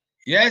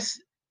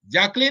 Yes,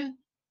 Jacqueline?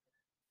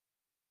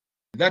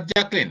 Is that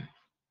Jacqueline?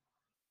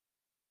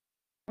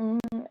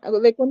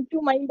 The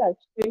consumer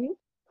industry.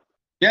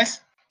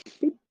 Yes.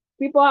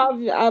 People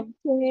have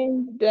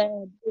changed.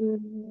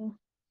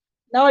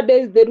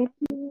 Nowadays, the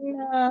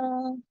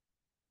routine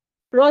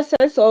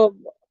process of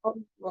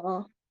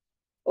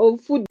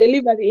food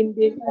delivery in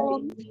the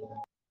home,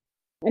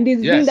 and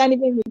it's being done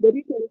even in the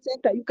retail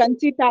sector. You can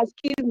see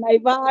Taskis,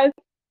 Naivas.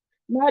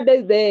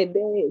 Nowadays,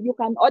 you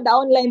can order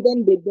online,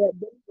 then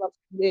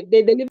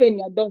they deliver in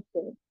your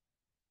doorstep.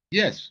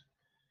 Yes.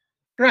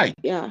 Right.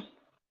 Yeah.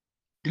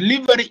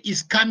 Delivery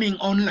is coming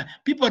online.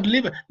 People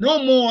deliver.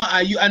 No more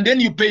are you, and then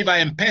you pay by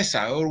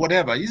M-Pesa or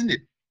whatever, isn't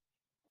it?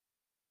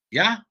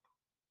 Yeah.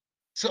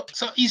 So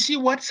you see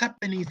what's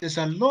happening. There's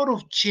a lot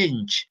of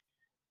change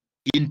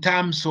in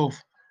terms of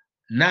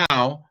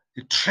now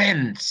the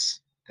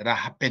trends that are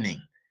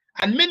happening,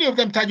 and many of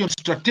them touch on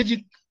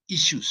strategic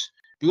issues,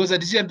 because a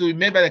decision to be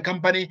made by the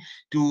company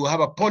to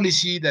have a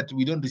policy that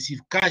we don't receive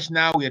cash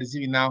now, we are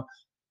receiving now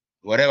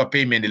whatever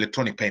payment,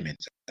 electronic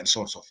payments, and so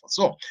on and so forth.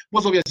 So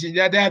most of you, they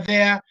are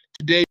there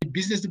today,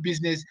 business to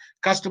business,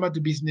 customer to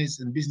business,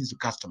 and business to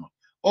customer.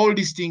 All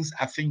these things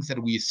are things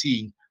that we are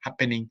seeing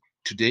happening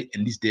today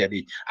in this day and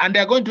age. And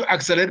they're going to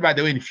accelerate, by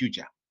the way, in the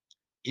future.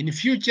 In the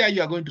future,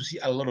 you are going to see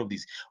a lot of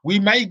this. We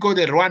might go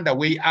the Rwanda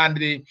way,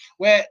 and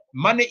where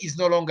money is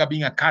no longer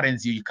being a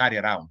currency you carry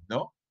around.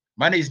 No,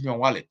 money is in your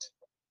wallet.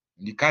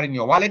 You carry in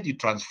your wallet, you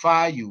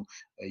transfer, you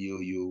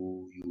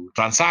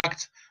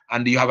transact,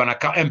 and you have an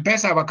account.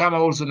 M-Pesa have come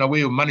also in a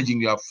way of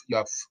managing your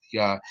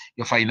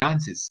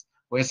finances,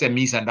 for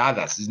SMEs and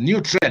others. It's a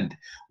new trend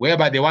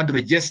whereby they want to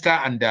register,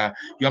 and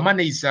your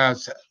money is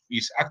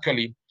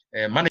actually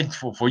managed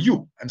for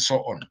you, and so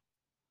on.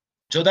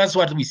 So that's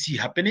what we see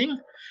happening.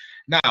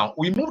 Now,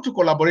 we move to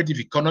collaborative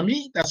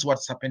economy. That's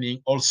what's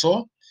happening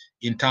also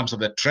in terms of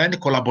the trend,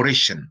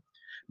 collaboration.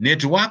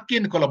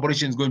 Networking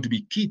collaboration is going to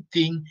be key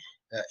thing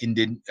in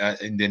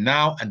the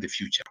now and the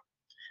future.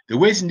 The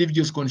ways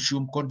individuals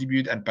consume,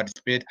 contribute, and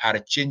participate are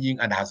changing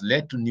and has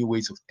led to new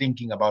ways of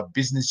thinking about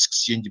business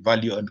exchange,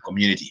 value, and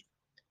community.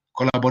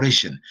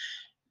 Collaboration,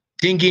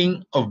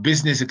 thinking of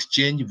business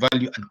exchange,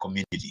 value, and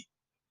community.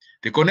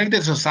 The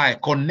connected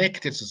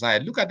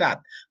society, look at that.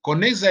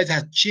 Connected society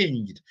has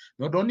changed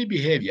not only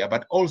behavior,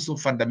 but also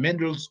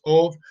fundamentals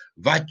of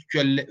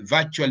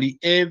virtually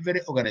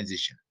every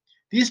organization.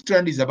 This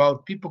trend is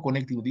about people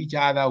connecting with each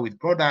other, with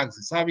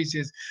products,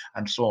 services,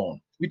 and so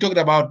on. We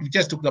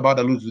just talked about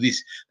allude to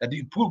this, that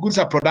the goods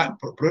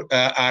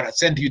are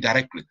sent to you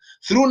directly.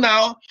 Through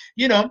now,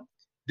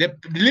 the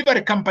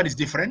delivery company is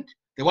different,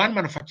 the one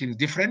manufacturing is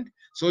different,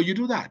 so you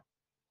do that.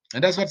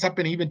 And that's what's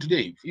happening even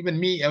today. Even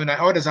me, when I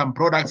order some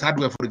products,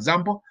 hardware, for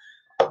example,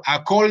 I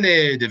call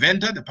the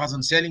vendor, the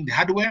person selling the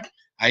hardware.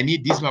 I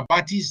need these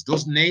mabatis,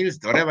 those nails,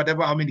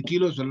 whatever, how many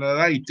kilos, blah, blah,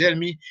 blah. You tell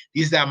me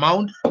this is the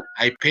amount.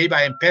 I pay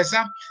by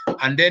M-Pesa,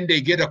 and then they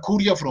get a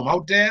courier from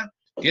out there,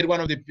 get one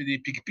of the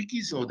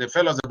picky-pickies or the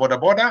fellows, the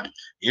border.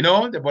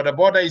 The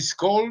border is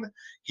called.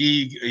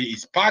 He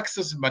packs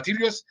those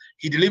materials.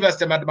 He delivers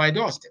them at my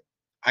doorstep.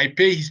 I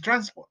pay his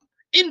transport.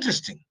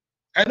 Interesting.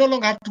 I no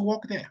longer have to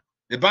walk there.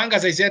 The bank,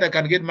 as I said, I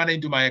can get money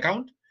into my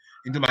account,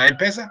 into my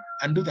M-Pesa,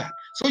 and do that.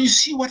 So you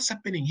see what's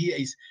happening here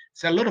is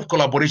it's a lot of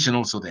collaboration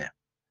also there.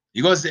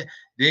 Because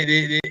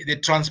the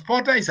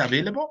transporter is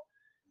available,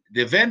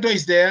 the vendor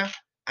is there,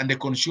 and the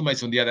consumer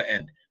is on the other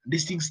end.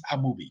 These things are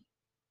moving.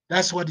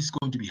 That's what is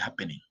going to be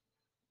happening.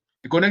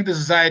 The connected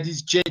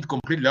societies change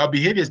completely. Our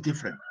behavior is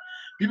different.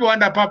 People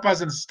want a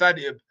purpose and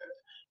study.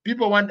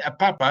 People want a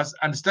purpose,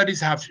 and studies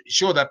have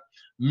shown that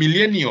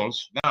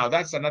millennials, now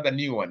that's another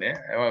new one.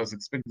 I was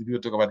expecting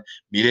people to talk about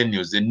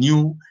millennials, the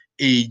new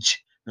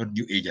age, not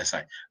new age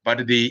aside,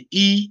 but the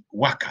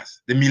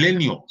e-workers, the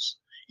millennials,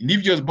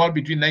 individuals born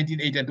between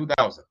 1980 and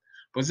 2000,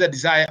 possess a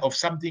desire of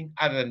something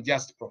other than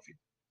just profit.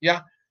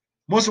 Yeah,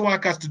 most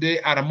workers today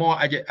are more,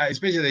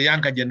 especially the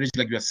younger generation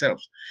like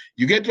yourselves.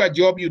 You get to a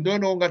job, you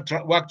don't longer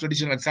work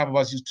traditionally like some of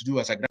us used to do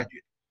as a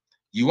graduate.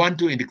 You want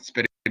to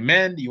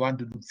experiment, you want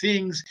to do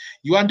things,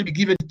 you want to be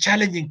given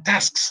challenging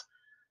tasks.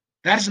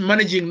 That's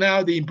managing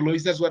now the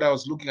employees. That's what I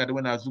was looking at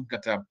when I was looking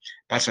at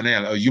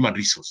personnel or human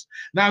resource.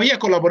 Now here,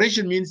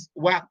 collaboration means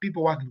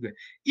people working together.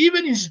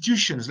 Even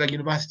institutions like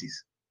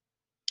universities.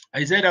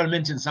 I said I'll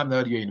mention some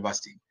about your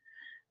university.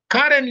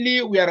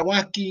 Currently, we are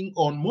working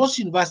on, most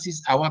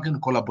universities are working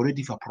on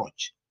collaborative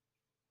approach.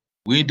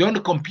 We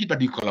don't compete, but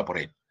we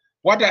collaborate.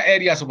 What are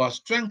areas of our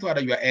strength? What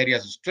are your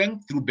areas of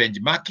strength? Through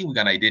benchmarking, we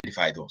can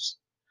identify those.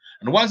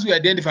 And once we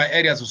identify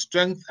areas of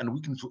strength and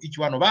weakness for each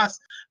one of us,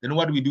 then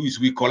what we do is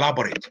we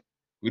collaborate.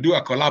 We do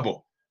a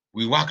collabo.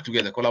 We work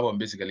together. Collabo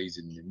basically is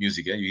in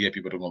music. You hear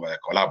people talking about a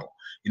collabo.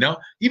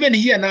 Even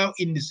here now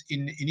in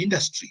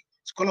industry,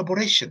 it's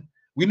collaboration.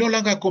 We no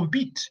longer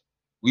compete.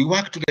 We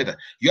work together.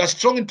 You are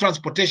strong in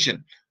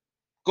transportation.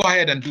 Go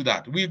ahead and do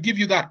that. We'll give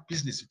you that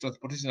business,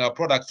 transportation our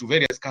products to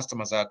various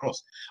customers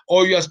across.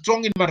 Or you are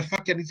strong in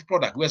manufacturing this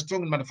product. We are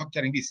strong in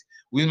manufacturing this.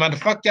 We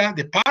manufacture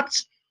the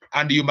parts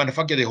and you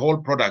manufacture the whole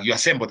product. You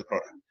assemble the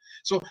product.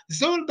 So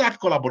it's all that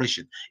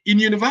collaboration. In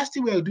university,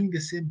 we are doing the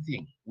same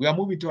thing. We are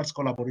moving towards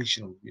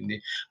collaboration.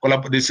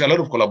 There's a lot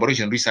of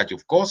collaboration research,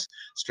 of course,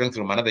 strength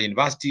from another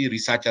university,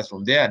 researchers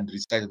from there, and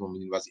researchers from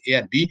university A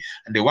and B,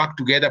 and they work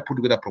together, put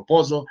together a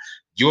proposal,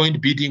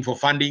 joint bidding for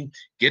funding,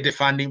 get the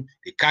funding,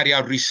 they carry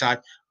out research,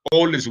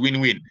 all is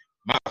win-win.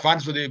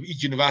 Funds for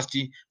each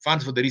university,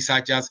 funds for the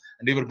researchers,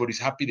 and everybody's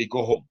happy, they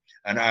go home.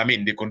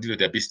 And they continue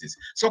their business.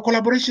 So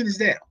collaboration is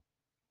there.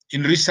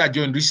 In research,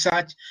 joint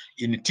research,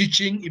 in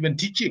teaching, even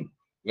teaching.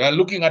 We are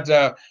looking at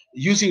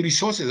using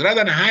resources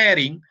rather than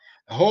hiring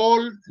a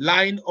whole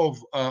line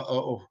of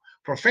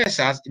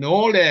professors in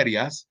all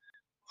areas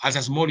as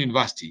a small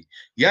university.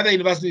 The other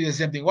university is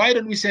the same thing. Why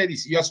don't we say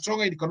this? You are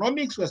stronger in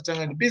economics, we are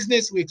stronger in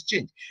business, we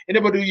exchange.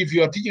 Anybody, if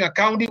you are teaching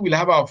accounting, we'll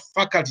have our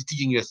faculty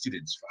teaching your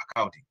students for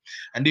accounting.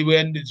 And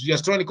when you are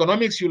strong in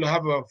economics, you'll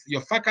have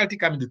your faculty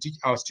coming to teach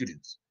our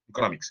students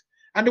economics.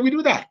 And we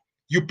do that.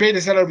 You pay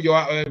the salary of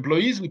your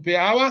employees, we pay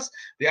hours,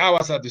 the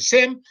hours are the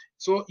same,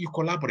 so you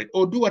collaborate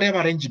or do whatever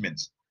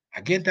arrangements.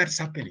 Again, that's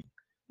happening.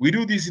 We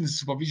do this in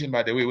supervision,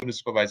 by the way, when you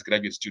supervise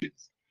graduate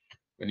students.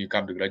 When you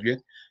come to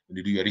graduate, when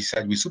you do your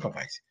research, we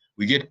supervise.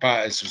 We get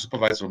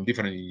supervisors from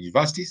different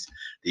universities.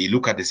 They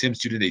look at the same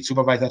student, they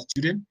supervise that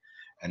student,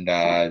 and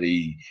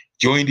they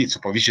join it.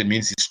 Supervision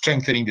means it's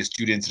strengthening the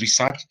student's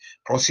research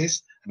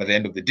process. And at the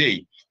end of the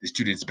day, the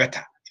student's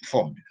better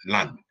informed,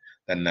 learn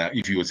than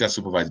if he was just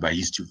supervised by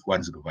his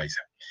one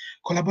supervisor.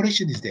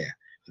 Collaboration is there.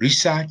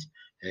 Research,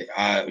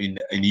 in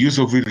use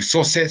of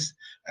resources,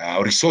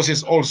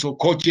 also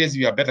coaches.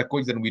 We are better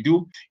coaches than we do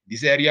in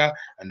this area,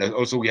 and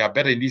also we are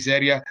better in this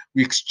area.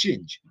 We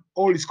exchange.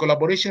 All this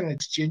collaboration and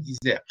exchange is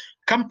there.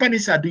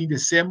 Companies are doing the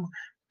same.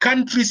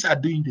 Countries are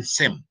doing the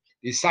same.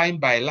 They sign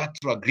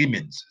bilateral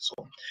agreements.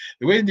 So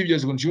the way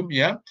individuals consume,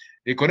 yeah,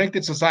 a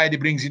connected society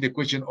brings in the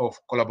question of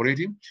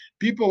collaborating.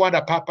 People want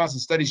a purpose,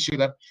 and studies show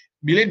that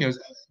millennials,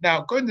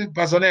 now according to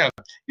personnel,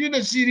 you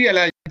know, see,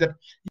 realize that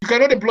you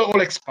cannot employ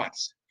all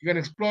experts. You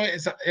can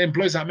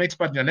employ some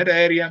expert in another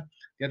area,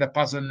 the other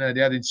person,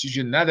 the other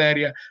institution in another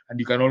area, and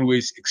you can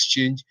always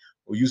exchange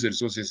or use the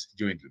resources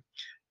jointly.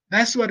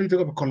 That's what we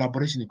talk about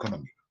collaboration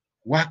economy,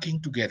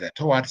 working together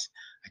towards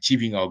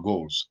achieving our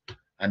goals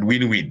and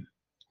win-win.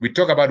 We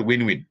talk about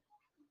win-win.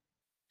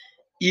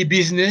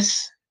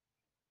 E-business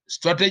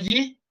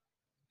strategy,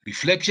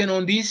 reflection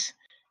on this.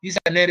 This is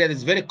an area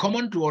that's very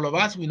common to all of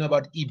us. We know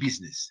about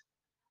e-business.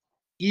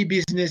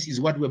 E-business is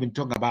what we've been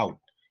talking about.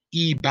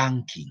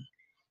 E-banking,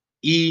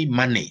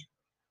 e-money,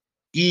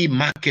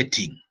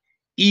 e-marketing,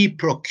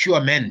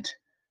 e-procurement,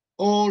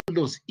 all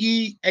those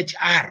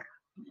e-HR.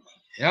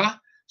 Yeah,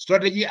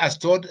 strategy as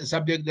taught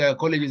subject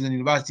colleges and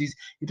universities.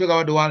 You talk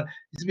about the one.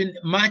 It's been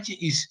much.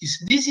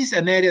 This is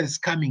an area that's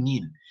coming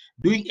in.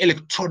 Doing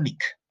electronic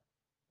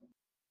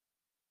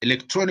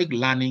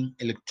learning,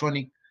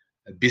 electronic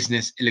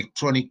business,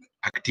 electronic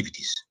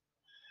activities.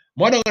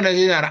 Modern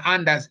organizations are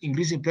under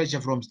increasing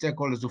pressure from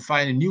stakeholders to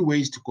find new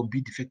ways to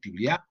compete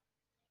effectively, yeah,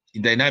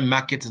 in dynamic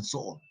markets and so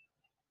on.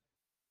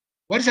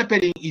 What is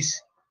happening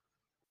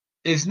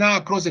is now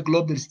across the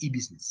globe there's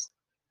e-business,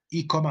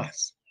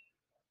 e-commerce,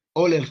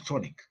 all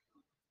electronic.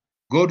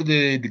 Go to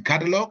the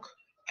catalog,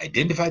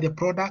 identify the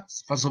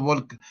products. First of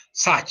all,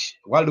 search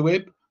World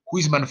Web. Who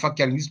is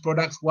manufacturing these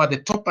products? Who are the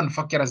top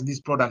manufacturers of this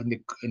product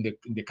in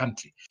the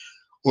country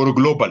or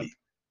globally?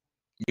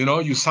 You know,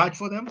 you search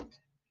for them,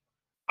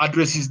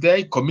 addresses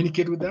there,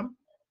 communicate with them,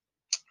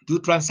 do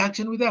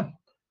transaction with them,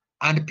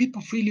 and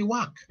people freely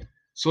work.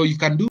 So you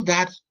can do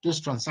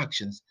those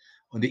transactions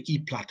on the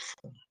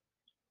e-platform.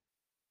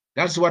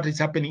 That's what is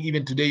happening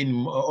even today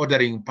in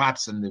ordering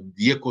parts and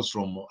vehicles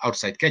from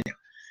outside Kenya.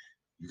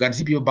 You can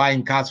see people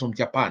buying cars from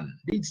Japan.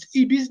 It's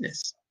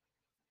e-business.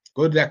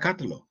 Go to their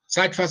catalog.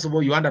 Search, first of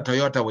all, you want a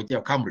Toyota with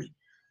your Camry,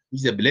 which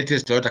is the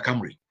latest Toyota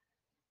Camry.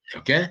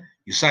 Okay?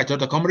 You search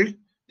Toyota Camry.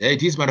 There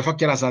it is.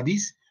 Manufacturers are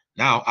these.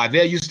 Now, are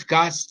there used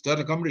cars,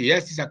 Toyota Camry?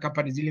 Yes, these are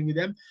companies dealing with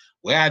them.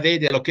 Where are they?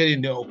 They're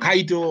located in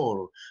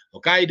Hokkaido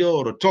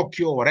or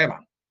Tokyo or whatever.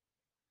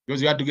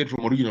 Because you have to get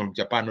from original from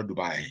Japan, not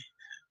Dubai.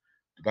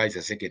 Dubai is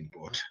a second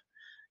port.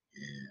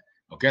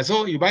 Yeah. Okay,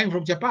 so you're buying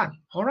from Japan.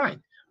 All right.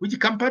 Which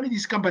company?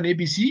 This company,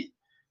 ABC.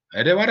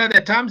 What are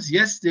the terms?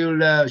 Yes, they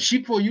will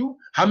ship for you.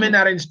 How many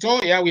are in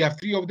store? Yeah, we have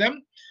 3 of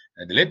them.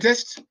 The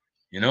latest,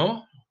 you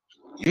know,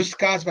 used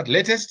cars, but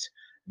latest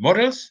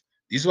models.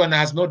 This one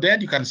has no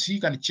dent. You can see,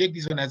 you can check.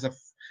 This one has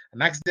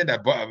an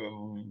accident.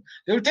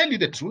 They will tell you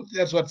the truth.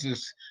 That's what a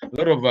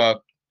lot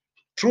of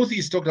truth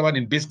is talked about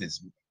in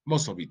business.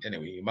 Most of it,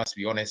 anyway. You must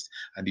be honest,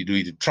 and you do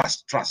it.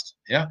 Trust.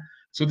 Yeah.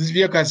 So this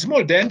vehicle has a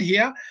small dent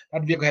here.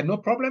 That vehicle had no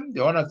problem.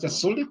 The owner just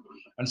sold it,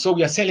 and so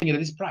we are selling it at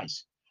this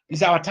price.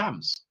 These are our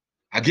terms.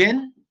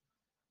 Again,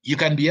 you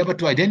can be able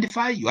to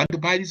identify. You want to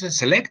buy this one,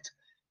 select.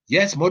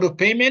 Yes, mode of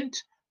payment.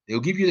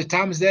 They'll give you the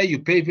terms there. You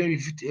pay maybe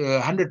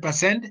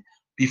 100%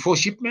 before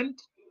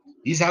shipment.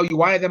 This is how you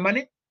wire the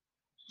money.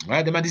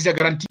 Wire the money is a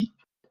guarantee.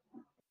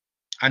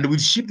 And we'll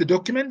ship the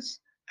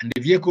documents, and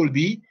the vehicle will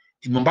be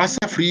in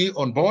Mombasa, free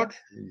on board.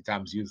 The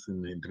terms used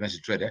in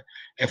international trade,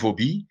 FOB,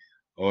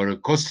 or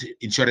cost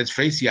insurance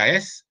free,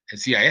 CIS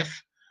and CIF,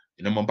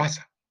 in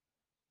Mombasa.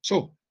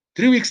 So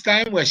 3 weeks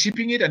time, we're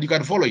shipping it, and you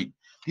can follow it.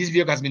 This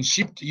vehicle has been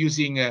shipped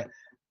using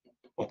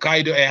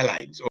Hokkaido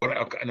Airlines, or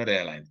not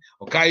airlines,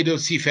 Hokkaido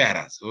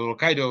Seafarers, or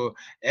Hokkaido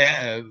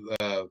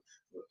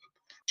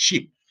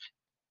ship,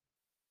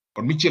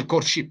 or Mitchell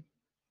Court ship.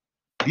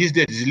 This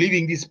day is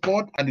leaving this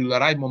port and it will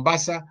arrive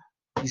Mombasa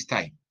this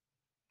time.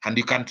 And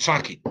you can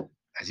track it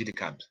as it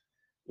comes.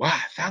 Wow,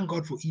 thank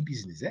God for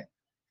e-business.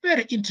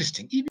 Very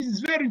interesting. E-business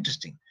is very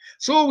interesting.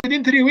 So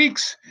within 3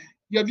 weeks,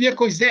 your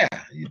vehicle is there.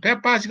 Your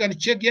papers, you can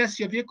check, yes,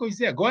 your vehicle is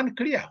there. Go and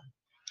clear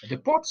at the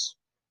ports.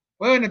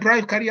 We're going to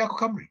drive Kariako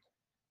Camry.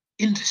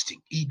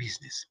 Interesting,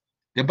 e-business.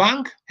 The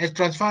bank has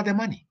transferred the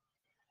money.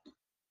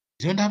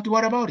 You don't have to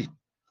worry about it.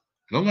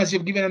 As long as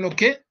you've given an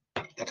okay,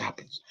 that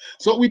happens.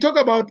 So we talk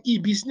about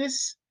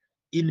e-business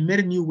in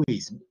many new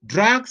ways.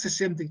 Drugs, the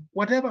same thing.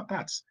 Whatever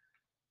parts,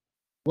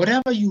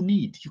 whatever you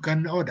need, you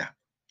can order.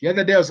 The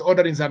other day I was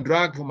ordering some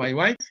drug for my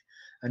wife,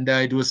 and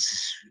it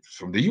was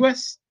from the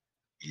US.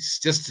 It's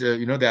just,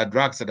 you know, there are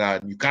drugs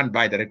that you can't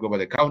buy directly over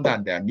the counter,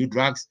 and there are new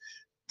drugs.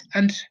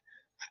 And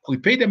we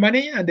pay the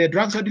money, and the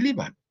drugs are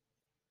delivered.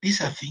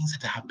 These are things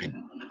that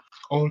happen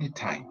all the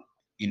time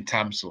in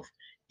terms of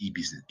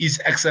e-business. It's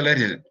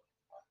accelerated.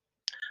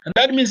 And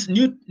that means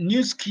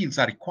new skills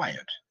are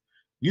required.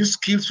 New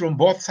skills from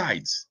both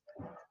sides.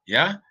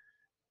 Yeah.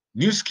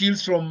 New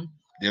skills from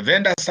the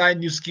vendor side,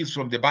 new skills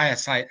from the buyer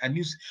side, and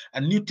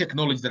new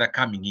technologies that are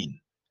coming in.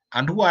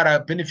 And who are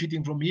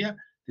benefiting from here?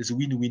 There's a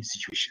win-win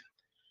situation.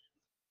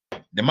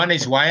 The money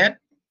is wired,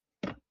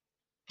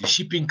 the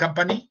shipping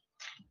company,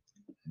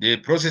 the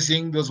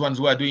processing, those ones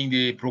who are doing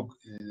the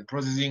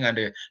processing and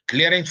the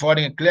clearing,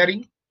 forwarding and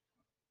clearing,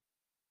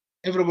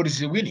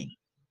 everybody's winning.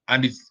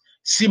 And it's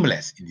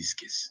seamless in this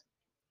case.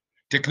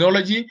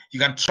 Technology, you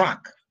can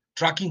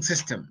tracking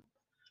system.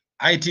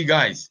 IT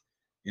guys,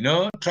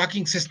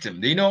 tracking system.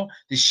 They know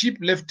the ship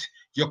left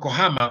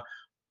Yokohama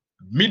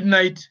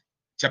midnight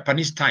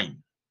Japanese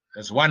time.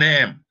 That's 1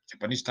 a.m.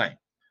 Japanese time.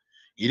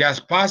 It has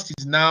passed.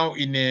 It's now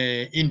in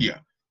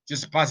India,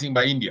 just passing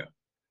by India.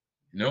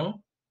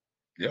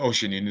 The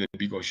ocean, the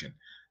big ocean.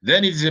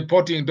 Then it's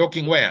reporting,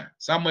 docking where?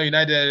 Somewhere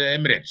United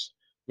Emirates,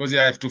 because they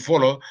have to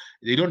follow.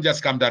 They don't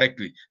just come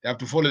directly. They have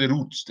to follow the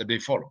routes that they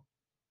follow.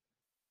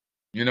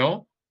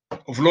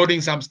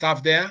 Offloading some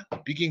stuff there,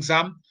 picking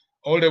some,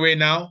 all the way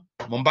now,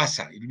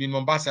 Mombasa. It will be in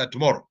Mombasa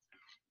tomorrow.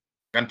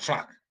 You can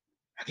track.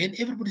 Again,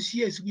 everybody's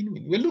here is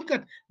win-win. We look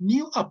at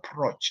new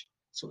approach.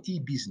 So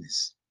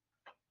e-business.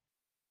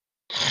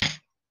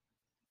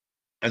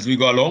 As we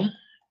go along,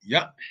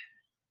 yeah.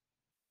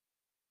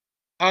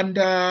 And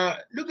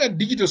look at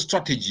digital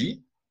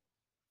strategy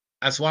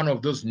as one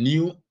of those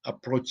new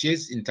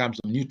approaches in terms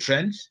of new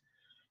trends.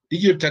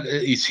 Digital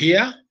is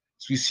here,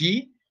 as we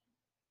see.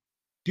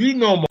 During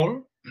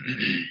the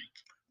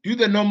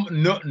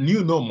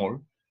new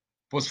normal,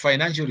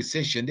 post-financial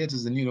recession, that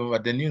is the new normal.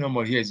 The new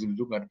normal here is we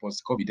look at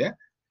post-COVID.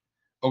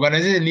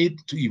 Organizations need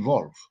to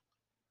evolve.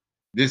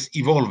 This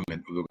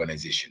evolvement of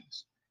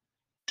organizations.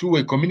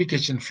 Two-way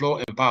communication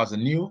flow empowers a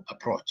new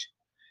approach.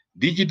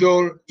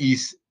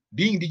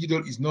 Being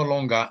digital is no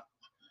longer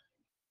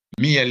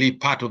merely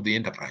part of the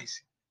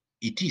enterprise.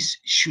 It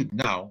should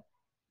now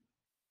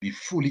be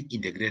fully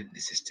integrated in the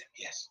system.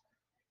 Yes.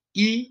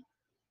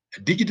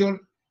 Digital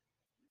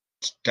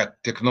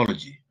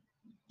technology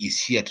is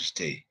here to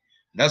stay.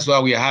 That's why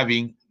we are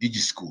having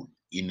DigiSchool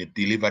in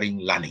delivering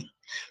learning.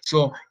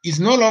 So it's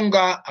no longer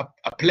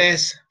a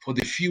place for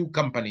the few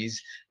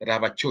companies that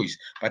have a choice,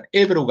 but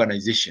every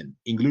organization,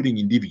 including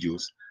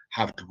individuals,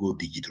 have to go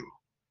digital.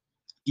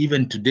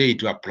 Even today,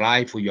 to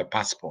apply for your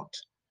passport,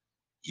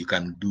 you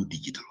can do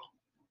digital.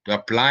 To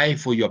apply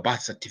for your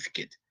birth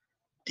certificate,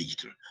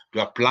 digital.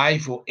 To apply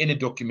for any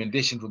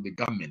documentation from the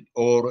government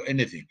or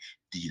anything,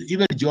 digital.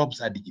 Even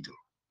jobs are digital.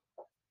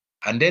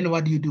 And then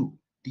what do?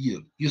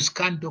 Digital. You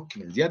scan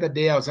documents. The other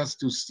day I was asked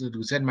to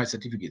send my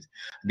certificate.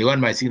 They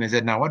want my signature. I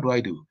said, now what do I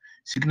do?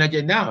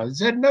 Signature now. I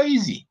said, no,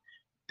 easy.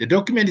 The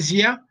document is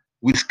here.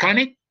 We scan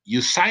it.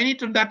 You sign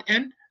it on that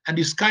end, and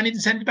you scan it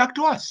and send it back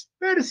to us.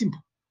 Very simple.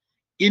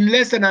 In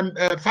less than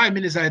 5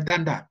 minutes, I had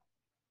done that.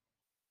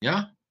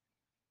 Yeah?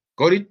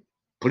 Got it,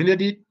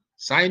 printed it,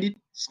 signed it,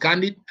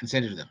 scanned it, and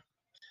sent it to them.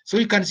 So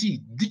you can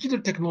see digital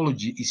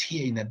technology is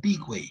here in a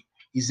big way.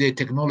 It's the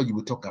technology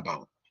we talk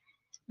about.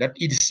 That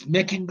it is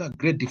making a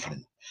great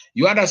difference.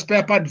 You had a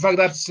spare part. In fact,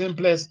 that same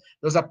place,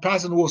 there's a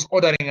person who was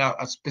ordering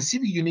a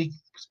specific unique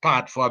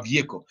part for a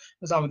vehicle.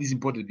 Some of these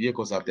imported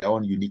vehicles have their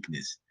own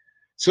uniqueness.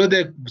 So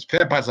the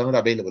spare parts are not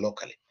available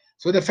locally.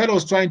 So the fellow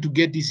was trying to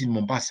get this in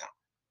Mombasa.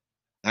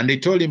 And they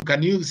told him,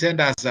 can you send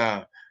us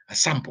a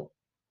sample?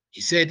 He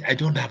said, I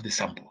don't have the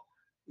sample.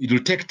 It will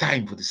take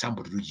time for the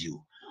sample to reach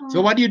you. So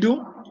what you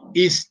do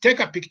is take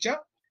a picture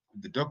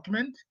of the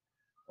document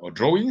or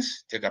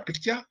drawings, take a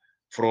picture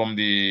from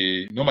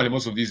normally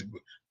most of these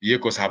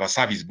vehicles have a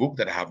service book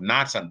that have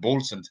nuts and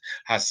bolts and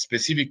has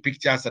specific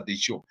pictures that they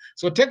show.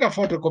 So take a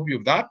photocopy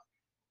of that,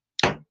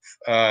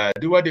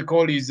 do what they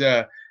call is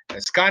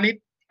scan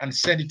it and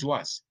send it to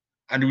us.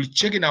 And we'll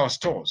check in our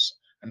stores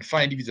and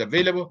find if it's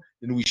available,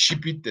 then we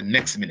ship it the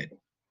next minute.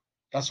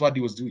 That's what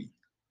he was doing.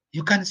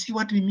 You can see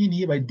what we mean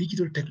here by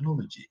digital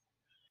technology.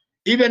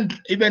 Even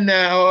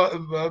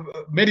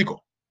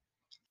medical.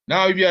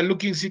 Now, if you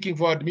are seeking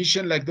for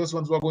admission, like those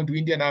ones who are going to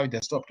India, now it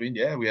has stopped to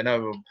India. We are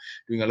now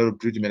doing a lot of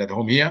treatment at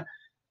home here.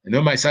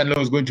 My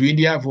son-in-law is going to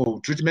India for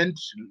treatment.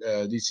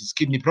 This is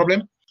kidney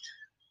problem.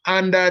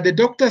 And the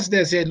doctors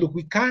there said, look,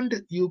 we can't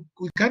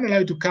allow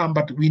you to come,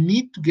 but we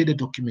need to get the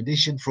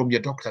documentation from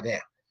your doctor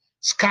there.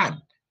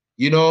 Scan,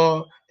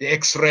 the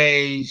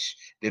x-rays,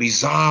 the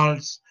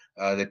results,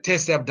 the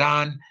tests they have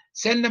done,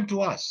 send them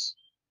to us.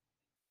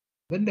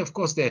 Then, of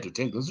course, they had to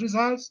take those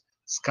results,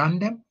 scan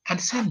them, and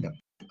send them.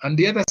 On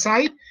the other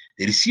side,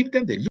 they received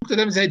them, they looked at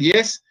them and said,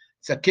 yes,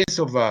 it's a case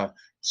of a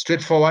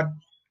straightforward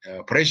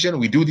operation.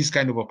 We do this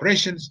kind of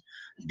operations.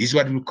 This is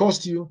what it will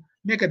cost you.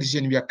 Make a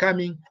decision. If you are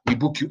coming, we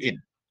book you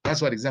in.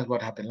 That's exactly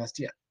what happened last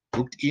year.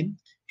 Booked in,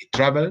 he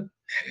traveled,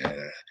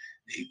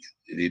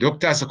 the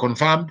doctors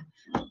confirmed,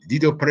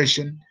 did the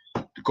operation,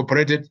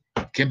 recuperated,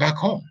 came back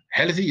home.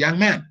 Healthy young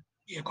man,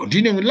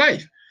 continuing with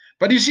life.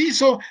 But you see,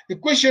 so the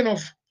question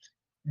of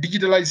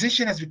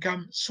digitalization has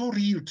become so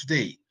real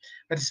today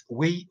that it's a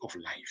way of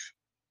life.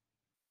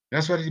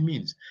 That's what it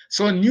means.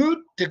 So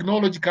new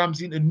technology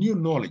comes in, a new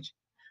knowledge.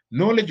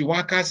 Knowledge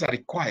workers are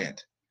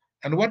required.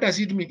 And what does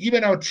it mean?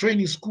 Even our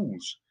training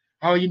schools,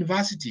 our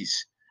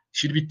universities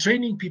should be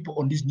training people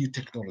on these new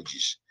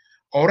technologies,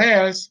 or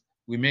else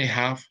we may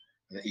have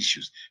the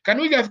issues. Can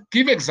we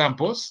give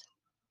examples?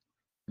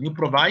 You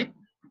provide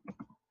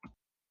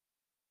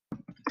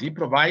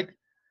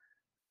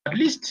at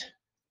least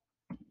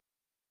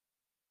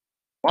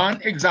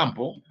one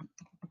example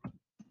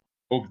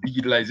of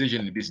digitalization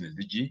in business.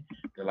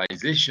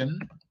 Digitalization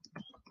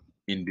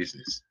in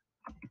business.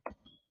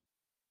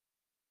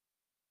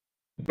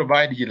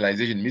 Provide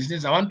digitalization in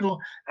business. I want to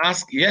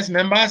ask, yes,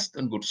 members,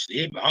 don't go to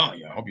sleep. Oh,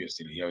 yeah, I hope you're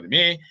still here with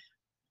me.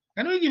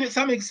 Can we give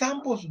some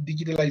examples of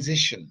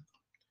digitalization?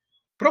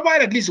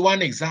 Provide at least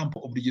one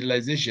example of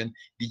digitalization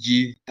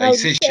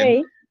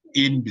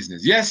in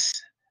business. Yes,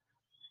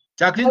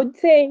 Jacqueline? I would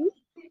say,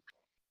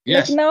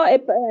 yes. Like now,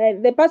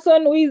 the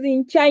person who is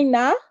in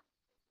China,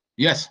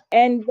 yes,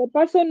 and the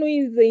person who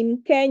is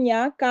in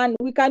Kenya,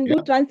 we can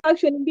do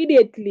transaction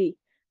immediately.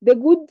 The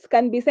goods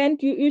can be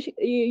sent.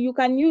 You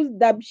can use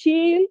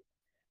Dabshil,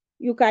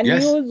 you can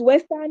use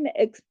Western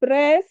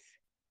Express.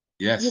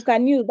 Yes. You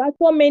can use, that's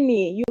so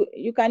many.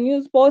 You can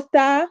use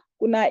Posta,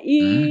 kuna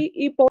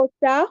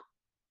e-Posta.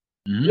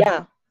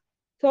 Yeah.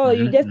 So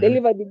you just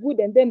deliver the good,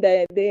 and then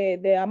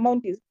the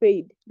amount is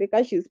paid. The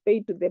cash is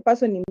paid to the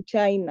person in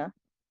China.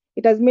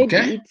 It has made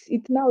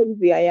it's now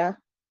easier, yeah.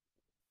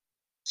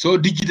 So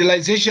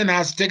digitalization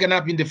has taken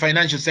up in the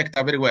financial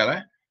sector very well,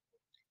 eh?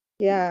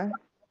 Yeah.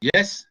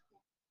 Yes.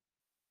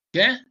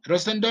 Yeah,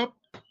 Rostendop?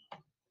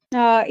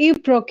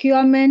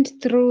 E-procurement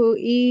through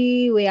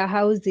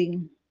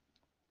e-warehousing.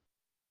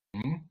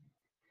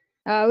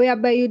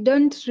 Whereby you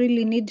don't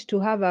really need to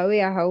have a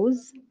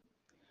warehouse.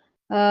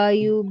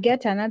 You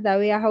get another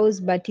warehouse,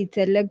 but it's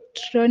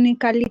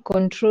electronically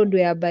controlled,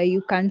 whereby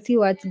you can see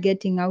what's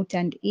getting out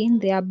and in.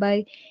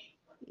 Thereby,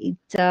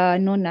 it's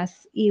known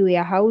as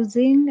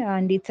e-warehousing,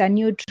 and it's a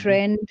new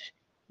trend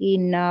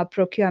in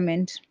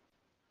procurement.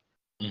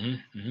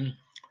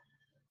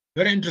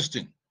 Very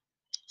interesting.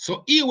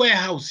 So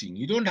e-warehousing,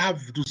 you don't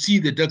have to see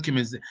the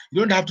documents. You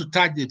don't have to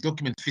touch the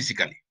document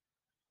physically.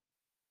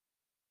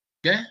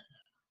 Okay,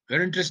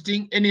 very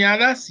interesting. Any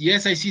others?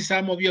 Yes, I see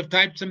some of you have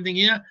typed something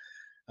here.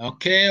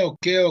 Okay.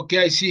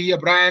 I see here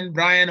Brian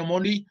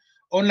Omondi.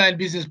 Online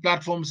business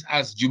platforms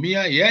as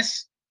Jumia.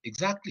 Yes,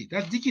 exactly.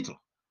 That's digital.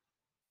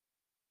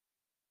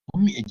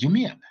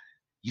 Jumia.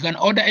 You can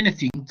order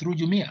anything through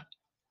Jumia.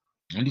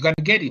 And you can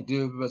get it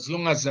as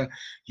long as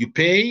you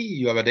pay,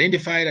 you have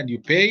identified and you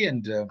pay.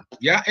 And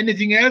yeah,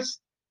 anything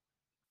else?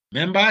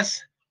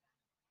 Members,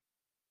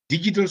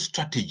 digital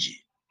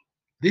strategy.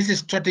 This is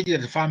a strategy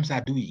that the firms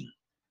are doing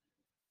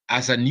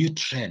as a new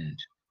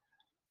trend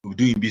of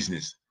doing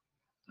business.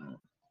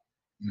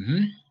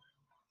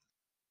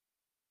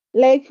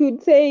 Like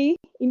you'd say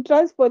in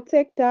transport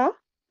sector.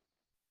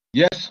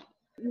 Yes.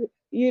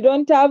 You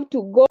don't have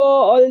to go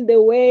all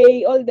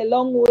the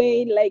long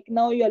way. Like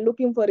now you're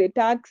looking for a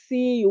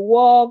taxi, you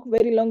walk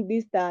very long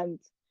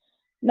distance.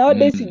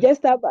 Nowadays you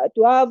just have to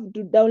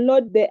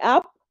download the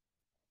app,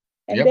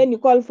 and then you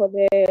call for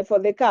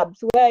the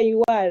cabs where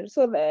you are.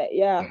 So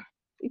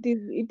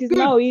it is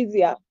now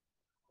easier.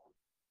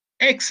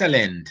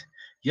 Excellent.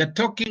 You're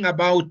talking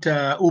about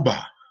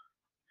Uber.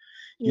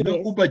 You know,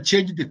 Uber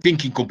changed the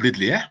thinking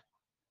completely, yeah?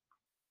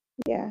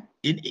 Yeah.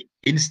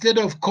 Instead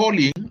of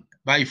calling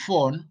by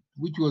phone,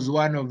 which was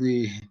one of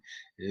the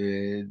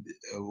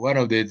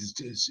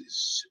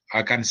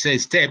I can say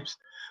steps,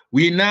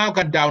 we now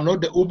can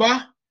download the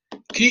Uber,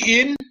 key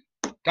in,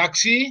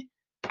 taxi,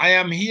 I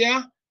am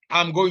here,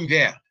 I'm going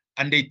there,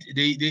 and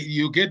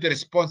you get the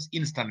response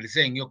instantly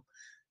saying your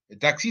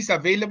taxi is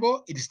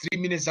available, it is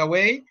 3 minutes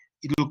away,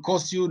 it will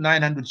cost you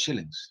 900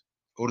 shillings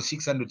or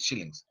 600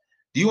 shillings.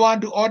 Do you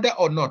want to order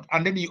or not?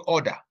 And then you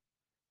order,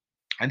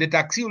 and the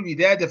taxi will be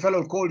there. The fellow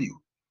will call you.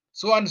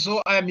 So and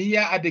so, I am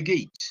here at the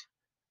gate.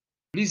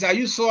 Please, are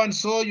you so and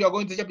so? You are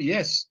going to Japan?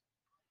 Yes.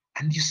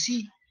 And you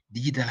see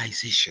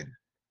digitalization.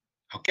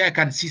 Okay, I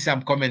can see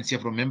some comments here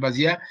from members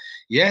here.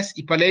 Yes,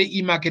 Ipale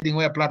e-marketing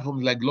where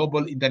platforms like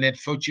Global Internet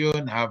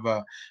Fortune have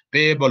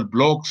payable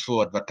blocks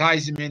for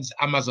advertisements.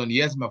 Amazon,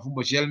 yes,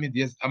 Mafumbo Shelmith,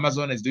 yes,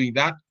 Amazon is doing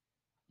that.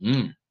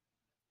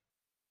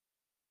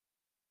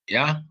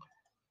 Yeah,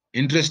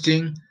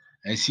 interesting.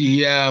 I see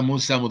here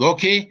Musa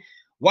Mudoke.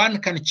 One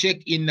can check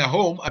in at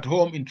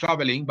home in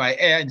traveling by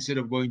air instead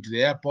of going to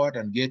the airport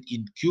and get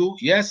in queue.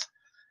 Yes,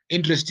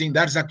 interesting.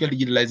 That's actually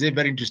digitalization,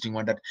 very interesting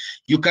one that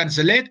you can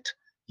select.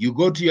 You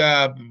go to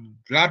your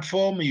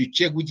platform, you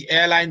check which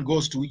airline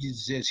goes to which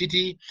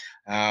city,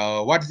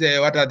 what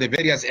are the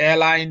various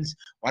airlines,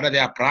 what are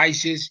their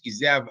prices, is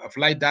there a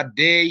flight that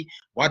day,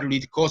 what will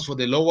it cost for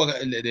the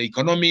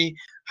economy,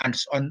 and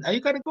so on.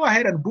 You can go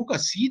ahead and book a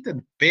seat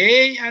and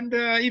pay, and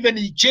even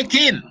check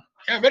in.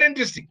 Yeah, very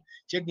interesting.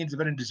 Check-in is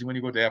very interesting when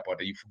you go to the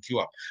airport. You queue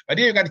up. But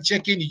then you can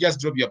check in, you just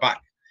drop your bag.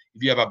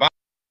 If you have a bag,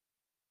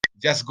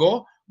 just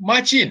go,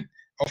 march in.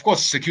 Of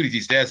course, security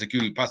is there,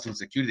 security, pass through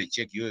security, they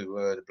check you,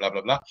 blah,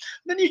 blah, blah.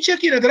 Then you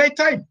check in at the right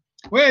time,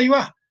 where you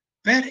are.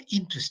 Very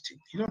interesting.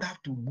 You don't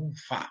have to move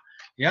far.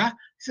 Yeah,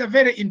 it's a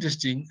very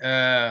interesting.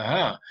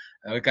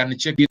 We can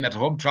check in at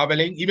home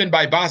traveling, even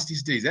by bus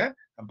these days. And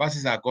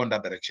buses are gone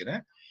that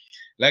direction.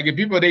 Like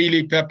people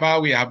daily paper,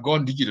 we have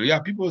gone digital. Yeah,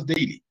 people's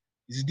daily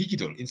is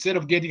digital. Instead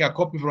of getting a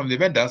copy from the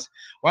vendors,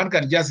 one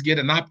can just get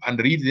an app and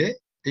read the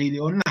daily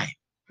online.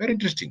 Very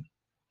interesting.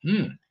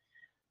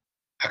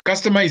 A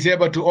customer is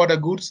able to order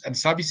goods and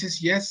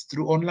services, yes,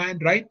 through online,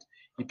 right?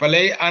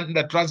 Ipalay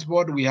under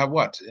transport, we have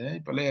what?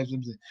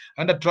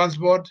 Under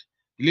transport,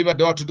 deliver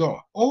door to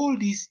door. All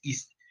this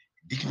is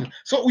digital.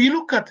 So we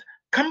look at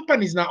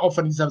companies now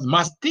offering services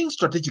must think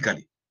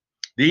strategically.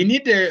 They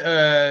need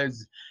the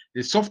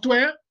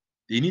software,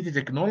 they need the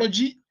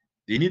technology,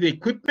 they need the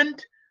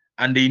equipment,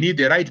 and they need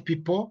the right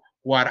people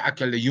who are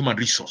actually the human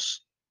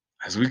resource,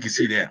 as we can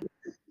see there.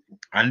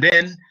 And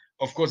then,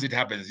 of course, it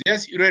happens.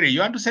 Yes, Ureri, you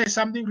want to say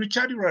something,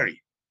 Richard Ureri?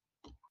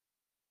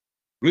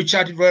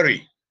 Richard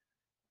Ureri.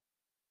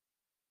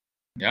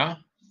 Yeah,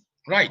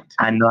 right.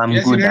 I know I'm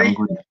yes, good. Ureri? I'm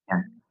good.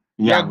 Yeah.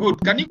 You are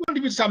good. Can you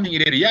contribute something,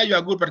 Ureri? Yeah, you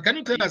are good. But can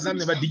you tell us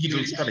something about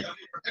digital strategy?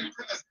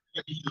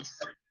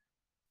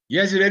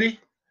 Yes, Ureri?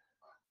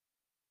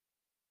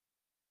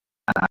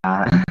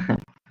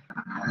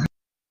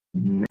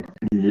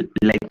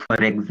 Like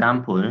for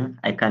example,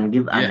 I can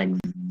give an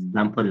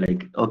example.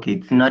 Like, okay,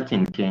 it's not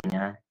in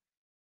Kenya.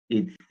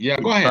 It's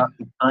go ahead.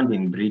 It's found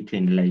in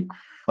Britain. Like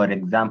for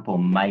example,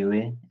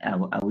 MyWay,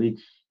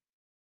 which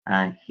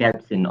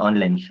helps in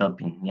online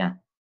shopping. Yeah.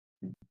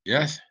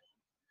 Yes.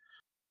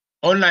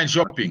 Online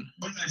shopping.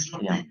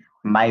 Yeah.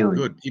 MyWay.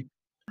 Good.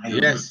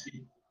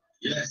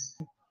 Yes.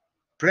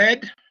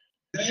 Fred.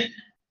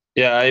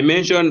 Yeah, I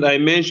mentioned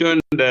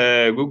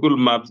the Google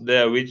Maps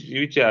there,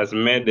 which has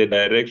made the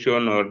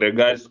direction or the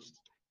guides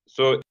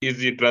so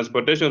easy,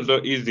 transportation so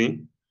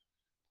easy,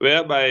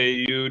 whereby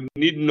you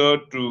need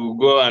not to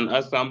go and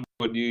ask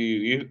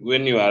somebody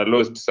when you are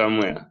lost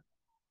somewhere.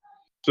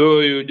 So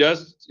you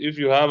just, if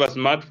you have a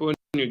smartphone,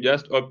 you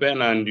just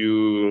open and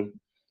you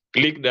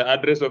click the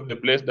address of the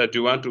place that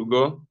you want to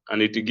go,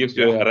 and it gives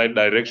you the right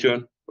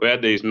direction where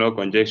there is no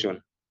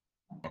congestion.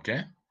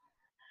 Okay.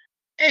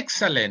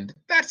 Excellent.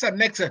 That's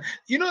an excellent.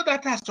 You know,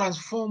 that has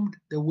transformed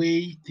the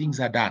way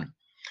things are done.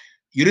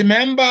 You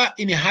remember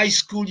in high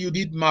school, you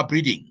did map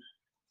reading.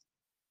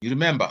 You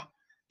remember?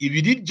 If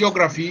you did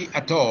geography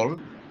at all,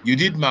 you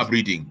did map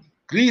reading.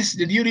 Chris,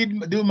 did you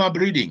do map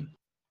reading?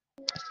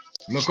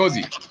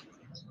 Lokozi?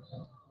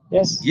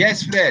 Yes.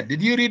 Yes, Fred.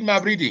 Did you read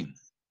map reading?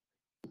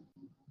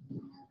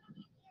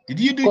 Did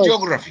you do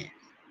geography?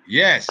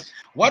 Yes.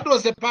 What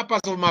was the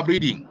purpose of map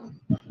reading?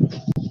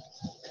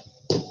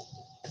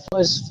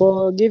 Was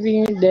for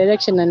giving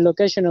direction and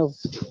location of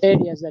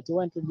areas that you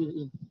want to be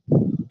in.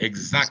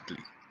 Exactly.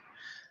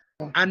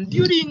 And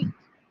during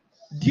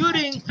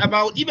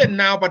about even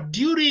now, but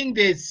during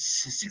the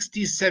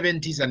 60s,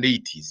 70s, and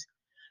 80s,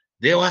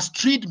 there were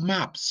street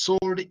maps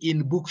sold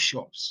in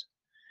bookshops.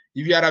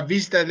 If you are a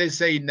visitor, let's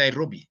say in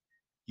Nairobi,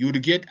 you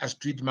would get a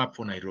street map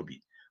for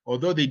Nairobi.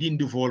 Although they didn't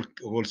do for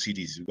all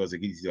cities because the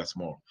cities were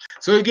small.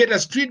 So you get a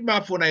street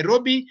map for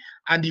Nairobi,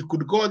 and you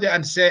could go there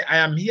and say, I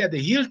am here at the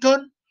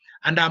Hilton,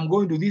 and I'm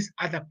going to this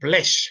other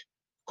place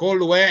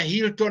called where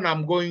Hilton.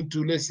 I'm going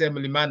to, let's say,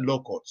 Mlimani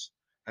Locals,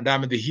 and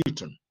I'm at the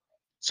Hilton.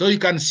 So you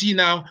can see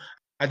now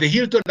at the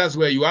Hilton, that's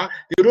where you are.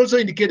 They would also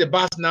indicate the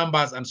bus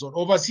numbers and so on.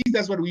 Overseas,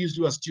 that's what we used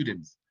to do as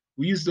students.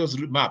 We use those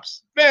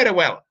maps very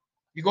well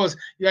because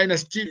you are in a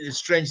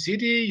strange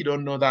city. You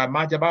don't know that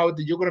much about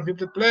the geography of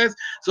the place.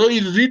 So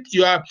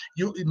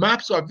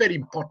maps are very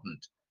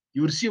important.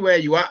 You will see where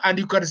you are, and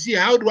you can see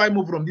how do I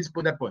move from this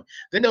point to that point.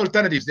 Then the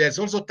alternatives, there's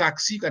also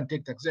taxi. You can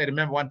take taxi. I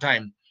remember one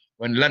time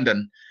when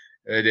London,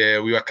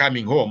 we were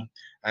coming home,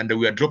 and we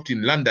were dropped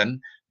in London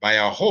by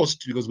our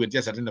host because we were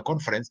just attending the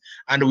conference,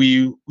 and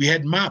we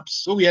had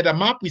maps. So we had a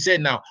map. We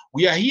said, now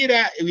we are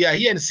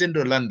here in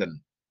central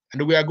London,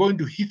 and we are going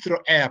to Heathrow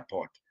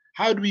Airport.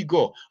 How do we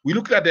go? We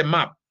looked at the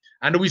map,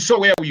 and we saw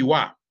where we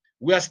were.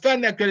 We are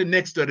standing actually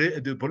next to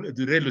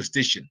the railway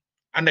station,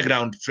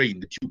 underground train,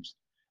 the tubes.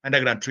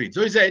 Underground train.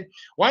 So he said,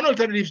 one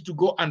alternative is to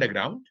go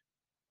underground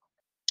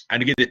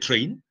and get the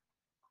train.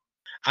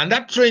 And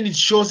that train, it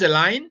shows a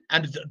line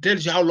and it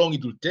tells you how long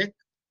it will take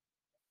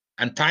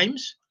and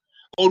times.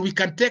 Or we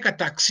can take a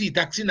taxi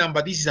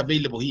number, this is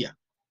available here.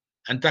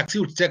 And taxi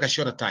will take a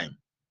shorter time.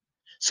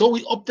 So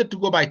we opted to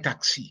go by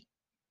taxi.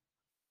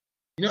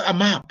 You know, a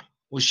map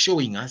was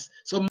showing us.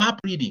 So map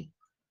reading.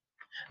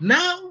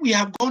 Now we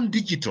have gone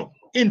digital.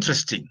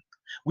 Interesting.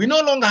 We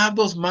no longer have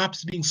those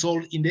maps being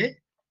sold in the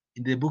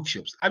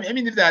bookshops. I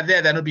mean, if they are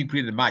there, they're not being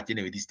printed much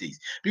anyway these days.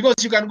 Because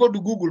you can go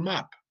to Google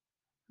Map.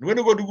 When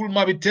you go to Google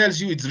Map, it tells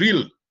you it's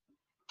real.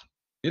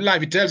 In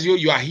life, it tells you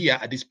you are here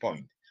at this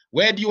point.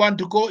 Where do you want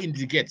to go?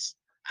 Indicates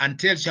and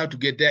tells you how to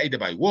get there either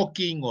by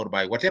walking or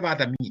by whatever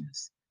other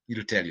means. It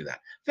will tell you that.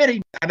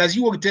 And as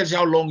you walk, it tells you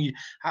how long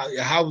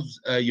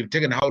you've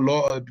taken, how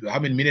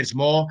many minutes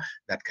more,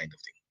 that kind of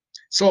thing.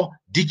 So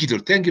digital,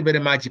 thank you very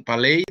much,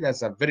 Palay.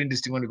 That's a very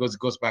interesting one because it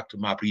goes back to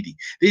map reading.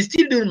 They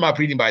still do map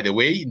reading, by the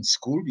way, in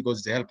school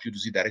because they help you to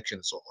see direction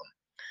and so on.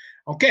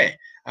 Okay.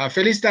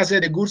 Felista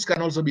said the goods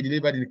can also be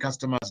delivered in the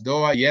customer's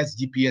door. Yes.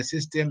 GPS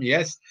system.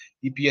 Yes.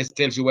 GPS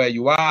tells you where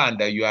you are, and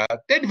you are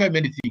identify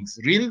many things,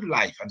 real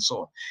life and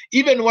so on.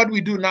 Even what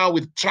we do now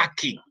with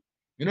tracking,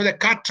 you know, the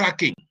car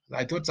tracking.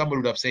 I thought somebody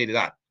would have said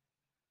that.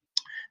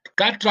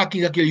 Car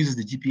tracking actually uses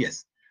the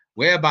GPS,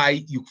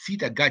 whereby you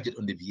fit a gadget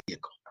on the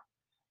vehicle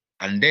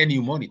and then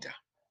you monitor.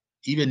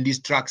 Even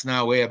these trucks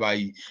now,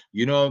 whereby,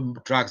 you know,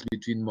 trucks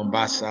between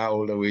Mombasa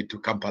all the way to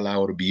Kampala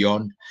or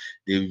beyond,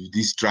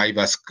 these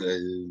drivers,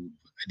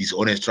 these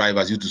honest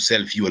drivers used to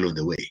sell fuel on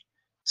the way,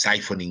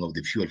 siphoning of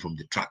the fuel from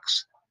the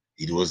trucks.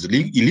 It was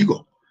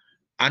illegal.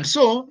 And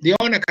so the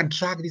owner can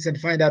track this and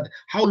find out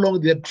how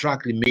long that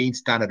truck remained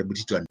standard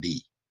Butito and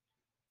D.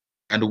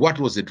 And what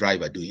was the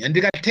driver doing? And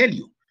they can tell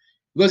you,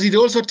 because it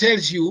also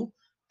tells you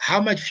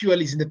how much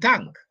fuel is in the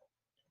tank,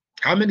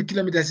 how many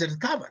kilometers it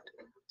covered.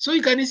 So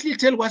you can easily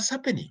tell what's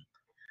happening.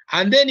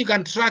 And then you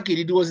can track it.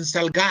 It was in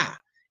Salga.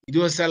 It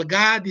was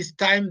Salga this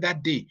time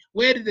that day.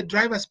 Where did the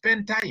driver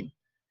spend time?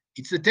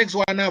 It takes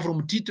 1 hour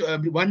from Tito,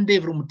 1 day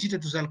from Tito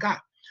to Salga.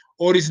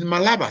 Or is in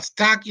Malaba,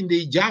 stuck in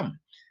the jam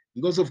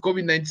because of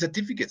COVID-19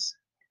 certificates.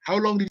 How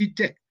long did it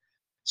take?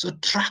 So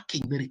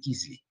tracking very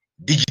easily,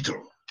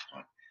 digital.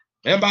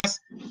 Members,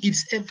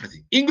 it's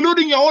everything,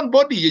 including your own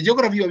body, the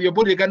geography of your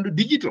body. You can do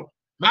digital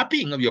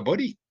mapping of your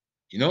body.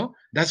 You know,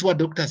 that's what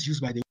doctors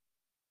use, by the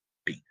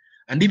way.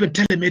 And even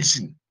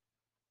telemedicine.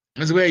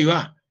 That's where you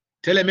are.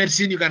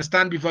 Telemedicine, you can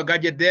stand before a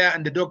gadget there,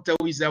 and the doctor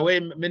who is away,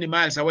 many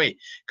miles away,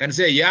 can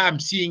say, yeah, I'm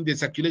seeing the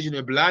circulation of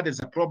your blood. There's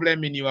a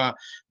problem in your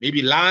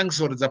maybe lungs,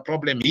 or there's a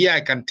problem here.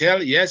 I can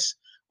tell, yes,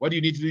 what do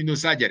you need to do in your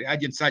surgery,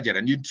 urgent surgery,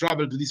 and you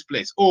travel to this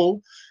place.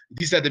 Or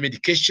these are the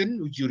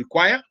medication which you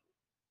require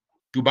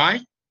to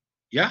buy.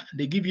 Yeah,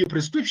 they give you a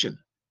prescription.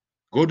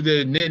 Go to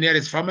the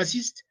nearest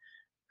pharmacist,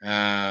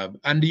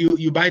 and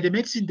you buy the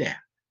medicine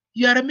there.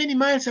 You are many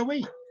miles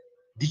away.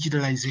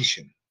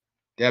 Digitalization.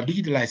 They have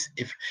digitalized.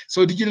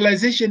 So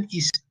digitalization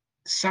is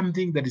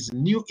something that is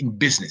new in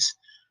business.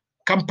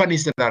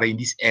 Companies that are in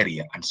this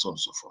area and so on and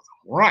so forth.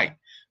 All right,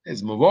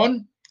 let's move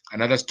on.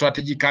 Another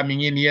strategy coming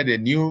in here, the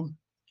new,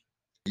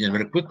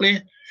 very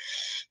quickly,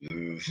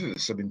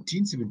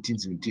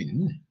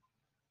 17.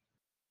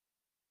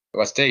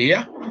 I'll stay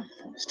here.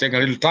 It's taking a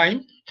little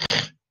time.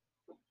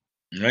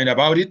 Right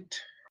about it.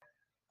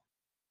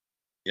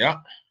 Yeah.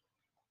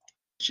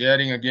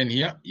 Sharing again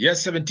here.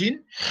 Yes,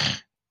 17.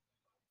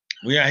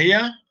 We are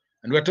here,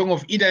 and we're talking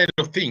of Internet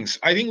of Things.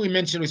 I think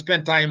we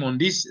spent time on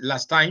this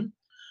last time,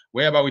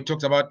 whereby we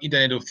talked about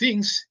Internet of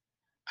Things,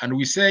 and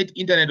we said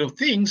Internet of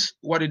Things,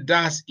 what it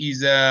does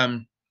is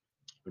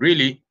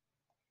really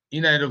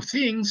Internet of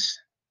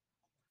Things.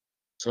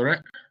 Sorry,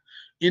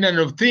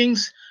 Internet of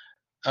Things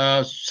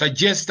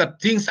suggests that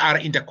things are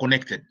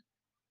interconnected.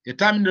 The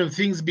term Internet of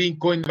Things being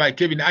coined by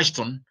Kevin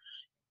Ashton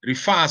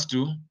refers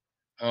to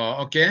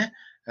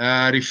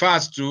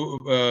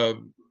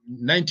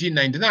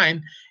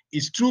 1999.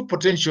 Its true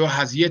potential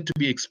has yet to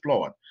be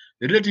explored.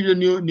 The relatively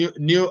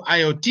new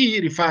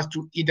IoT refers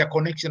to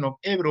interconnection of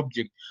every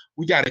object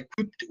which are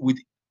equipped with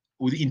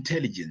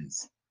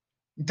intelligence.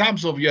 In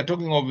terms of, you're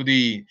talking of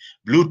the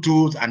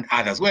Bluetooth and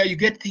others, where you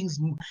get things,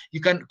 you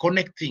can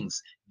connect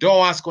things,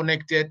 doors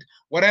connected,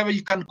 whatever,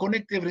 you can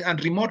connect everything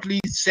and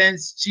remotely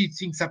see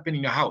things happen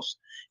in your house.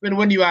 Even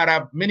when you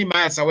are many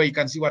miles away, you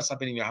can see what's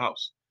happening in your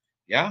house.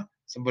 Yeah,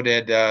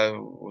 somebody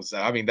was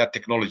having that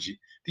technology.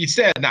 It's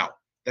there now,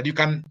 that you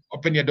can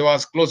open your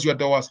doors, close your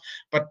doors,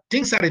 but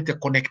things are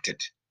interconnected.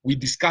 We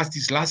discussed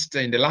this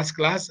in the last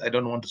class. I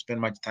don't want to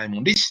spend much time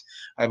on this,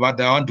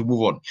 but I want to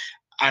move on.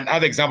 And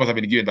other examples have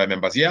been given by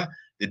members here.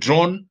 The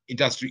drone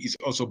industry is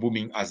also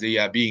booming as they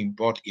are being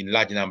bought in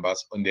large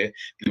numbers on the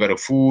delivery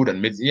of food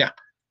and medicine. Yeah.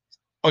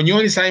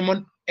 Onyoni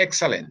Simon,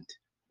 excellent.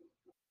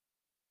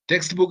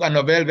 Textbook and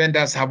novel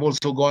vendors have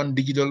also gone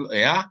digital.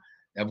 Yeah,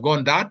 they've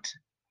gone that.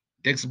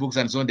 Textbooks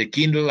and so on, the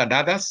Kindle and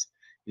others.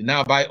 You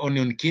now buy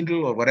only on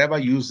Kindle or whatever,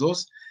 use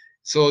those.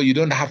 So you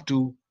don't have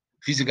to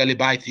physically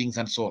buy things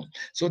and so on.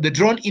 So the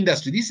drone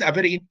industry, this is a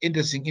very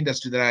interesting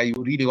industry that I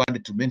really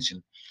wanted to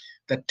mention,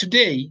 that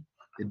today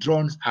the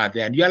drones are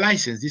there. And you are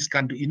licensed, this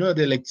country, you know,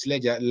 the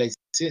legislature,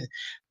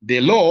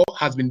 the law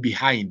has been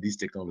behind this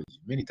technology.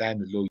 Many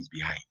times the law is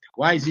behind.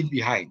 Why is it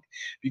behind?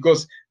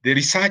 Because the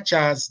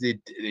researchers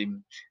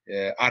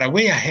are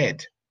way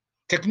ahead.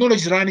 Technology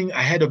is running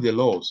ahead of the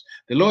laws.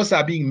 The laws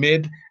are being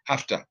made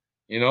after,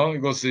 you know,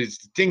 because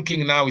it's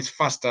thinking now is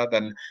faster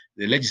than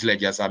the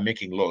legislatures are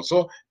making laws.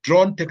 So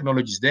drone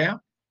technology is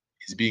there.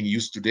 It's being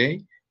used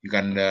today. You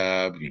can,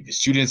 the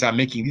students are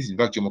making this. In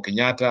fact, Jomo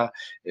Kenyatta,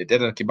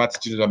 Dedan Kimathi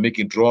students are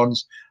making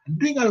drones and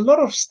doing a lot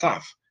of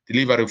stuff.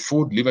 Delivery of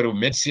food, delivery of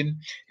medicine,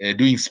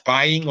 doing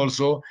spying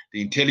also,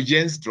 the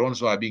intelligence.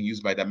 Drones are being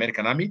used by the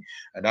American Army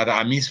and other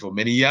armies for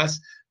many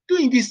years.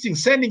 Doing these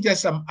things, sending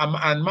just a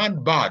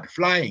unmanned bird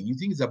flying. You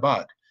think it's a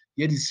bird,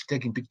 yet it's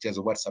taking pictures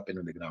of what's happening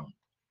on the ground.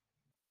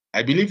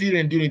 I believe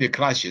even during the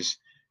crashes,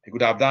 they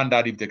could have done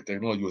that if the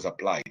technology was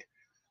applied.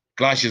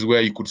 clashes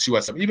where you could see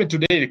what's happening. Even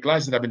today, the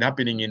clashes that have been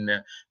happening in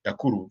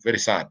Nakuru, very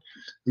sad.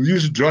 We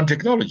use drone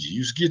technology.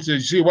 You get to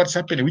see what's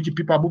happening, which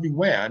people are moving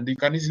where, and you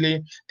can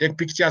easily take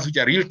pictures which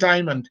are real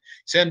time and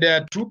send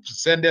their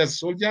troops, send their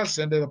soldiers,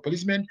 send their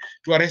policemen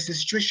to arrest the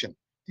situation.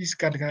 This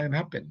can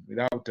happen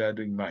without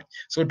doing much.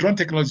 So drone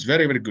technology is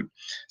very, very good.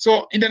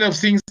 So Internet of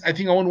Things, I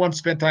think I won't want to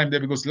spend time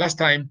there because last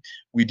time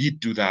we did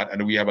do that,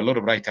 and we have a lot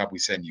of write-up we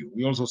send you.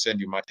 We also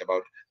send you much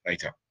about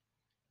write-up.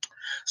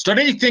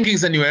 Strategic thinking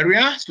is a new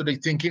area.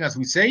 Strategic thinking, as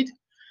we said,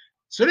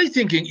 strategic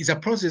thinking is a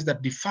process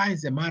that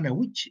defines the manner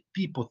which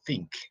people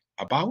think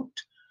about,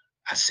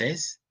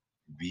 assess,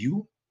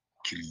 view,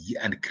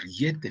 and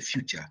create the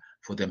future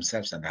for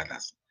themselves and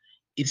others.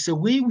 It's a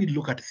way we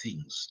look at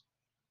things.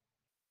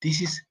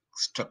 This is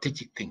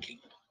strategic thinking,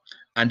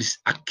 and is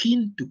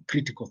akin to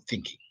critical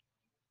thinking.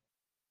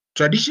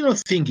 Traditional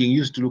thinking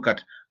used to look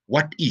at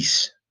what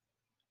is.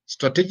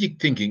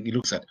 Strategic thinking, it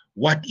looks at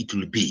what it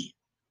will be.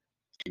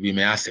 We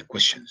may ask the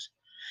questions.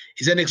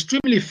 It's an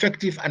extremely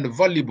effective and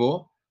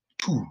valuable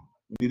tool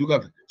when you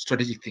look at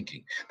strategic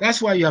thinking.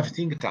 That's why you have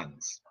think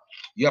tanks.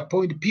 You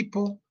appoint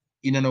people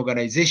in an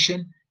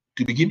organization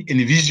to begin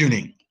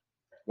envisioning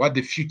what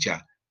the future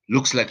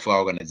looks like for our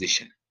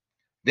organization.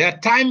 Their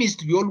time is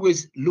to be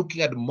always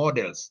looking at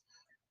models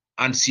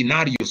and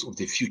scenarios of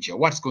the future,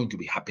 what's going to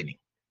be happening.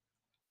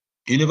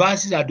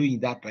 Universities are doing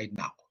that right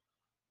now,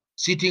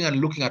 sitting and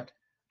looking at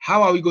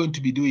how are we going to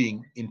be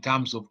doing in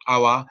terms of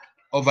our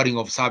offering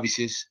of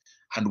services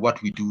and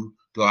what we do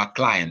to our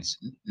clients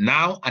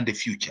now and the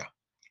future.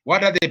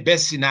 What are the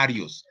best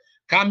scenarios?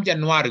 Come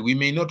January, we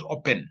may not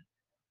open.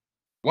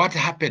 What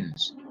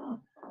happens?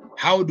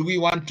 How do we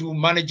want to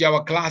manage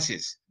our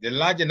classes? The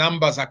larger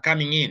numbers are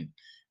coming in.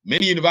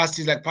 Many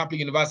universities, like public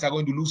universities, are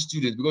going to lose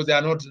students because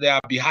they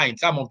are behind.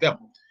 Some of them,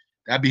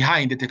 they are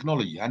behind the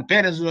technology. And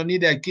parents will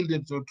need their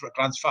children to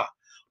transfer.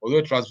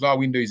 Although transfer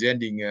window is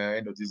ending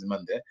end of this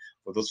month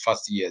for those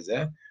first years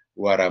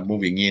who are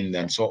moving in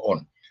and so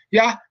on.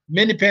 Yeah,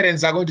 many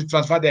parents are going to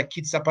transfer their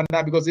kids up and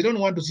down because they don't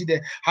want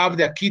to have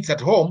their kids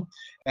at home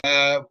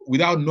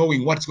without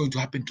knowing what's going to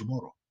happen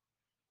tomorrow.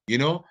 You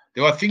know,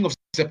 they were thinking of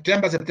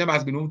September. September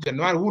has been moved to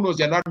January. Who knows?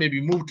 January may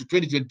be moved to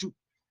 2022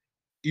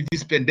 if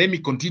this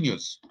pandemic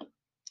continues.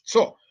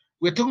 So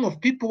we're talking of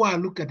people who are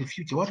looking at the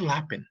future. What will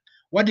happen?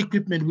 What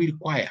equipment we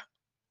require?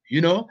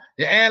 You know,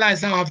 the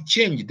airlines now have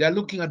changed. They're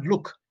looking at,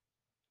 look,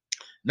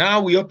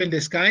 now we open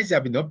the skies. They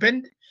have been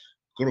opened.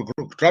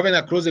 Traveling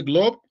across the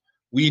globe.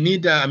 We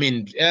need,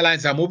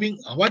 airlines are moving.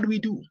 What do we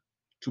do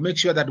to make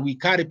sure that we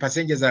carry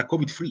passengers that are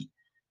COVID-free?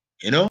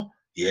 You know,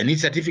 they need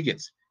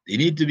certificates. They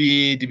need to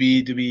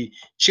be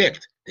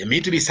checked. They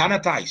need to be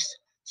sanitized.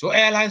 So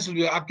airlines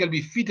will actually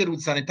be fitted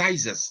with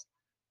sanitizers,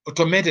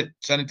 automated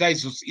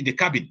sanitizers in the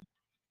cabin,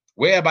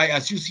 whereby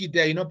as you see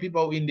there, you know,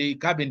 people in the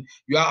cabin,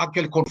 you are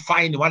actually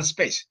confined in one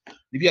space.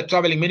 If you are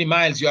traveling many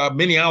miles, you are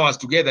many hours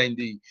together in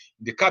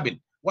the cabin.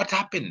 What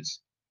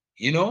happens?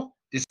 You know,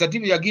 the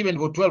certificate are given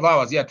for 12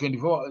 hours,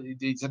 24,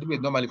 the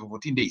certificate normally for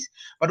 14 days.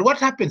 But what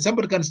happens?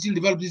 Somebody can still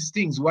develop these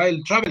things while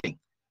traveling,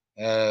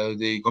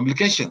 the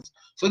complications.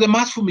 So they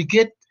must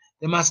fumigate,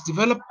 they must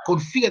develop,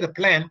 configure the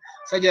plan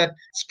such that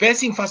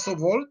spacing, first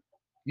of all,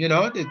 you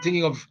know, they're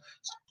thinking of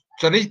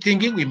strategic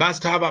thinking. We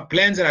must have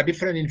plans that are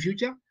different in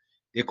future.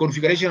 The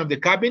configuration of the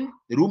cabin,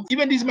 the room,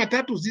 even these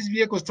matatus, these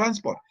vehicles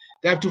transport,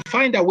 they have to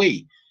find a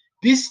way.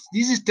 This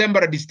is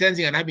temporary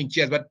distancing and having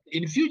chairs, but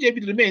in future, if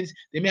it remains,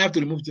 they may have to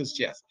remove those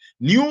chairs.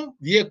 New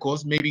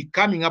vehicles may be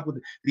coming up with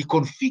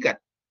reconfigured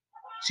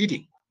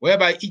seating,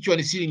 whereby each one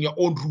is sitting in your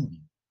own room,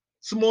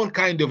 small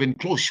kind of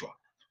enclosure.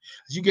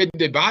 As you get in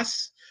the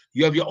bus,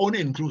 you have your own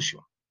enclosure,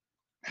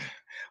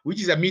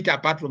 which is a meter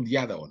apart from the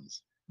other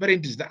ones. Very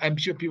interesting. I'm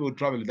sure people will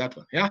travel with that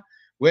one, yeah,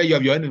 where you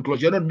have your own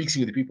enclosure. You're not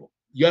mixing with the people.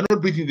 You're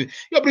not breathing.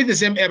 You're breathing the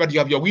same air, but you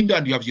have your window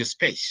and you have your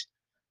space.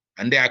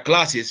 And there are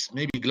glasses,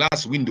 maybe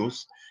glass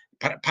windows,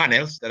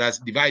 panels that are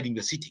dividing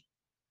the city,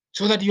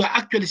 so that you are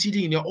actually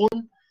sitting in your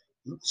own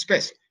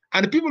space.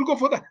 And people go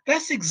for that.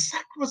 That's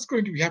exactly what's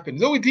going to be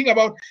happening. So we think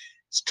about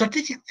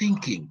strategic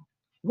thinking.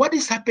 What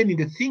is happening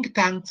in the think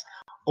tanks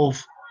of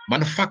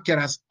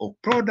manufacturers of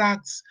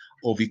products,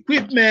 of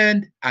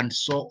equipment, and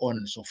so on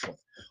and so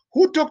forth.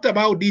 Who talked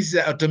about these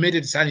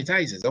automated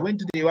sanitizers? I went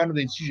to one of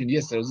the institutions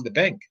yesterday, it was the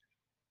bank,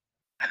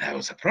 and I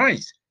was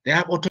surprised. They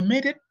have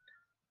automated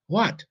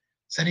what?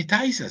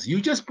 Sanitizers. You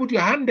just put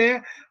your hand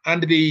there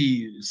and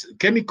the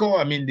chemical,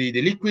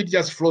 the liquid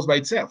just flows by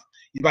itself.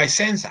 It's by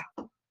sensor.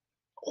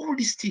 All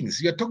these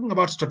things, you're talking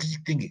about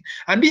strategic thinking.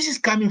 And this is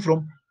coming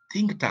from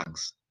think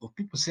tanks of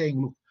people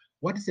saying, look,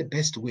 what is the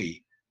best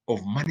way of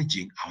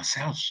managing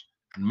ourselves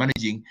and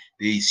managing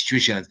the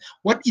situations?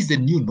 What is the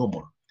new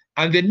normal?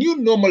 And the new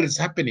normal is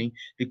happening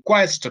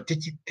requires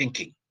strategic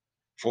thinking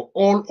for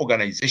all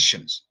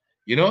organizations.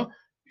 You know,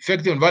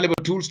 effective and valuable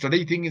tools,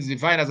 strategic thinking is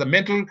defined as a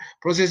mental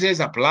processes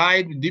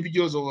applied to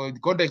individuals or in the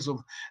context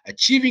of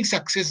achieving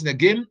success in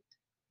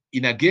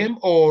a game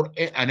or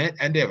an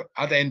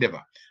other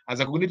endeavor.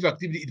 As a cognitive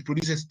activity, it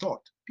produces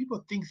thought.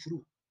 People think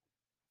through.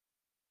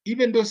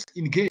 Even those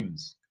in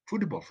games,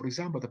 football, for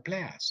example, the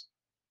players,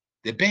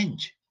 the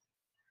bench,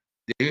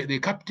 the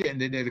captain,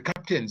 the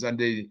captains, and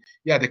the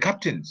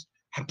captains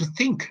have to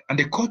think, and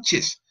the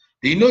coaches.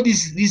 They know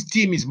this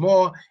team is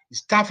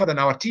tougher than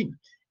our team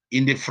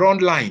in the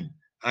front line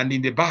and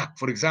in the back.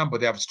 For example,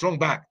 they have strong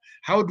back.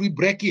 How do we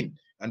break in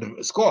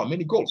and score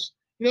many goals?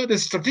 The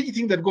strategic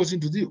thing that goes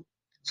into this,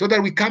 so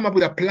that we come up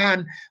with a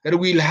plan that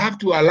we'll have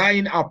to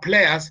align our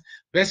players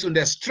based on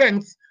their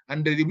strengths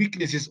and the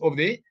weaknesses of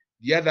the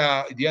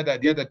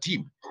other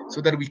team,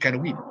 so that we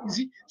can win. You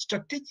see,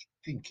 strategic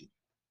thinking.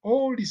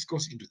 All this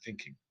goes into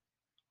thinking.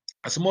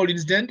 A small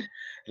incident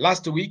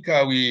last week,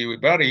 we were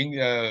burying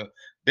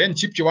Ben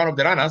Chipchumba, one of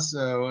the runners,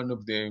 one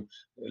of the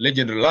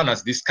legendary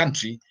runners this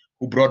country,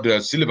 who brought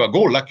the silver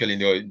gold actually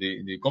in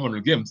the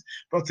Commonwealth Games,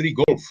 brought 3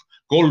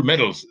 gold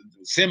medals,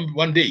 same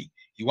one day.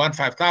 He won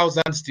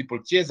 5,000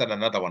 steeplechase and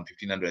another one,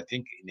 1,500, I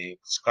think, in a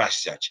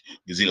Christchurch,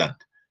 New Zealand.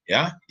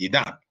 Yeah, he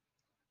done.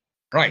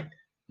 Right.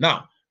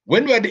 Now,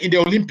 when we were in the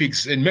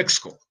Olympics in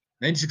Mexico,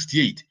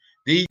 1968,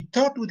 they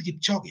thought with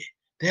Kipchoge,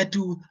 they had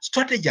to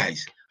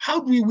strategize. How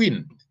do we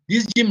win?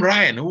 This Jim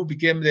Ryan, who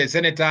became the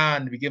senator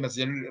and became a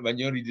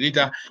majority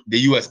leader in the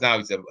US now,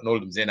 is an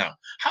old man now.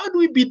 How do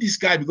we beat this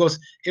guy? Because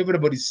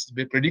everybody's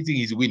predicting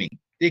he's winning.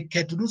 They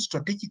get to do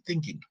strategic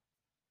thinking.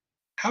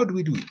 How do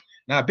we do it?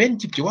 Now, Ben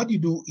Chipchumba, what you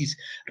do is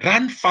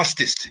run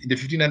fastest in the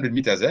 1,500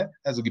 meters.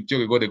 That's what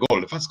Kipchoge got the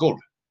gold, the first gold.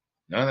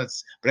 Now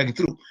that's breaking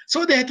through.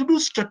 So they had to do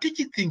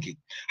strategic thinking.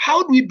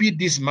 How do we beat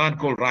this man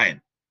called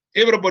Ryan?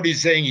 Everybody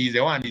is saying he's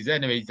the one, he's the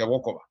enemy, he's a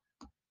walkover.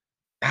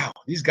 Now,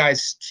 these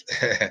guys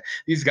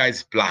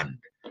planned.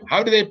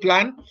 How do they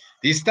plan?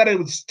 They started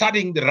with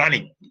studying the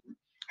running.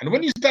 And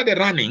when you start the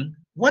running,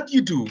 what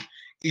you do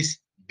is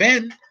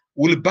Ben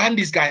will burn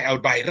this guy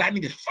out by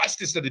running the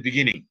fastest at the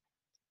beginning.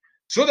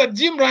 So that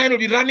Jim Ryan will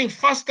be running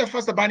faster,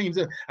 burning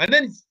himself. And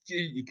then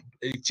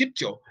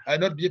Chipcho,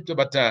 not Chipcho,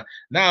 but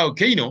now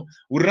Keino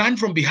will run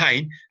from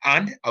behind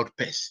and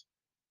outpace.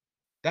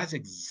 That's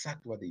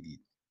exactly what they did.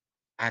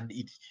 And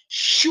it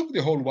shook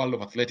the whole world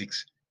of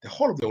athletics. The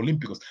whole of the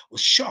Olympics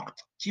was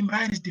shocked. Jim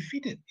Ryan is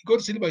defeated. He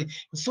got silver. He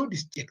was so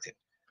dejected.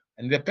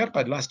 And the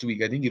paper last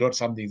week, I think he wrote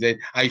something that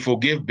I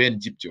forgave Ben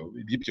Chipcho.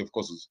 Chipcho, of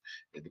course, was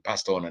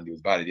passed on and he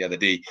was buried the other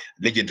day,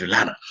 legendary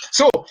runner.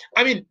 So,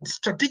 I mean,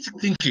 strategic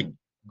thinking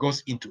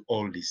goes into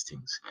all these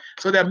things.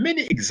 So there are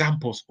many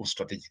examples of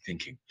strategic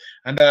thinking.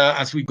 And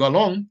as we go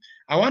along,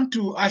 I want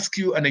to ask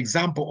you an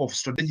example of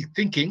strategic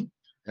thinking.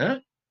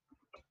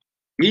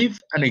 Give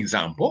an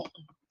example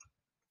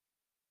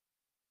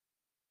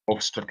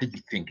of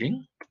strategic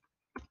thinking.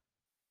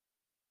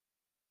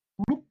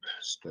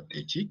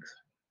 Strategic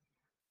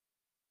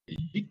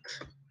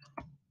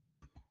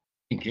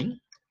thinking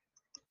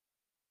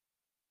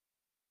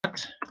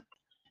that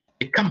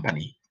a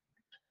company,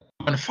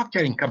 a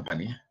manufacturing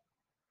company,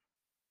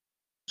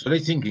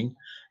 strategic thinking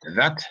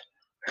that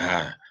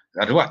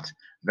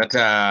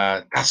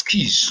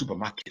Tuskys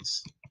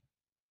supermarkets,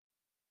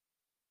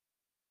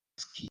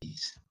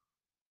 Tuskys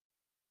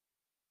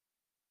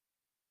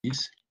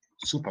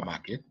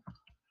supermarket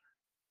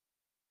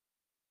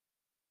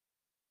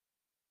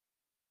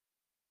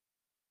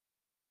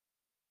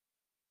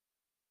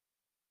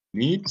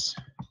needs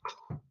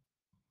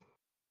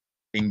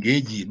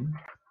engage in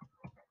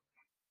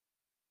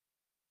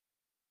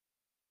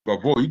to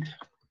avoid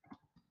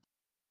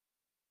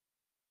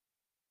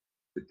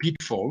the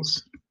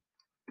pitfalls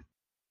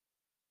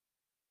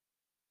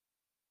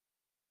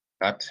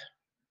that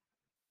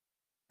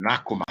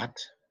Nakumatt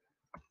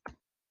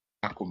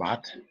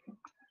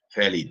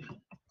fell in.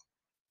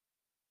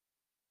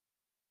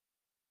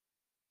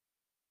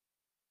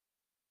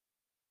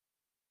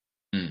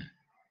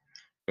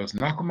 There's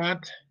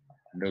Nakumatt,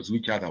 and there's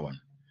which other one?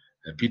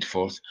 The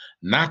pitfalls.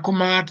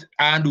 Nakumatt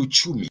and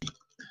Uchumi.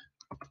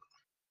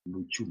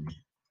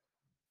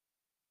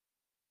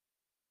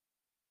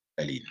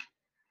 Fell in.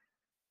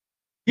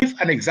 Give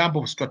an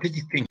example of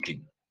strategic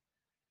thinking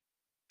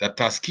that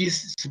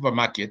Tuskys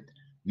supermarket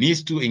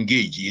needs to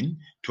engage in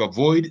to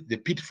avoid the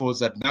pitfalls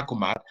that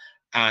Nakumatt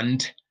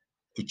and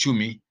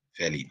Uchumi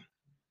fell in.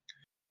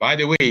 By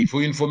the way,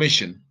 for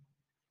information,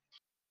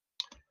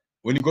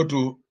 when you go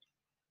to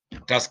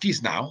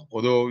Tuskys now,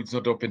 although it's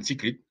not open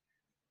secret,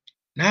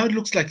 now it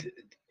looks like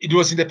it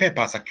was in the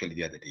papers actually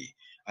the other day,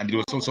 and it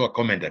was also a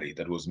commentary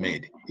that was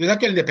made. It was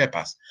actually in the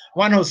papers.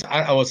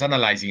 I was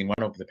analyzing in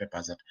one of the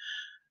papers that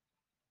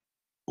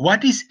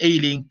what is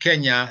ailing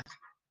Kenya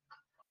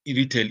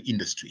retail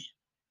industry?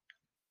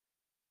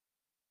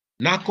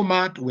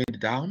 Nakumatt went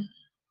down,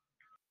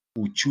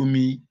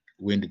 Uchumi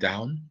went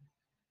down,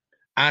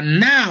 and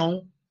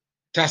now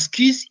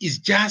Tuskys is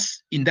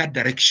just in that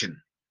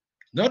direction.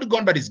 Not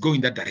gone, but it's going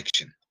that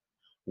direction.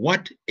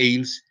 What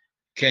ails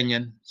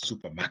Kenyan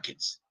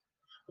supermarkets?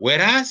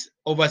 Whereas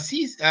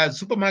overseas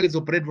supermarkets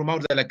operate from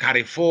outside like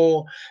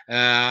Carrefour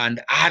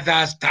and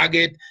others,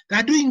 Target,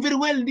 they're doing very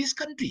well in this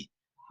country.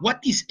 What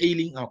is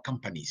ailing our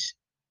companies?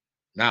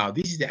 Now,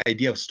 this is the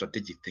idea of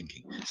strategic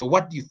thinking. So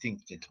what do you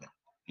think, gentlemen,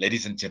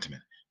 ladies and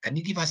gentlemen? Can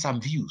you give us some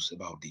views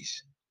about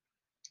this?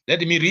 Let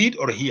me read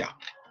or hear.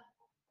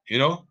 Me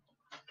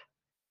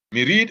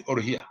read or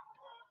hear.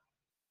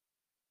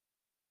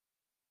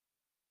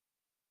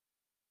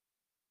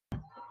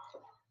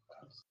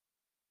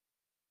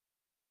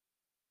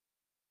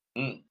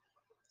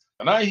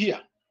 Can I hear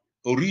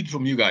or read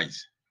from you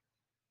guys?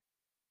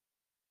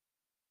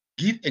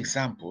 Give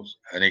examples,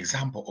 an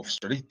example of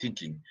strategic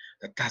thinking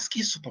that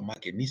Taskis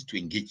Supermarket needs to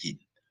engage in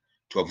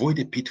to avoid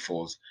the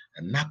pitfalls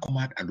that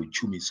Nakumatt and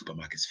Uchumi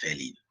supermarkets fail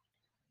in.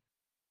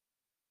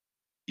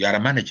 You are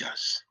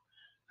managers,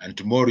 and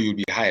tomorrow you'll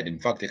be hired. In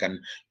fact, they can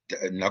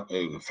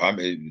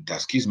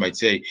Taskis might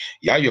say,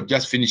 "Yeah, you have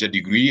just finished a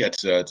degree at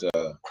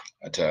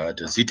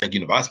ZTech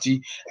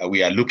University.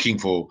 We are looking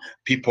for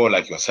people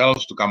like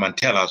yourselves to come and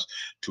tell us,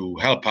 to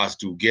help us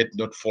to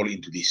not fall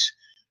into this.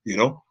 You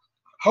know,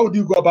 how do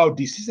you go about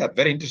this?" This is a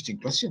very interesting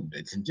question,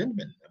 ladies and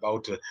gentlemen,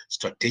 about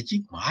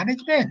strategic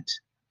management.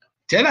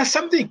 Tell us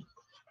something.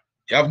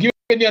 You have given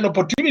me an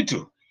opportunity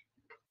to.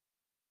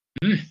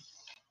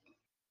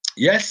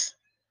 Yes,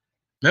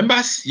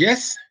 members.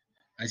 Yes.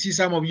 I see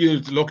some of you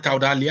locked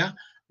out earlier.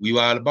 We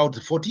were about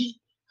 40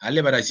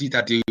 earlier, but I see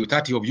 30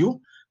 of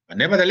you. But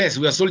nevertheless,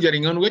 we are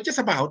soldiering on. We're just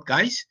about,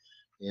 guys.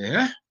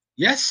 Yeah.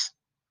 Yes.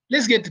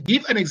 Let's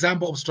give an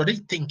example of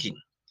strategic thinking.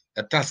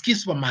 The Taskis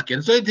Supermarket.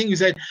 And so the thing you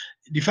said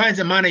defines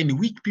the manner in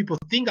which people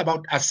think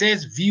about,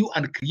 assess, view,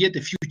 and create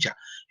the future.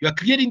 You are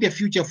creating the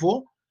future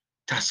for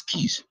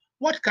Taskis.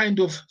 What kind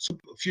of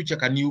future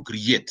can you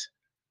create?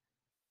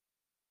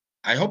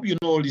 I hope you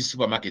know all these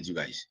supermarkets, you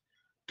guys.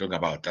 Talking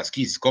about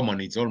Taskis is common.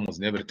 It's almost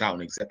in every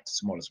town except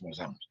small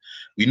towns.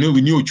 We knew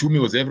Uchumi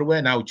was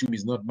everywhere. Now Uchumi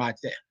is not much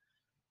there.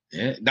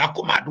 Yeah.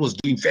 Nakumatt was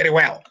doing very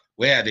well.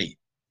 Where are they?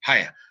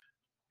 Higher.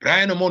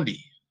 Brian Omondi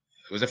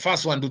was the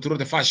first one to throw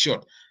the first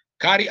shot.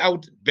 Carry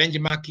out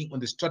benchmarking on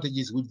the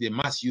strategies which they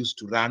must use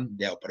to run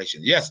their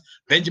operations. Yes,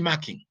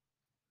 benchmarking.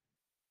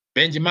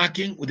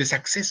 Benchmarking with the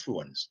successful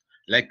ones,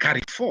 like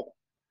Carrefour,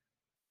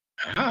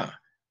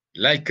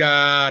 like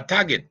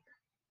Target,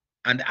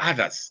 and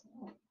others.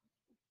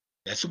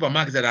 The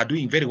supermarkets that are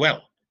doing very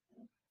well.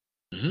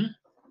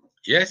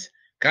 Yes,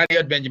 carry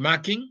out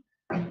benchmarking.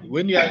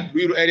 When you are in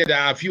rural area, there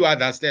are a few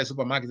others. There are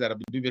supermarkets that have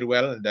been doing very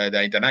well.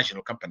 The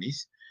international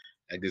companies.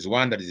 Like there's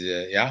one that is,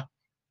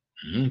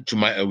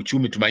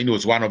 Uchumi Tumaini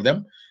was one of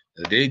them.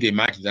 They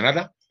matched with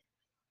another.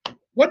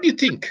 What do you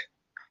think?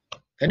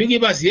 Can you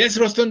give us, yes,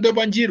 Roston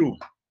Dobanjiru?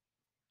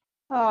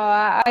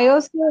 I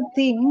also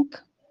think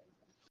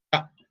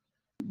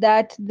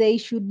that they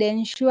should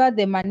ensure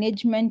the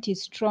management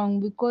is strong,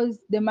 because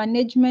the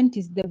management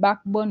is the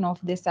backbone of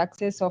the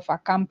success of a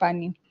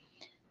company.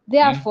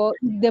 Therefore,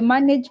 if the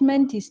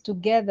management is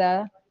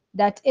together,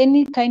 that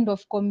any kind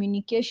of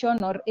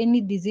communication or any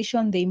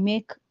decision they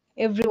make,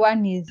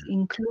 everyone is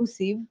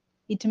inclusive,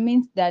 it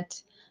means that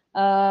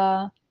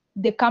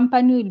the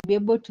company will be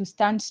able to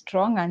stand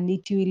strong and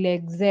it will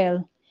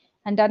excel.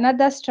 And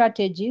another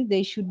strategy,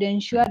 they should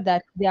ensure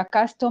that their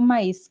customer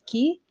is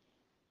key,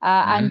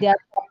 and their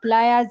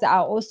suppliers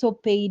are also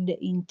paid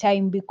in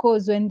time,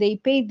 because when they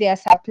pay their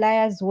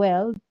suppliers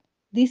well,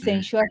 this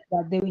ensures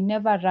that they will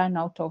never run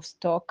out of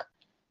stock.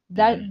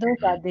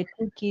 Those are the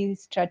two key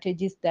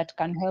strategies that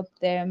can help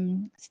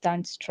them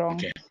stand strong.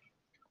 Okay,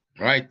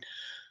 right.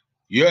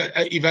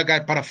 If I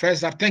can paraphrase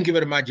that, thank you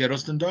very much,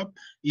 Rostendorp.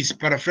 Is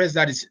paraphrase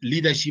that is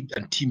leadership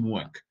and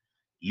teamwork.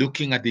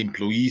 Looking at the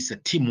employees,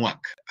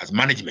 teamwork as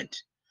management.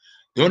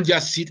 Don't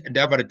just sit at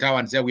the upper tower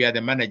and say, we are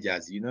the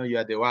managers, you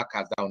are the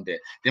workers down there.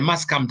 They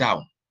must come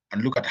down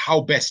and look at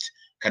how best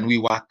can we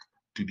work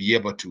to be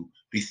able to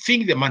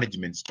rethink the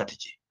management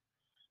strategy.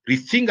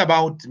 Rethink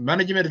about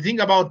management, think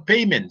about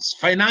payments,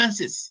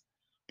 finances,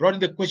 brought in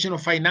the question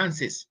of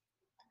finances,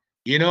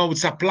 with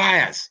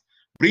suppliers,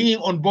 bringing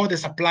on board the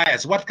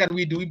suppliers. What can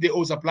we do if they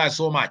owe suppliers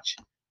so much?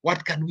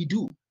 What can we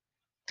do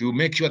to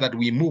make sure that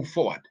we move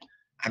forward?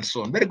 And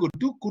so on. Very good.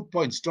 Two good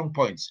points, strong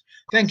points.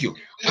 Thank you.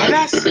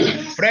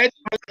 Others? Fred,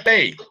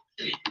 play.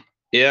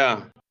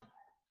 Yeah.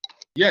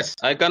 Yes.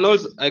 I can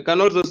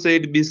also say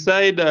it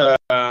beside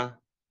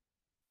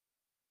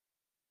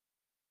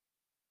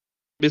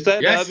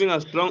having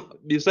a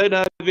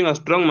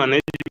strong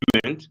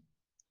management.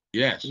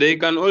 Yes. They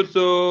can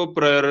also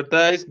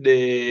prioritize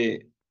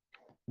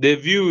the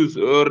views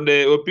or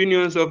the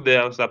opinions of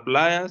their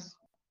suppliers.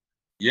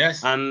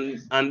 Yes.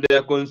 And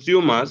their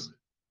consumers.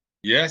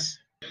 Yes.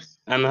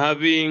 And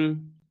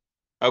having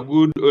a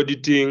good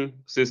auditing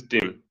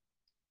system.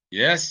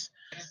 Yes.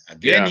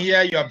 Again,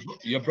 here you have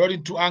brought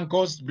in two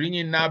anchors,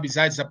 bringing now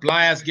besides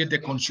suppliers, get the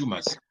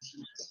consumers.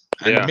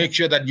 And make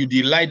sure that you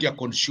delight your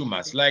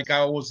consumers. Like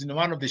I was in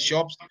one of the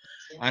shops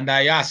and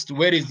I asked,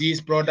 where is this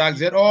product?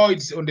 They said, oh,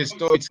 it's on the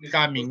store, it's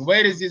coming.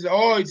 Where is this?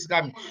 Oh, it's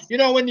coming.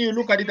 When you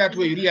look at it that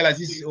way, you realize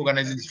this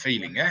organization is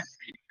failing.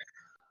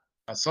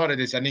 Sorry,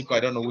 there's a Nico.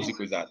 I don't know who's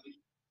with that.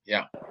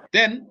 Yeah.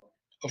 Then,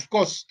 of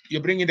course, you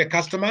bring in the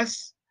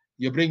customers.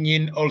 You bring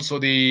in also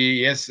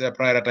the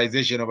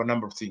prioritization of a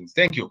number of things.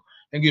 Thank you.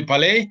 Thank you,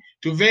 Palais.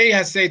 Tuvey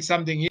has said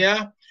something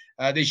here.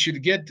 They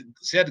should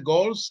set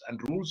goals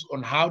and rules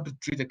on how to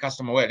treat the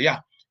customer well. Yeah,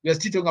 we are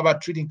still talking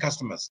about treating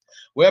customers,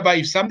 whereby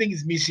if something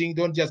is missing,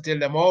 don't just tell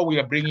them, oh, we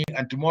are bringing,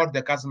 and tomorrow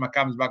the customer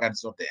comes back and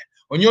it's not there.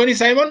 Onyoni,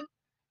 Simon?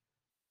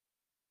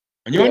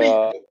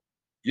 Onyoni?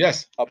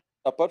 Yes.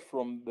 Apart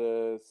from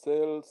the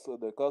sales,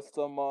 the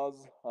customers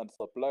and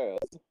suppliers,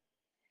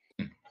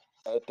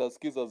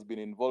 Tuskys has been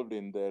involved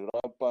in the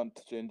rampant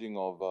changing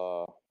of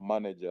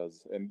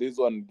managers, and this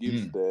one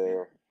gives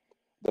the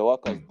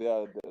workers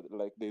there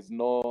like there's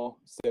no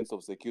sense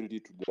of security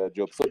to their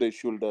job. So they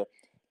should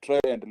try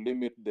and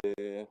limit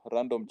the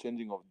random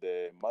changing of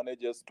the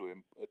managers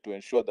to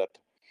ensure that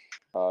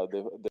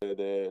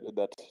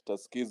that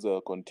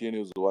Tuskys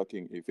continues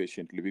working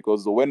efficiently.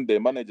 Because when the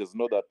managers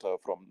know that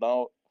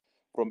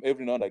from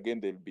every now and again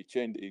they'll be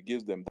changed, it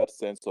gives them that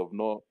sense of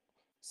no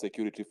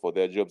security for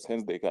their jobs.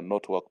 Hence, they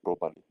cannot work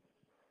properly.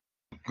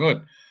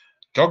 Good.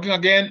 Talking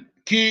again,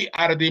 key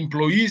are the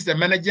employees, the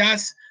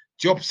managers.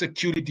 Job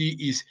security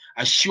is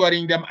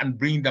assuring them and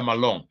bring them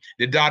along.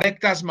 The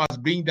directors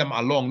must bring them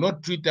along,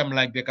 not treat them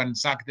like they can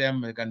sack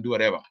them, they can do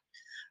whatever.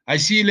 I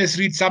see, let's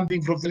read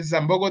something from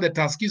Sambogo. The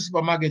Tuskys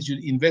supermarket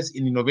should invest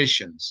in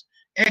innovations.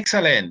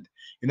 Excellent.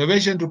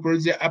 Innovation to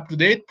produce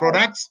up-to-date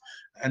products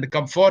and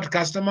comfort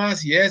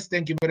customers. Yes,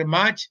 thank you very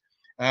much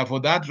for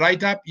that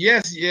write-up.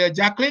 Yes,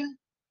 Jacqueline?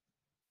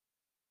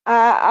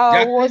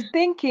 I was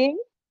thinking,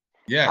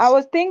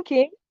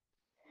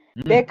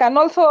 they can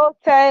also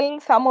sell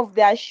some of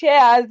their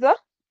shares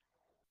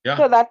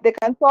so that they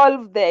can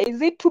solve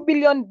is it 2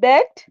 billion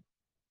debt?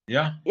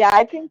 Yeah,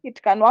 I think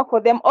it can work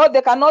for them. Or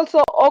they can also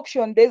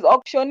auction. There's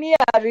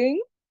auctioneering.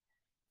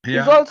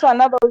 Is also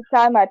another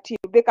alternative.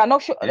 They can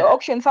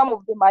auction some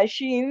of the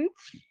machines.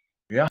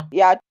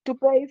 To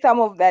pay some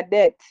of their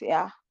debts.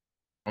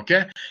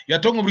 Okay. You're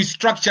talking of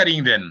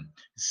restructuring then.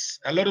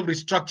 A lot of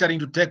restructuring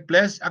to take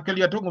place. Actually,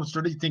 you're talking of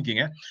strategic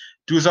thinking.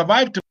 To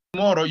survive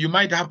tomorrow, you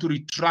might have to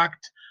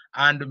retract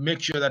and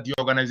make sure that the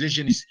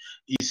organization is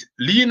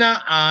leaner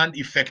and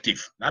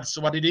effective. That's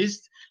what it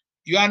is.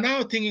 You are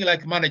now thinking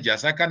like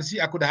managers. I can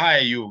see I could hire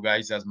you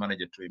guys as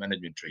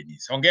management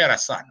trainees. Hongera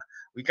sana.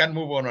 We can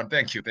move on.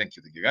 Thank you,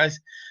 guys.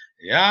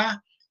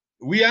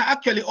 We are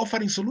actually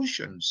offering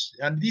solutions,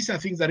 and these are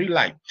things that real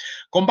life.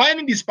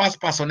 Combining dispersed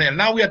personnel.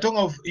 Now we are talking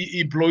of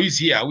employees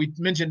here. We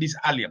mentioned this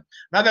earlier.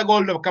 Another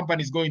goal the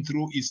company is going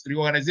through is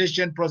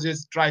reorganization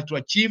process. Try to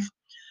achieve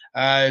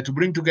to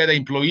bring together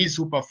employees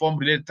who perform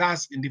related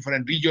tasks in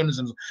different regions.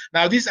 And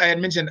now this I had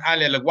mentioned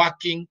earlier, like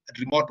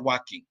remote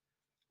working,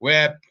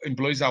 where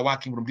employees are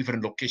working from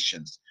different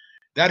locations.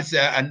 That's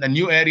a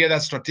new area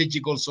that's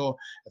strategic also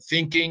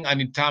thinking, and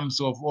in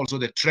terms of also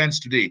the trends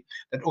today,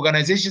 that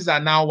organizations are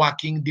now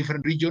working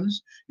different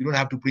regions. You don't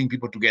have to bring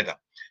people together.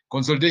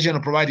 Consolidation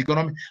will provide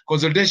economic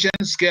consolidation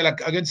scale.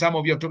 Again, some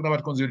of you have talked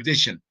about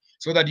consolidation,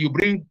 so that you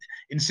bring,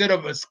 instead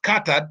of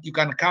scattered, you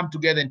can come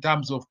together in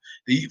terms of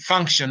the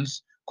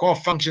functions. Core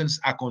functions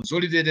are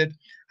consolidated,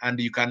 and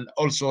you can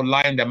also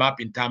line them up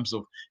in terms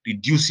of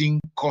reducing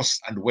costs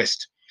and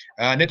waste.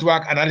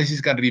 Network analysis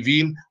can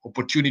reveal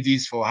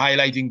opportunities for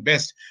highlighting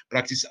best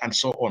practice and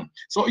so on.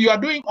 So you are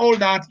doing all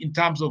that in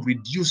terms of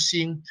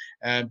reducing,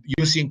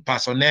 using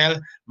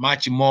personnel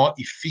much more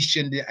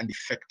efficiently and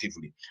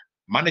effectively.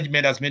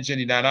 Management, as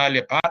mentioned in an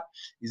earlier part,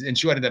 is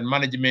ensuring that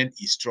management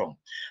is strong.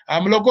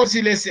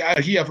 Mlogosi, let's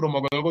hear from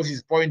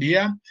Mlogosi's point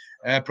here.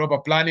 Proper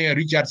planning,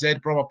 Richard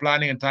said proper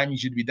planning and timing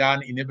should be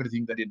done in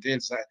everything that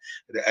entails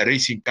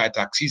racing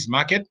Tuskys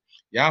market.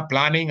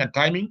 Planning and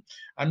timing.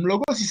 And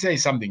Mlogosi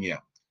says something here.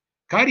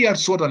 Carry out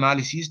SWOT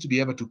analysis to be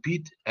able to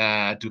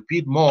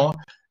put more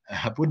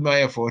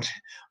effort,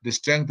 the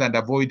strength, and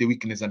avoid the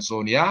weakness and so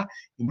on.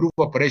 Improve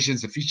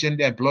operations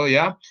efficiently, employ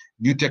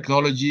new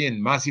technology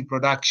and massive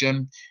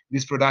production.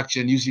 This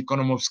production use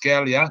economy of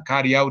scale.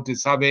 Carry out a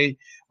survey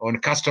on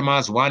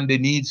customers, one day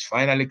needs.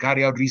 Finally,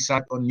 carry out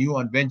research on new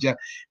and venture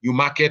new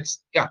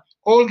markets.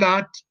 All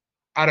that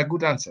are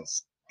good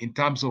answers in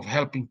terms of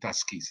helping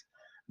Tuskys.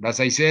 As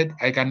I said,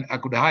 I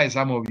could hire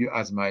some of you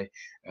as my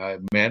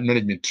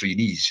management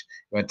trainees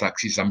when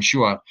Tuskys. I'm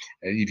sure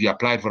if you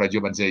applied for a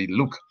job and say,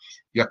 look,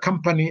 your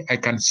company, I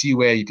can see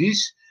where it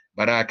is,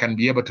 but I can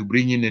be able to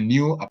bring in a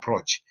new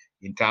approach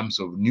in terms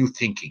of new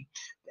thinking.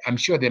 I'm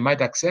sure they might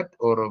accept,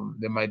 or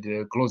they might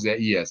close their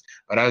ears.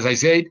 But as I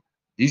said,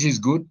 this is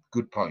good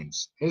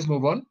points. Let's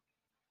move on.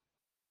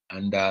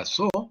 And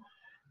so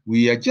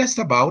we are just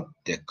about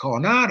the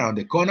corner, around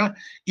the corner,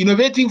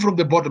 innovating from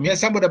the bottom. Here's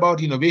something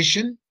about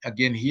innovation.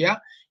 Again here,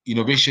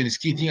 innovation is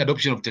key thing.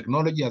 Adoption of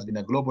technology has been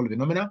a global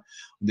phenomenon on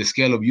the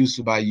scale of use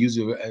by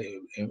user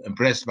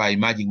impressed by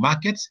emerging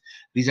markets.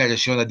 Research has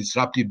shown that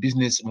disruptive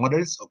business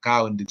models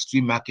occur when the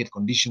extreme market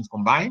conditions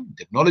combine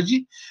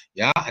technology,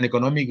 and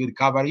economic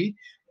recovery.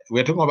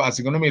 We're talking about as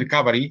economic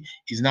recovery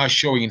is now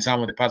showing in some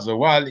of the parts of the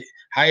world,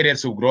 high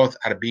rates of growth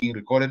are being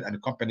recorded,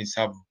 and companies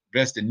have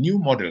embraced the new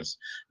models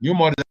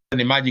and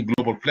emerging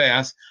global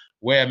players,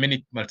 where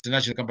many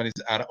multinational companies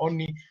are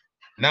only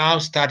now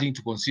starting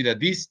to consider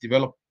this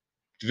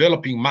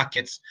developing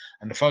markets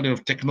and the founding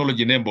of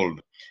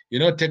technology-enabled,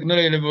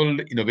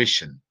 technology-enabled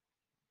innovation.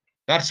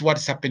 That's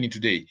what's happening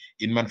today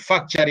in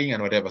manufacturing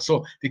and whatever.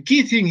 So the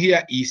key thing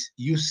here is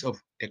use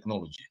of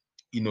technology,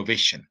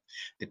 innovation.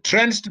 The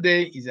trends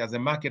today is, as the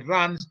market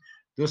runs,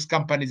 those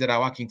companies that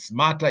are working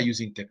smarter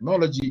using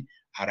technology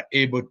are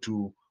able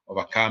to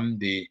overcome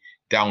the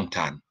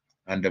downturn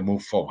and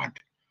move forward.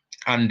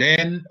 And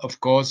then, of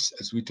course,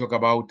 as we talk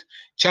about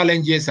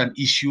challenges and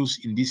issues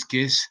in this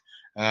case,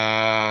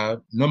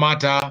 no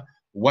matter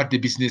what the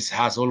business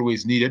has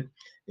always needed,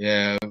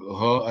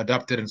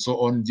 adapted and so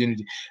on,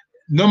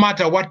 no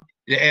matter what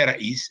the era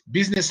is,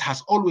 business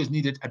has always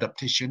needed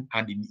adaptation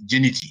and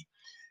ingenuity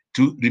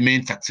to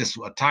remain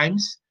successful at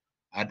times.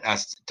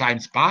 As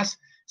times pass,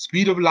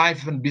 speed of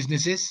life and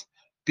businesses,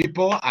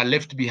 people are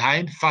left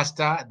behind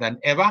faster than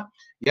ever.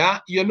 Yeah,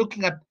 you're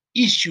looking at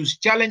issues,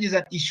 challenges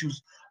and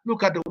issues.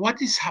 Look at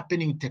what is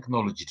happening in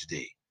technology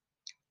today.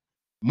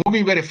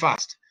 Moving very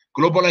fast.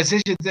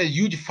 Globalization is a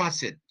huge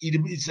facet.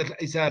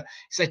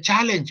 It's a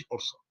challenge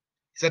also.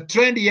 It's a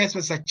trend, yes, but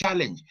it's a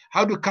challenge.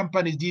 How do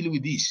companies deal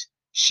with this?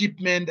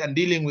 Shipment and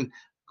dealing with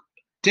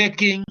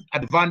taking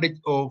advantage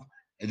of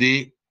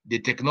the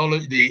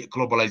technology, the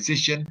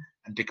globalization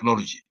and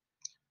technology.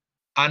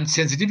 And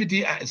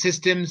sensitivity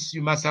systems,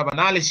 you must have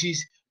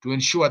analysis to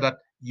ensure that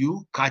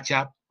you catch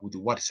up with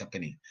what is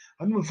happening.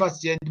 And we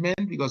first, gentlemen,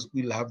 because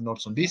we'll have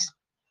notes on this.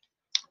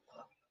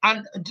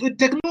 And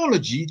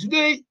technology,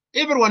 today,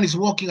 everyone is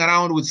walking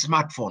around with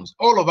smartphones.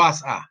 All of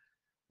us are.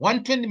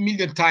 120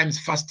 million times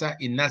faster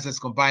in NASA's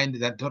combined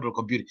than total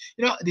computing.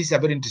 You know, this is a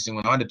very interesting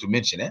one I wanted to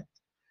mention,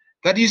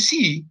 that you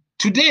see,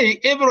 today,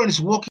 everyone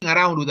is walking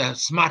around with a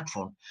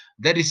smartphone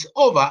that is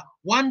over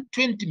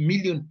 120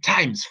 million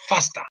times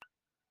faster.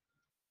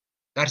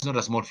 That's not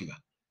a small figure.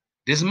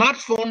 The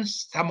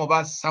smartphones, some of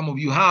us, some of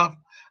you have,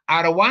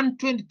 are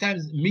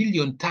 120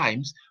 million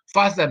times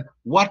faster than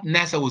what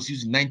NASA was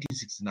using in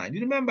 1969.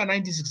 You remember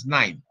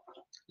 1969?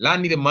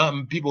 Landing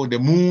the people on the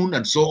moon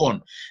and so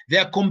on.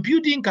 Their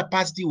computing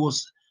capacity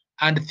was,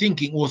 and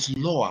thinking was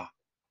lower,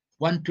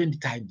 120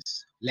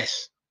 times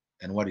less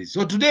than what it is.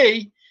 So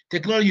today,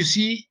 technology, you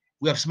see,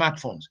 we have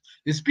smartphones.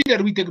 The speed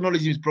at which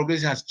technology is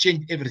progressing has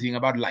changed everything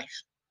about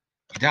life.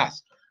 It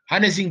has.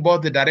 Harnessing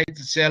both the direct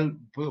sell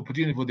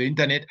opportunity for the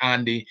internet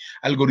and the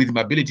algorithm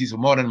abilities of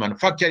modern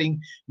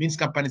manufacturing means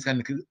companies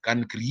can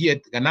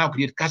now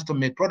create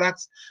custom-made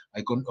products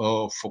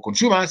for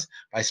consumers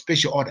by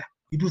special order.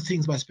 You do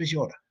things by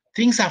special order.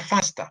 Things are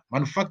faster.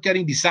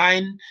 Manufacturing,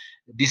 design,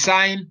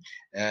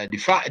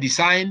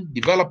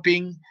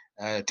 developing,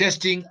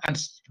 testing,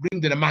 and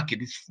bring to the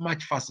market is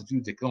much faster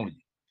through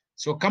technology.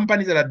 So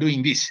companies that are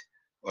doing this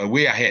are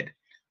way ahead.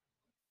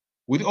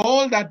 With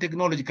all that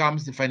technology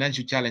comes the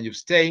financial challenge of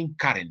staying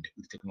current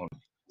with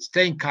technology.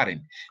 Staying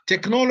current.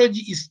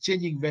 Technology is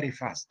changing very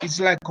fast. It's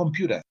like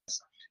computers.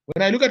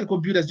 When I look at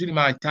computers during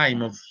my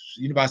time of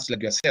university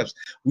like yourselves,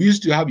 we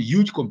used to have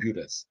huge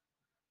computers,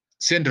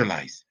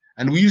 centralized.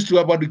 And we used to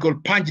have what we call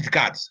punched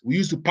cards. We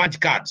used to punch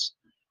cards.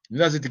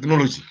 That's the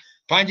technology.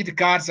 Punched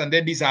cards, and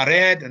then these are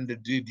read and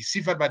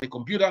deciphered by the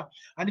computer,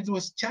 and it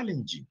was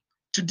challenging.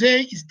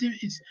 Today,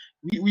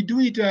 we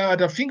do it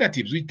at our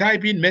fingertips. We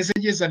type in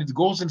messages and it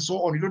goes and so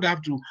on. You don't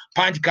have to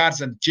punch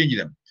cards and change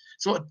them.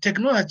 So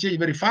technology has changed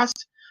very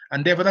fast,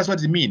 and therefore that's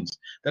what it means.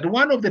 That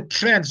one of the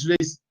trends today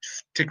is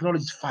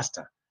technology is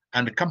faster,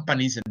 and the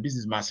companies and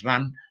business must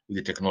run with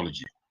the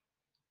technology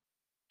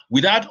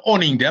without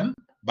owning them,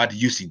 but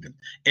using them.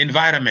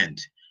 Environment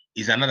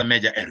is another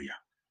major area.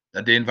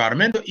 That the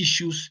environmental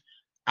issues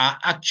are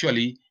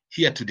actually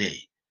here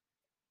today.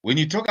 When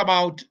you talk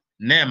about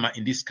NEMA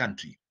in this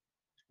country,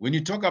 when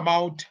you talk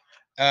about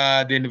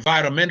the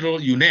environmental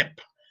UNEP,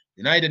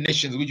 United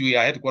Nations, which we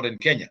are headquartered in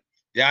Kenya,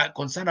 they are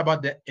concerned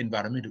about the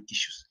environmental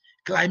issues.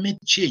 Climate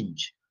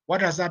change,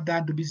 what has that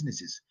done to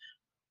businesses?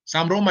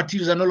 Some raw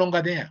materials are no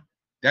longer there.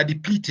 They are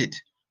depleted.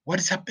 What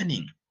is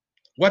happening?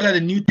 What are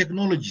the new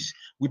technologies?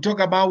 We talk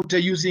about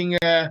using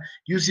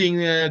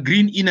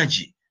green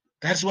energy.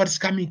 That's what's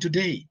coming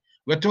today.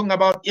 We're talking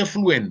about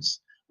effluents.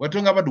 We're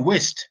talking about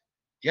waste.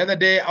 The other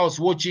day, I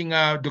was watching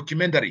a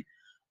documentary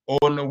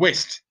on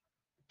waste.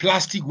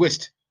 Plastic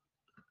waste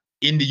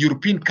in the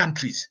European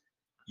countries.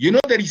 You know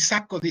the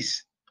recycle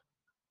this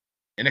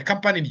in a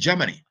company in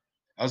Germany.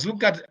 I was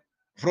looking at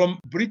from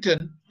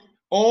Britain,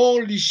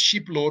 all these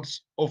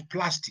shiploads of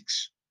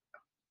plastics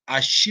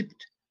are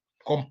shipped,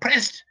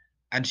 compressed,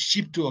 and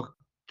shipped to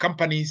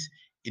companies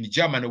in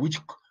Germany,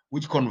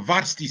 which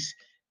converts this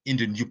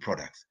into new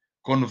products,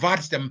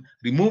 converts them,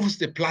 removes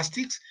the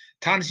plastics,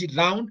 turns it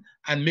round,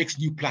 and makes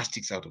new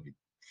plastics out of it.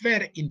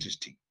 Very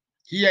interesting.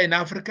 Here in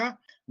Africa,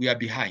 we are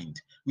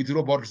behind. With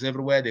robots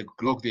everywhere, they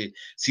clog the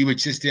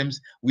sewage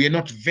systems. We are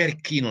not very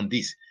keen on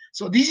this.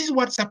 So this is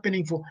what's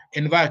happening for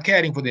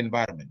caring for the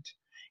environment.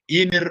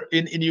 In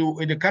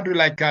a country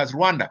like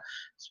Rwanda,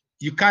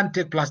 you can't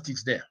take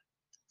plastics there.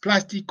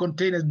 Plastic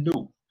containers,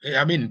 no.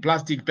 I mean,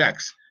 plastic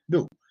bags,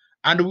 no.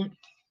 And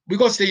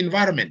because the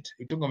environment,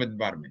 we're talking about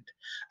environment,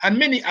 and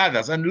many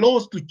others, and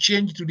laws to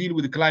change to deal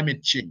with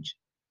climate change.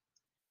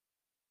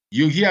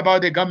 You hear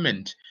about the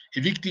government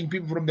evicting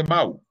people from the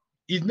Mau.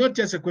 It's not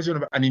just a question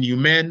of an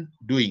inhumane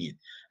doing it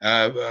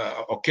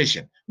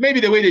occasion. Maybe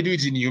the way they do it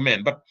is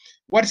inhumane, but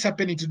what's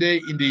happening today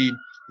in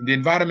the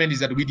environment is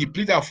that we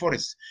deplete our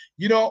forests.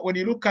 You know, when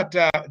you look at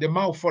the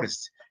Mau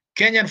forest,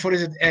 Kenyan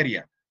forested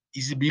area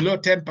is below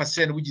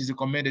 10%, which is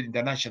recommended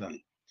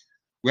internationally.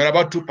 We're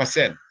about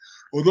 2%.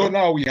 Although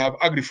now we have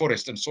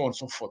agri-forest and so on and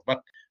so forth,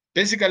 but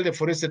basically the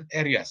forested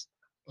areas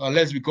are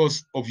less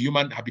because of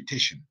human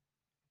habitation.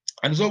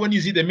 And so when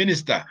you see the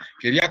minister,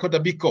 Keriako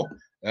Tabiko,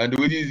 and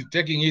with his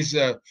taking his,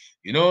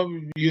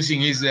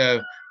 using his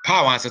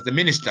powers as the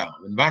minister of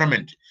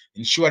environment,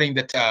 ensuring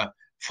that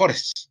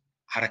forests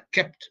are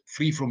kept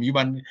free from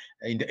human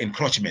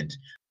encroachment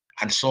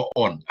and so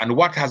on. And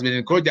what has been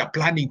encouraged, they are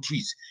planting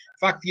trees.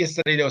 In fact,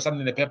 yesterday there was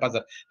something in the papers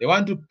that they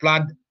want to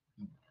plant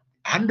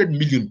 100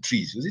 million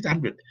trees. Was it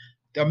 100?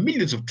 There are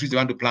millions of trees they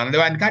want to plant. And they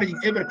were encouraging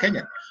every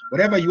Kenyan,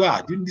 wherever you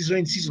are, during this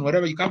rain season,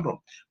 wherever you come from,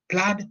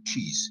 plant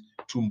trees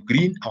to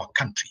green our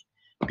country,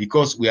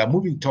 because we are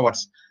moving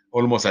towards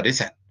almost a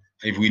desert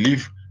if we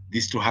leave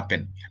this to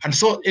happen. And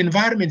so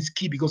environment is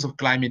key because of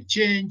climate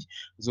change,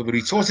 because of the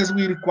resources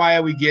we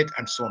require, we get,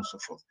 and so on and so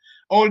forth.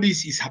 All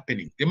this is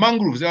happening. The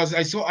mangroves,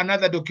 I saw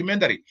another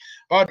documentary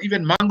about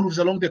even mangroves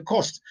along the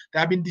coast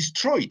that have been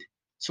destroyed.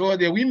 So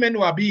the women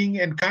were being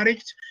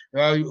encouraged,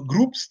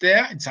 groups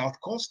there in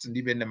South Coast and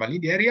even the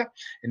Malindi area,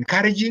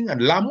 encouraging,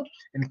 and Lamu,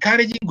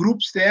 encouraging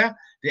groups there,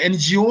 the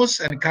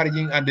NGOs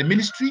encouraging, and the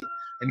ministry,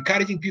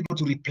 encouraging people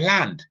to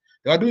replant.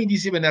 They are doing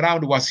this even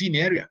around the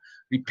Wasini area,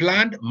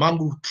 replant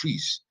mangrove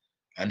trees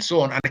and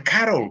so on,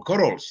 and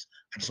corals.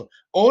 And so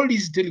all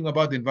this is telling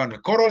about the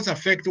environment. Corals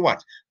affect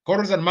what?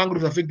 Corals and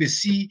mangroves affect the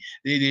sea,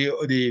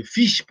 the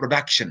fish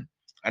production.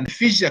 And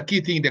fish are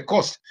key thing in the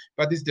coast.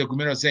 But this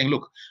documentary is saying,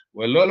 look,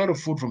 we're a lot of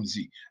food from the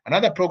sea.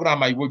 Another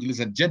program I watch, ladies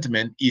and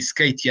gentlemen, is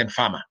KTN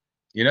Farmer.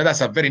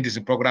 That's a very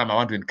interesting program. I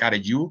want to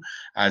encourage you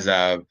as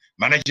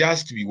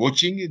managers to be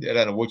watching.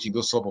 Rather than watching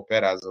those soap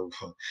operas of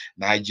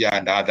Niger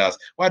and others,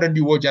 why don't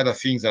you watch other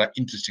things that are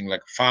interesting,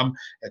 like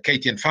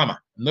KTN Farmer?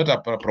 I'm not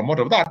a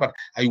promoter of that, but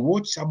I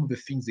watch some of the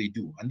things they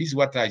do. And this is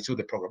what I saw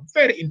the program.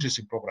 Very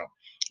interesting program,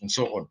 and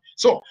so on.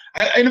 So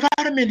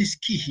environment is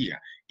key here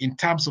in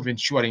terms of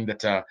ensuring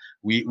that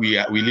we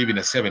live in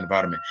a safe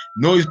environment,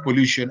 noise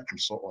pollution, and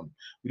so on.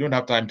 We don't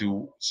have time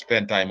to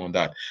spend time on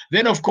that.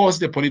 Then, of course,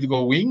 the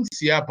political wings,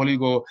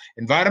 political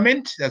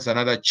environment. That's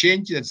another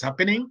change that's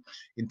happening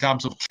in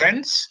terms of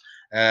trends.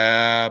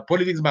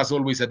 Politics must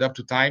always adapt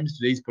to times.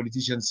 Today's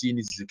politician scene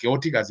is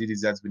chaotic as it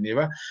has been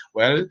ever.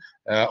 Well,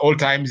 all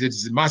times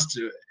it's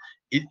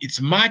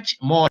much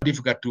more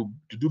difficult to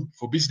do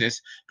for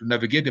business to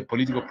navigate the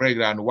political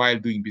playground while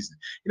doing business.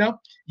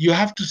 You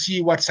have to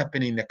see what's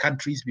happening in the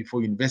countries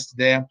before you invest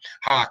there,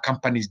 how a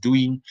company is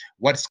doing,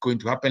 what's going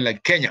to happen,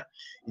 like Kenya.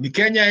 In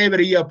Kenya,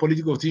 every year,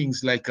 political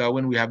things, like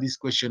when we have this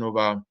question of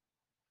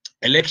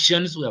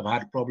elections, we have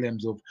had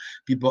problems of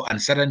people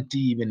uncertainty,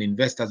 even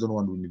investors don't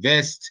want to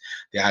invest,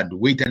 they had to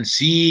wait and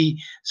see.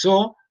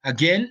 So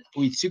again,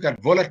 we look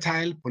at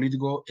volatile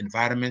political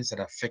environments that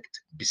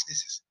affect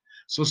businesses.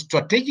 So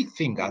strategic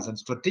thinkers and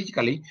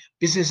strategically,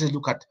 businesses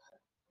look at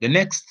the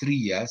next 3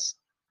 years.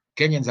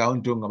 Kenyans are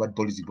only talking about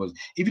policy.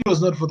 If it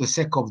was not for the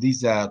sake of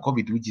this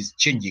COVID, which is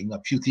changing a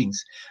few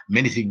things,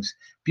 many things,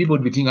 people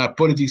would be thinking about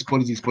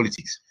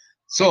politics.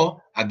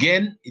 So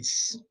again,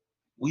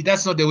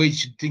 that's not the way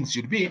things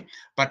should be.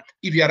 But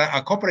if you are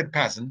a corporate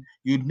person,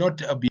 you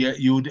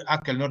would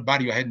actually not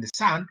bury your head in the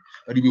sand,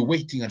 but you'll be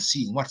waiting and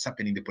seeing what's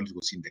happening in the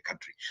political scene in the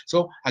country.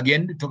 So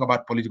again, talk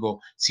about political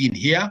scene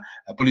here.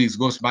 Politics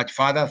goes much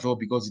further, so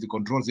because it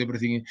controls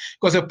everything.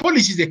 Because the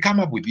policies they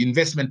come up with,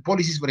 investment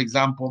policies, for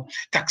example,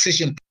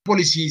 taxation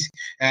policies,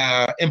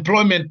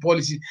 employment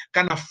policies,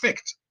 can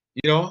affect,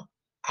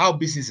 how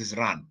businesses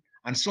run.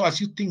 And so as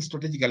you think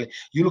strategically,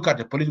 you look at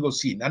the political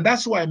scene. And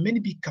that's why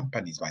many big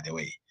companies, by the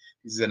way,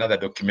 this is another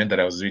document that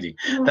I was reading,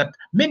 that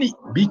many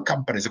big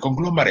companies, the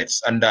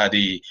conglomerates and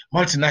the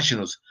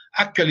multinationals,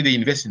 actually they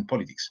invest in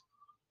politics.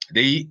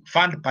 They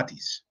fund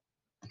parties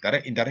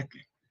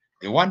indirectly.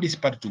 They want this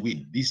party to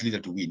win, this leader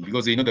to win,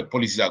 because they know the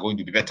policies are going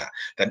to be better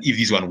than if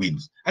this one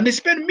wins. And they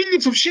spend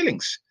millions of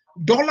shillings,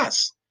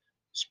 dollars,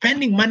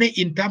 spending money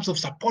in terms of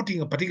supporting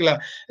a particular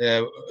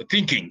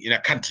thinking in a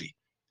country.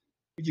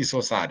 Which is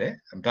so sad,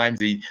 Sometimes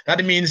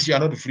that means you are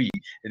not free.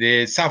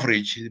 The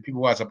suffrage, the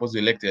people who are supposed to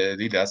elect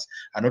leaders,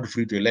 are not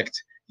free to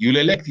elect. You'll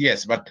elect,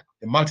 yes, but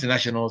the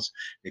multinationals,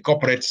 the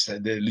corporates,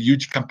 the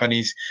huge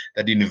companies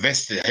that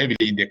invest heavily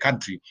in the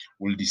country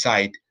will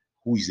decide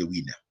who is the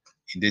winner.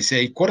 And they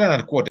say, quarter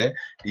and quarter,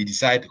 they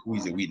decide who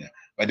is the winner.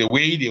 By the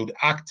way they would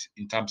act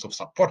in terms of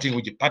supporting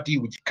which party,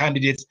 which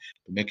candidates,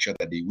 to make sure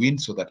that they win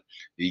so that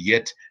they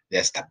get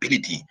their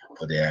stability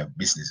for their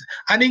business.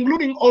 And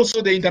including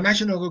also the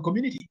international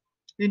community.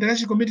 The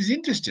international community is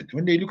interested.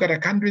 When they look at a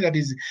country that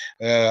is,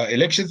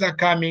 elections are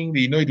coming,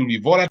 they know it will be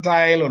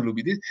volatile or it will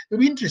be this, they'll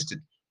be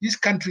interested. These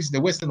countries in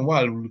the Western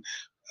world,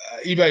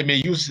 if I may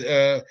use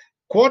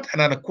quote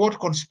and unquote,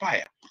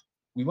 conspire.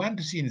 We want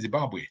to see in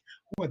Zimbabwe,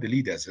 who are the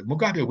leaders?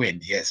 Mugabe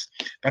went, yes,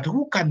 but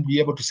who can be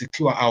able to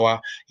secure our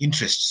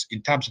interests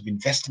in terms of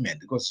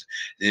investment? Because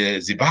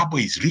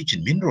Zimbabwe is rich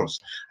in minerals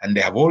and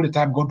they have all the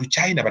time gone to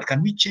China, but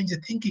can we change the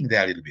thinking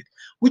there a little bit?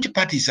 Which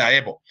parties are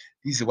able?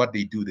 This is what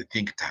they do, the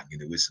think tank in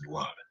the Western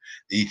world.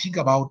 They think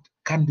about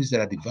countries that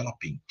are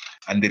developing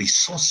and the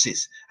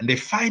resources, and they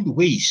find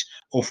ways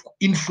of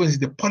influencing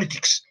the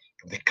politics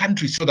of the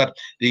country, so that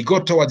they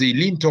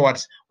lean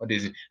towards what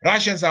is it.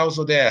 Russians are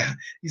also there.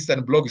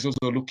 Eastern Bloc is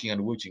also looking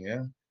and watching.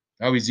 Yeah?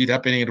 How is it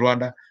happening in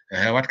Rwanda?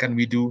 What can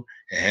we do?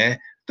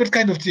 Those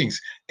kind of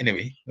things.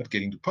 Anyway, not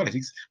getting into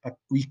politics, but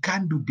we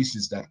can do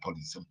business that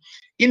politics. So,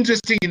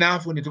 interesting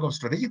enough, when you talk of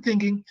strategic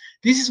thinking,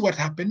 this is what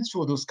happens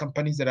for those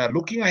companies that are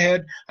looking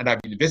ahead and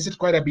have invested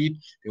quite a bit.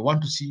 They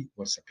want to see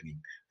what's happening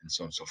and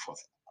so on and so forth.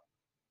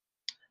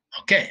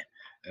 Okay.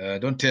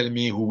 Don't tell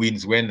me who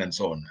wins when and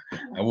so on.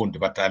 I won't,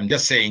 but I'm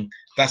just saying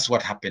that's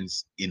what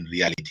happens in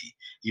reality.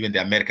 Even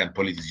the American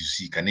politics, you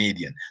see,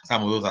 Canadian,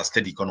 some of those are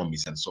steady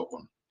economies and so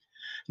on.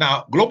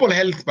 Now, global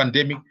health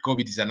pandemic,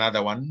 COVID is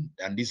another one,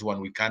 and this one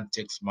we can't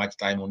take much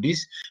time on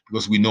this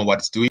because we know what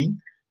it's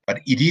doing, but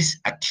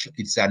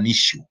it's an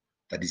issue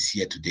that is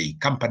here today.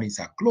 Companies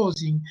are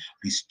closing,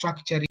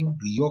 restructuring,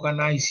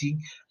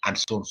 reorganizing, and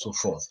so on and so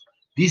forth.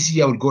 This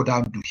year will go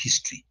down to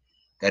history,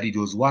 that it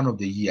was one of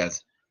the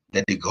years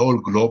that the whole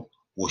globe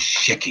was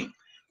shaking.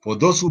 For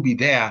those who will be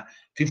there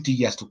 50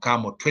 years to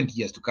come or 20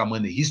 years to come,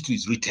 when the history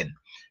is written,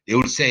 they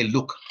will say,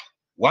 look,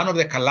 one of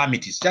the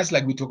calamities, just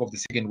like we talk of the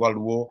Second World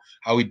War,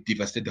 how it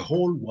devastated the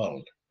whole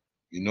world.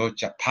 You know,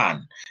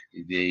 Japan,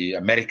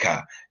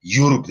 America,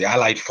 Europe, the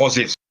Allied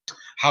forces,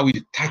 how it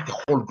attacked the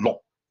whole globe.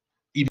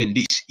 Even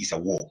this is a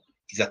war.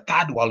 It's a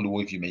third world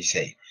war, if you may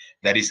say.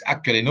 That is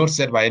actually not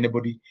said by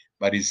anybody,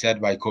 but is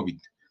said by COVID,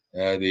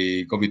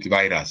 the COVID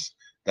virus,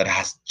 that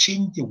has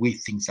changed the way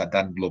things are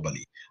done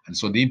globally. And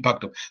so the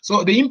impact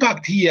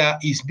here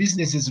is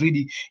businesses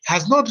really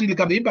has not really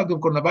come. The impact of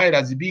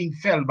coronavirus is being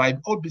felt by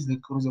all business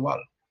across the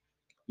world.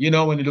 You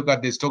know, when you look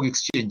at the stock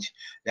exchange,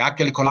 they're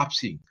actually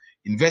collapsing.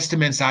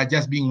 Investments are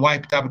just being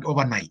wiped out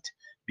overnight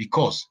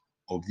because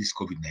of this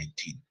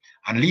COVID-19.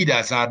 And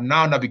leaders are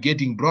now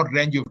navigating broad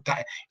range of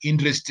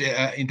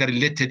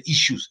interrelated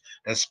issues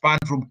that span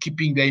from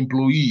keeping their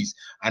employees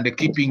and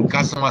keeping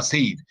customers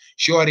safe,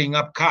 shoring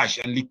up cash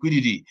and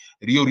liquidity,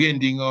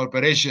 reorienting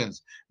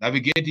operations,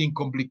 navigating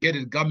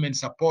complicated government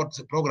support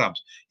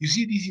programs. You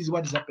see, this is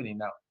what is happening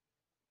now.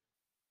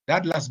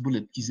 That last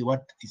bullet is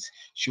what is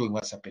showing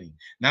what's happening.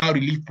 Now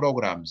relief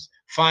programs,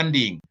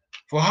 funding.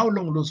 For how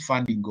long will those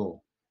funding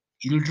go?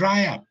 It'll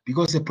dry up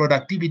because the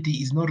productivity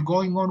is not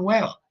going on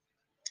well.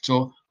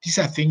 So these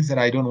are things that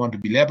I don't want to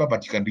belabor,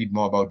 but you can read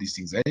more about these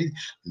things, ladies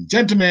and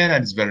gentlemen,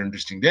 and it's very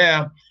interesting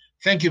there.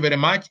 Thank you very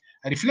much.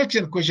 A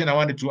reflection question I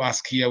wanted to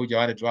ask here, which I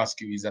wanted to ask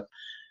you, is that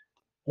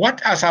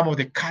what are some of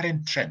the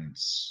current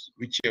trends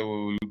which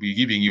will be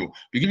giving you?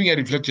 We're giving a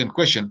reflection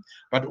question,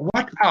 but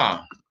what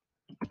are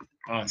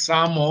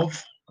some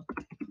of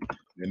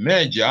the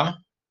major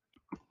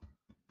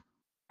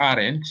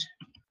current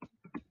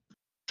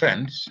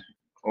trends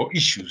or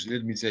issues,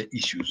 let me say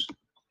issues,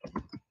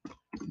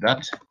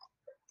 that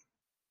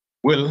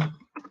will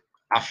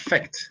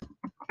affect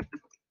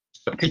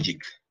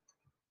strategic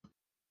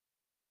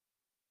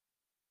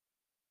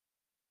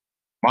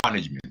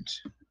management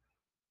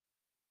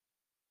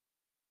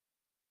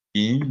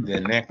in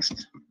the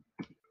next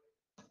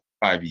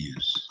 5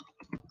 years?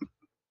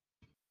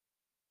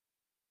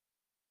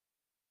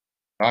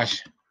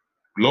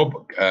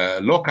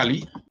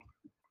 Locally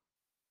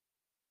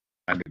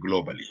and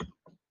globally.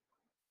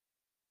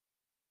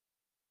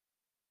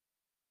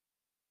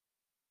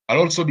 I'll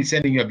also be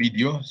sending you a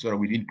video, so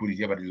we didn't put it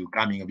here, but it will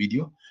come in a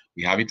video.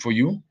 We have it for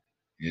you.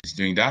 It's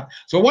doing that.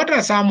 So what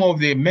are some of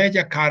the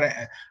major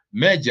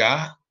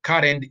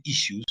current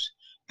issues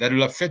that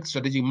will affect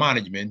strategic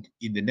management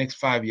in the next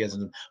 5 years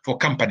for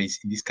companies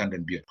in this country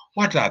and beyond?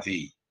 What are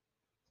they?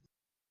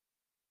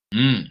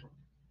 I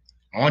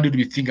want you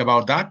to think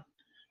about that,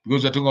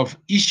 because we're talking of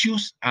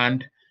issues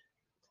and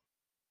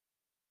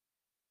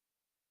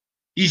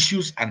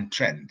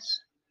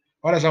trends.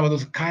 What are some of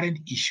those current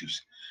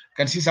issues? You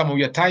can see some of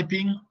you are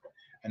typing,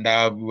 and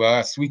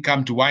as we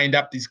come to wind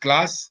up this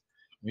class,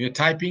 when you're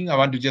typing, I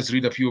want to just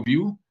read a few of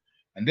you.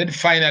 And then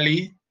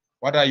finally,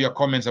 what are your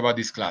comments about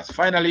this class?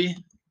 Finally,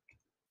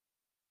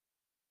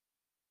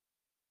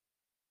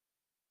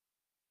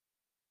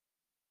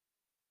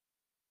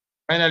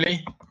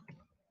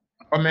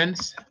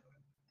 comments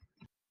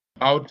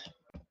about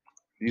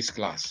this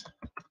class.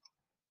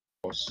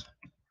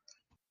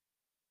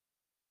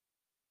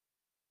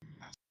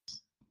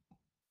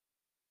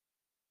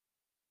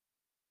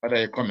 What are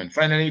your comments?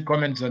 Finally,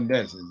 comments on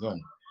this and so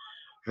on.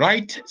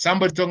 Right?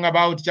 Somebody talking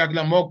about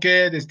Chakla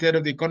Moke, the state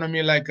of the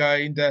economy, like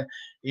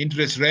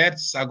interest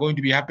rates are going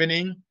to be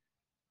happening.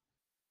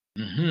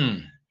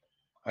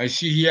 I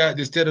see here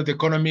the state of the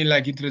economy,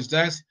 like interest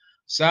rates.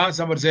 Sir,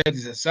 somebody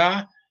said,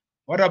 sir,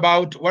 what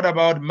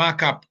about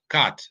markup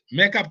cut?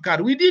 Makeup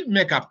cut. We did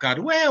makeup cut.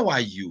 Where were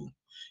you?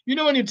 You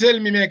know, when you tell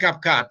me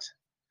makeup cut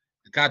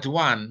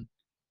one,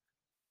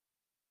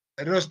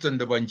 Roston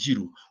the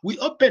Banjiru, we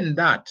opened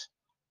that.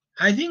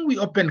 I think we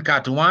opened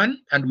cut one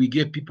and we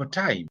gave people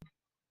time.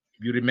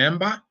 You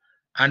remember?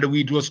 And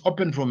it was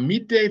open from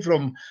midday,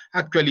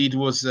 actually it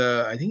was,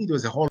 I think it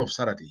was the whole of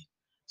Saturday.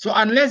 So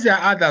unless there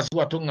are others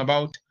who are talking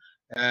about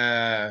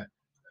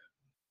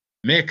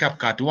makeup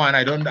cut one,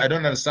 I don't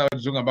understand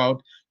what you're talking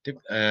about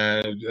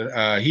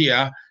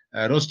here.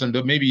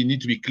 Rostando, maybe you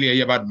need to be clear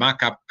here about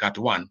markup cat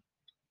 1.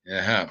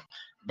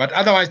 But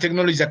otherwise,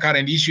 technology is a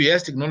current issue.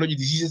 Yes, technology,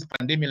 diseases,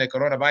 pandemic like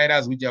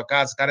coronavirus, which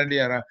occurs currently,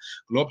 are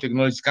global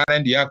technology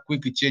current. Yeah,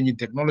 quick change in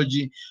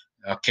technology.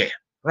 Okay,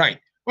 right.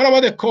 What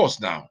about the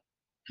course now?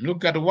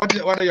 Look at what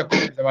are your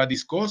comments about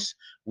this course?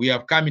 We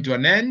have come to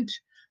an end.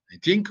 I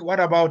think, what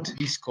about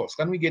this course?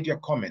 Can we get your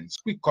comments,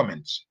 quick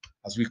comments,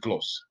 as we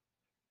close?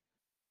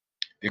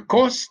 The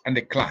course and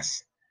the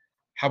class.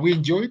 Have we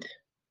enjoyed?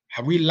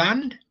 Have we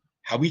learned?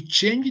 Have we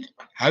changed?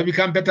 Have we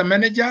become better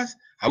managers?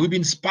 Have we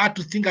been inspired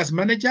to think as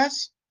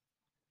managers?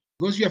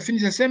 Because you have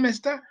finished the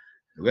semester,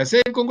 we are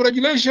saying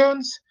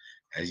congratulations.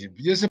 As you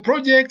just a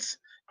project,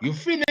 you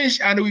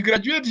finish and we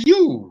graduate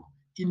you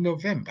in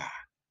November.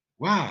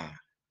 Wow.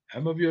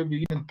 Some of you have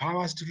been given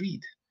powers to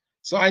read.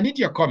 So I need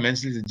your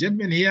comments, ladies and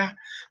gentlemen, here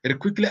very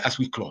quickly as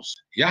we close.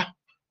 Yeah?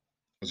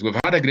 Because we've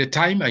had a great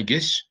time, I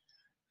guess.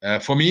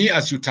 For me,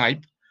 as you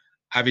type,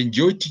 I've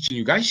enjoyed teaching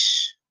you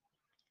guys.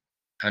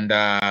 And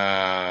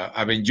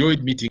I've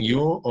enjoyed meeting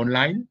you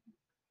online.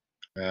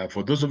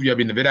 For those of you who have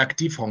been very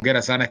active,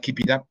 hongera sana, keep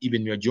it up,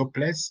 even your job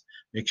place.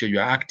 Make sure you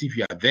are active,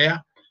 you are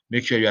there.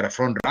 Make sure you are a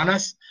front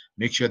runners.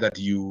 Make sure that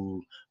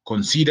you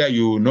consider,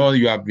 you know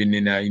you have been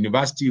in a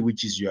university,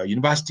 which is your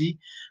university.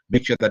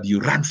 Make sure that you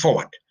run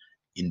forward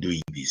in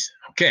doing this.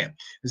 Okay.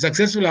 The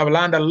successful have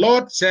learned a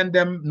lot. Send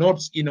them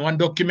notes in one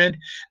document.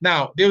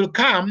 Now, they will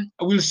come,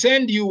 we'll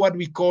send you what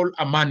we call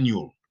a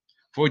manual.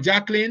 For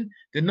Jacqueline,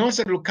 the notes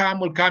that will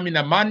come in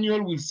a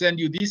manual. We'll send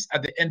you this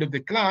at the end of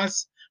the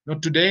class.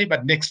 Not today,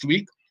 but next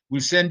week. We'll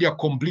send you a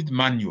complete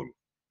manual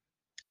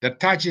that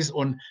touches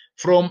on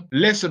from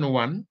lesson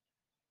 1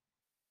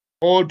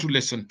 all to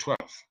lesson 12.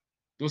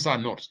 Those are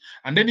notes.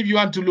 And then if you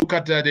want to look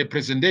at the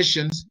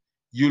presentations,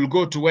 you'll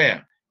go to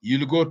where?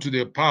 You'll go to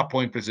the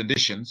PowerPoint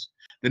presentations.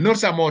 The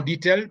notes are more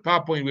detailed.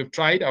 PowerPoint, we've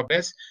tried our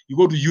best. You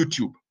go to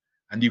YouTube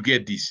and you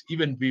get this.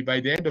 Even by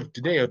the end of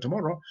today or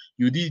tomorrow,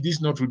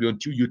 this note will be on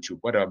YouTube,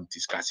 what I'm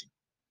discussing.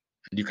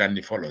 And you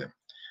can follow them.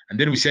 And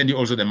then we send you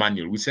also the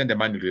manual. We send the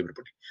manual to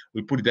everybody.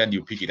 We put it there and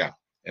you pick it up.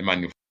 A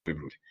manual for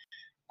everybody.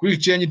 Quick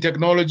change in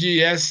technology.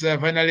 Yes,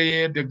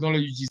 finally,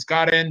 technology is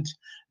current.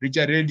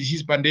 Richard, rare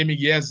disease pandemic.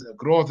 Yes,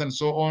 growth and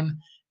so on.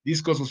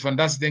 This course was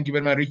fantastic. Thank you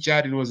very much,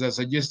 Richard. It was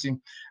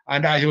suggesting,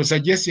 and I was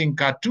suggesting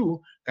Cat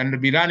 2 can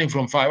be running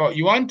from 5. Oh,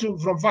 you want to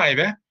from 5,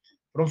 eh?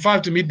 From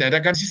 5 to midnight.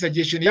 I can see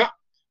suggestion. Yeah,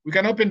 we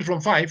can open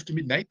from 5 to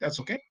midnight. That's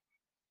okay.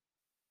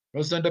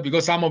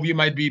 Because some of you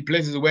might be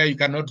places where you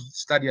cannot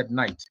study at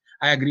night.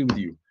 I agree with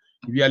you.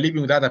 If you are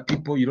living with other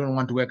people, you don't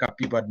want to wake up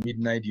people at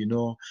midnight, you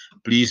know,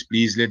 please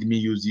let me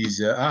use this.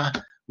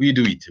 We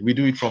do it. We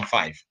do it from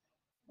 5.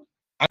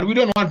 And we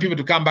don't want people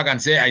to come back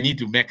and say, I need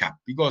to make up,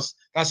 because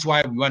that's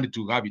why we wanted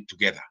to have it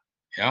together.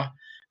 Yeah.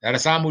 There are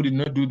some who did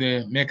not do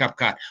the makeup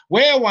card.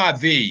 Where were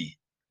they?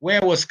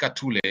 Where was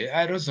Katule?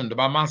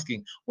 I'm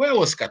asking, where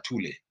was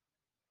Katule?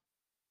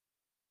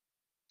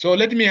 So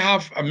let me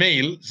have a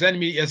mail. Send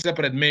me a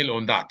separate mail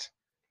on that.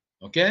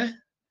 Okay?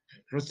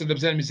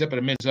 Send me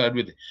separate mail so I do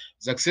it.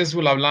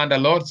 Successful, I've learned a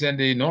lot. Send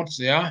the notes.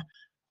 Yeah.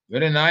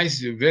 Very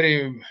nice.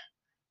 Very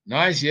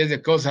nice. Yes, the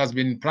course has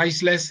been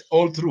priceless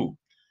all through.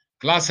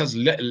 Class has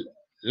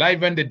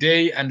livened the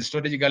day, and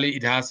strategically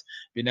it has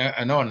been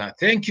an honor.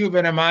 Thank you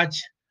very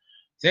much.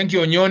 Thank you,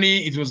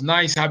 Onyoni. It was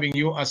nice having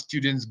you as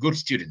students, good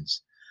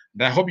students.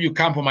 And I hope you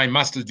come for my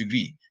master's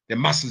degree, the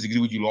master's degree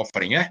which you're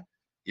offering.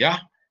 Yeah.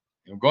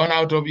 You've gone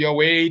out of your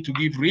way to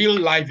give real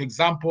life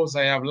examples.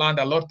 I have learned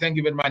a lot. Thank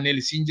you very much,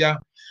 Nelly Sinja.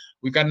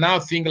 We can now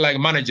think like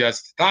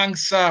managers.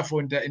 Thanks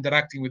for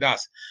interacting with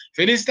us.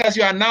 Felicitas,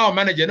 you are now a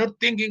manager, not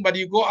thinking, but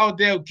you go out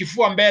there,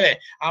 kifua mbele,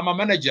 I'm a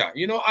manager,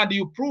 you know, and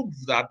you prove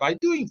that by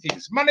doing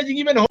things, managing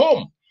even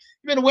home,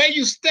 even where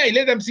you stay.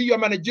 Let them see your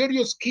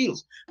managerial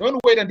skills. Don't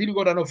wait until you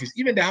go to an office.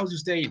 Even the house you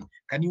stay in,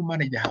 can you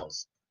manage the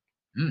house?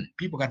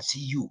 People can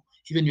see you,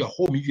 even your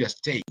home if you are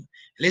staying.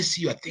 Let's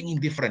see you are thinking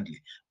differently,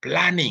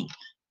 planning,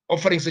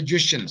 offering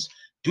suggestions,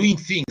 doing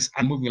things,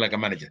 and moving like a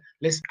manager.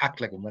 Let's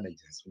act like a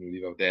managers when we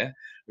live out there.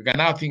 We can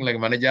now think like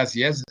managers.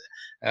 Yes,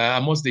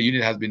 most the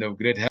unit has been of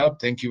great help.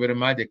 Thank you very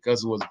much. The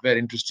course was very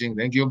interesting.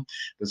 Thank you.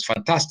 It was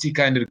fantastic.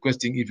 Kind of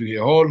requesting if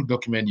you whole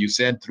document you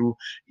send through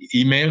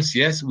emails.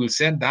 Yes, we'll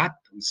send that.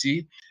 We'll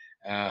see.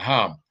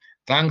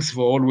 Thanks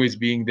for always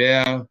being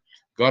there.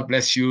 God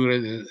bless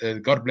you.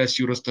 God bless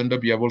you, Rostondo.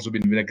 You have also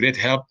been a great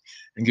help.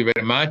 Thank you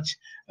very much.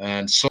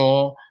 And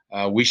so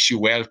wish you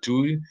well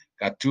too.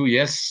 Cat2,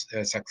 yes,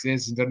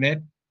 success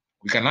internet.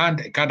 We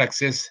can't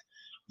access.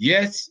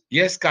 Yes,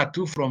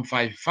 Cat2 from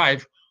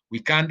 5.5. We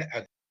can't.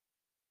 I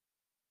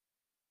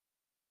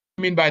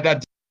mean by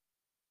that.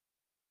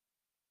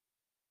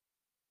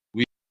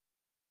 We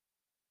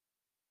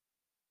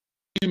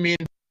mean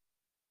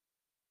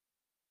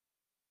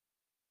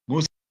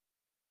most.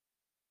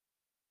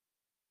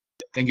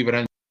 Thank you very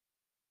much.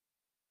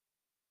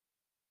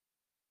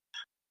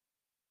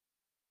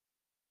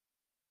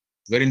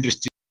 Very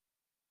interesting.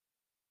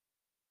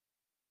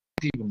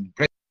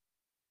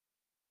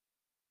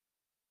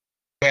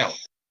 Well,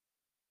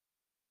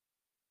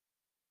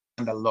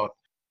 and a lot.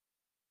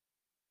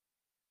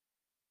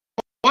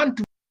 want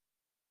to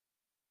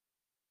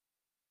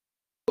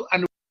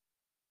and the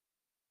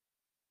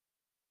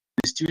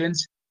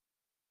students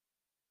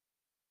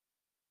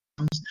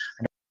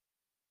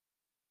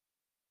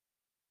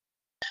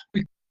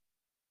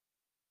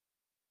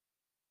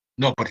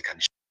nobody can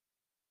share.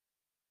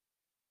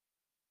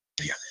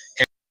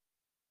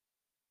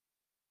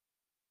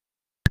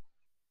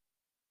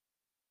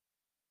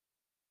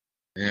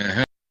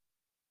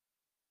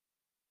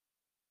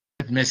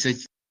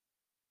 Message.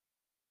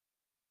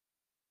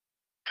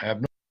 I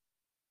have no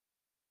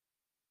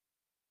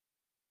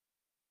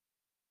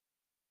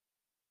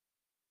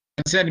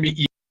send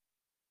me.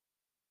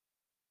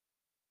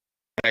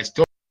 I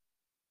stop.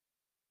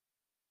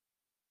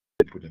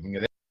 Put the finger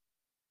there.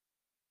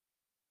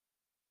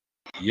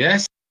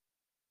 Yes.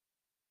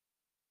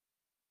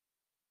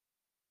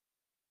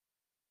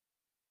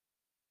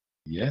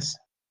 Yes.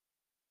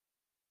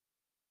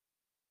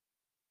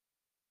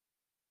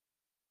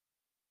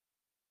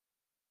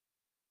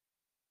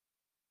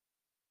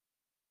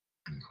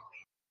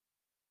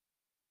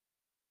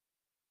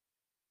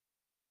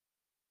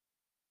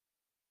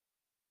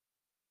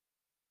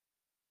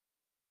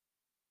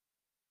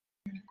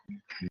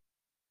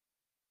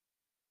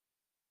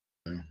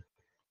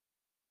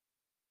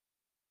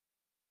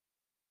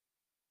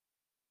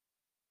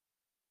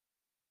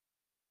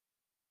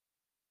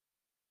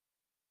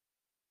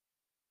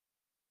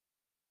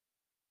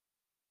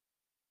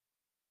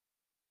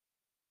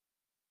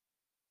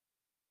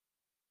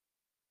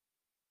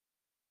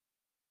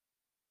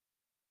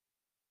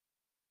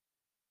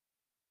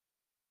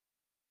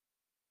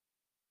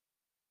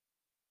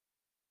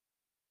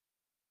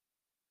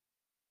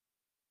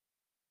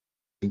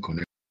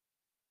 Connect.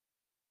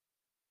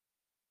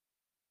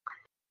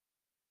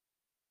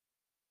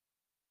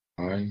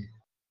 Hi.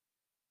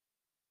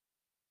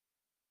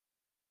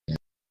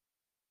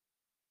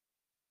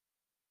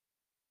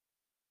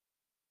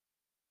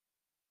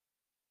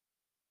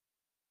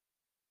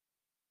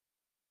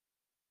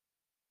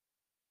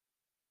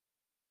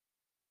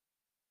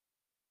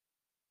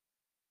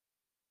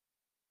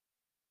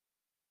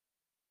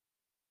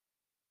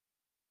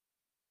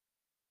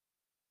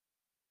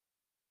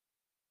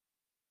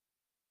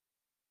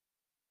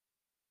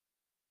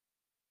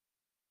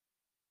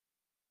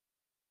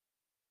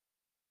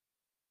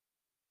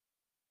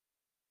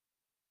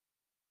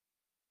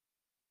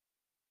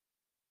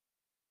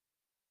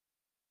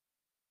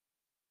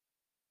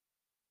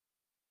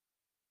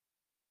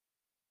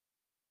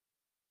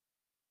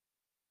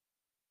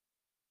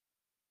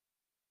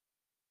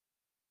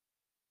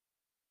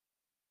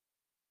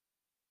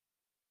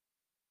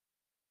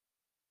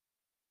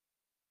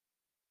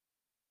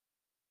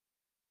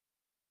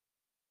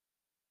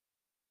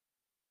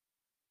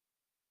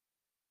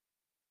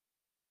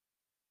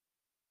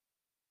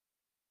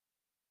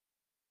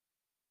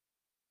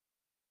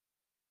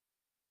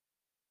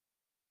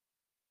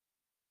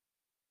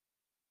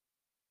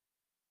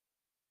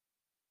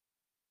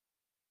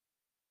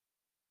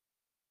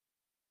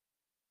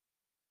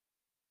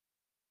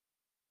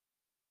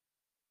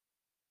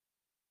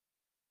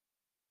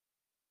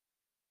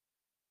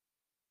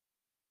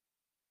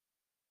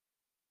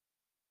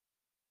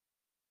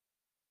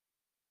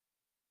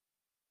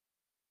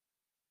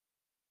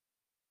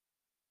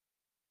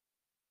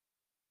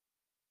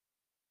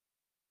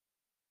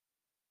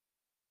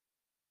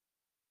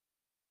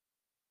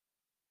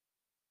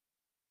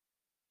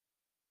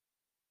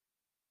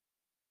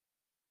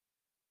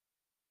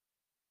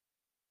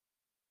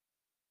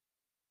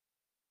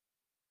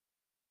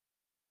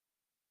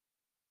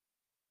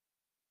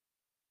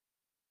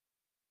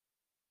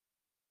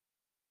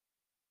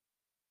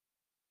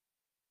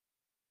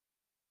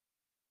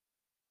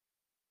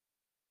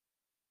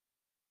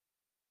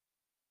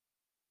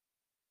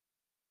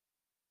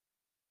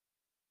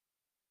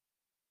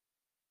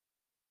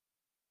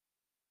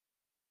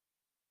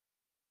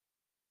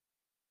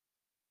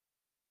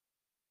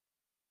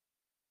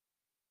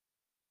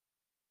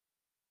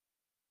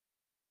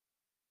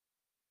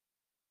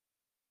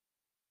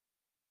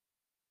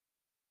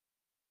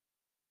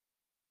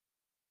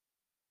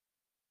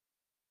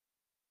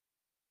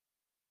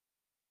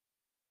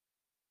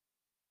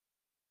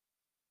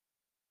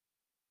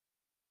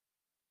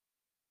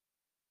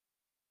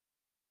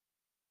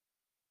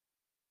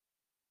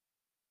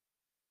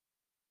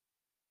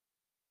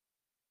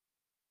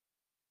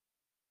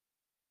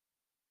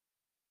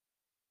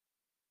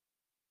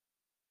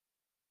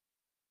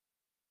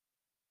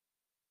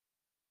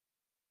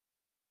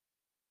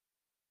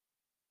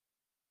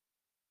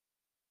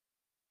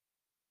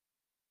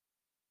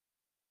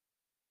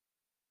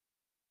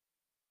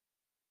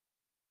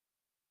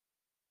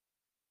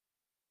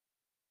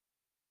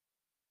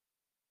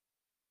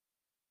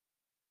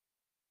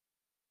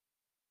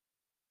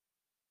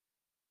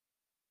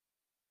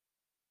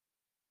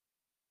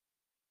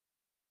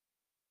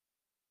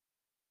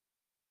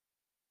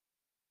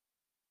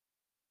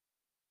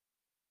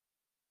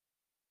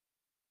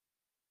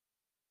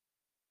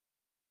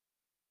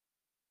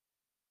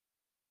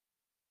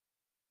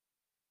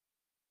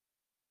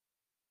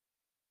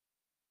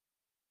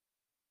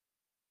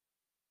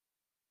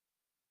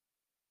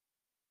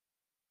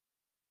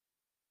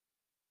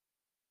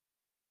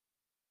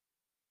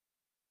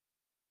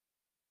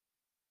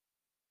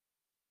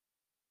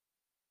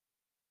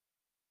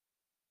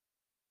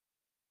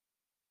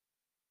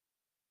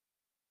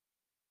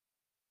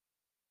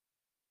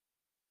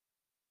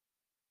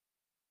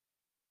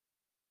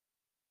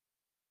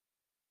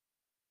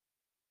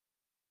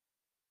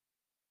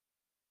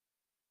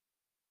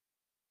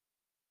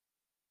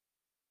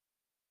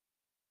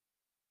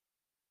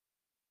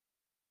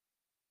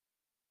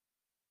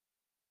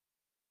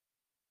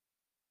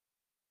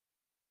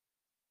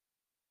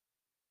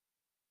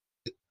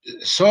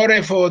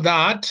 Sorry for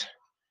that.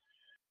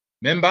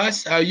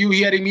 Members, are you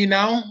hearing me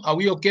now? Are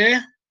we okay?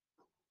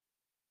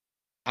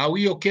 Are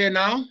we okay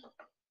now?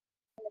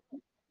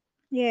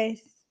 Yes.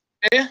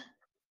 Yeah?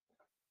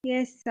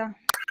 Yes, sir.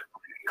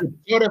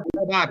 Sorry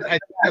for that. I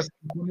think that's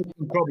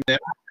a problem.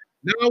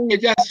 Now we're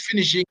just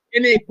finishing.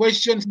 Any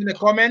questions in the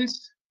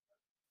comments?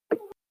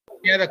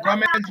 Any other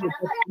comments?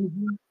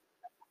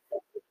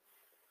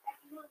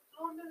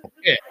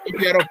 Okay.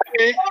 If you're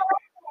okay,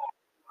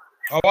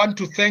 I want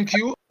to thank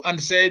you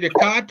and say the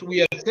cut,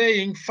 we are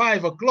saying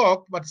 5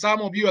 o'clock, but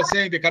some of you are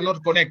saying they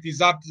cannot connect. Is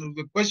that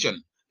the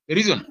question? The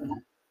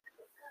reason?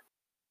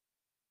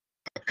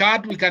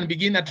 Cut, we can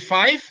begin at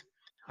 5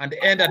 and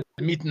end at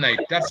midnight.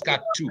 That's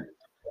cut 2.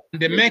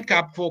 And the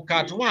makeup for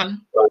cut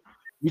 1,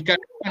 we can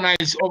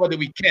organize over the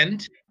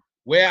weekend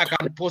where I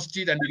can post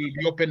it and it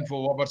will be open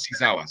for over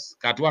 6 hours.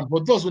 Cut 1,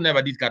 for those who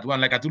never did cut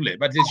 1 like Atule,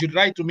 but they should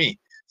write to me,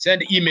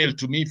 send email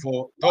to me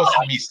for those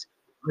who missed.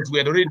 Because we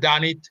had already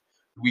done it,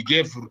 we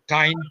gave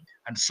time,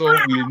 and so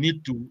we'll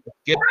need to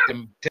get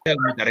them, tell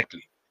me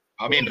directly.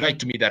 I mean, write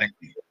to me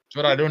directly,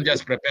 so that I don't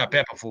just prepare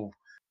paper for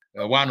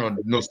one or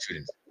no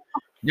students.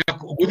 Yeah,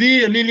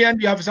 Goody, Lillian,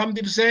 do you have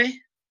something to say?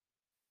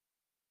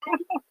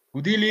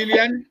 Goody,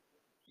 Lillian?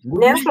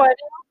 Goody? Yes, madam.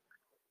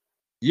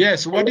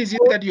 Yes, what is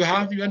it that you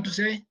want to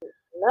say?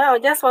 No, I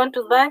just want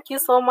to thank you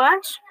so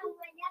much.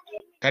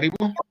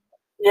 Karibu.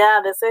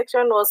 Yeah, the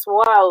section was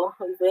wow.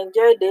 We've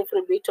enjoyed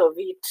every bit of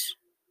it.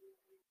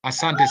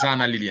 Asante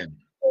sana, Lillian.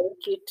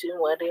 Thank you too,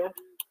 madam.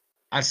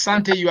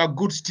 Asante, you are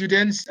good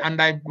students, and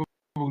I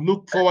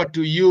look forward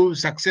to you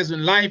success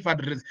in life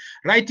and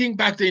writing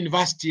back to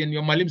university and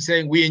your Malim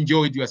saying we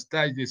enjoyed your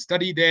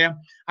study there,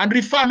 and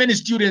refer many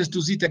students to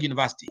ZTech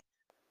University.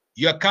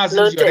 Your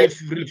cousins,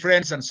 noted. Your real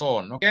friends, and so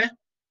on. Okay?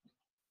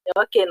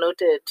 Okay,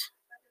 noted.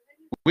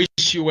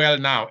 Wish you well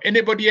now.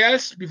 Anybody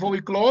else before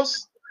we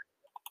close?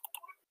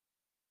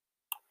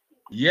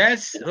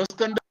 Yes,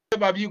 Roston,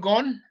 have you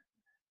gone?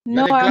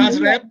 No, the class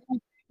rep?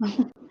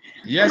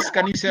 Yes,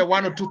 can you say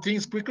 1 or 2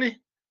 things quickly?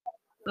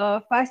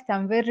 First,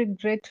 I'm very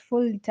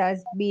grateful. It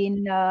has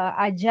been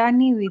a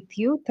journey with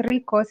you, 3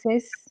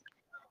 courses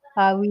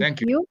with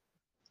Thank you.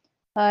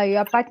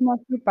 Your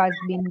partnership has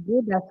been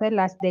good, as well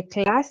as the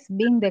class.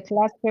 Being the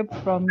class rep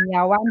from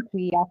year 1 to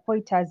year 4,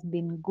 it has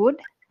been good.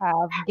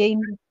 I've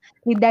gained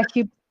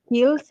leadership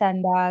skills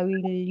and I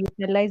will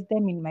utilize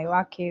them in my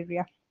work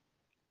area.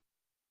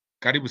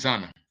 Karibu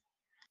sana.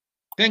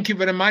 Thank you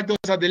very much.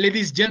 Those are the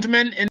ladies,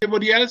 gentlemen.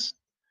 Anybody else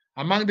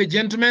among the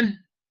gentlemen?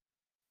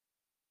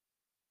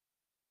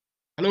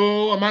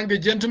 Hello, among the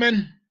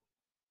gentlemen?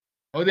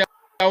 Oh, they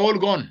are all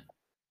gone.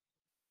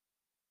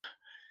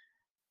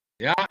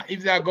 Yeah,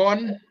 if they are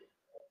gone,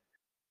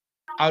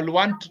 I'll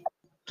want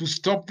to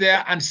stop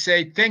there and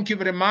say thank you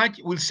very much.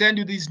 We'll send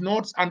you these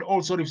notes and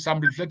also some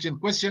reflection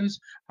questions,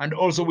 and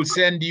also we'll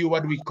send you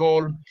what we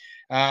call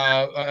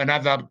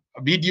another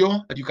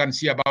video that you can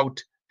see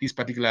about this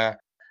particular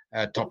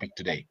topic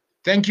today.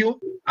 Thank you,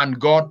 and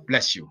God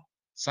bless you.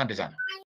 Asante sana.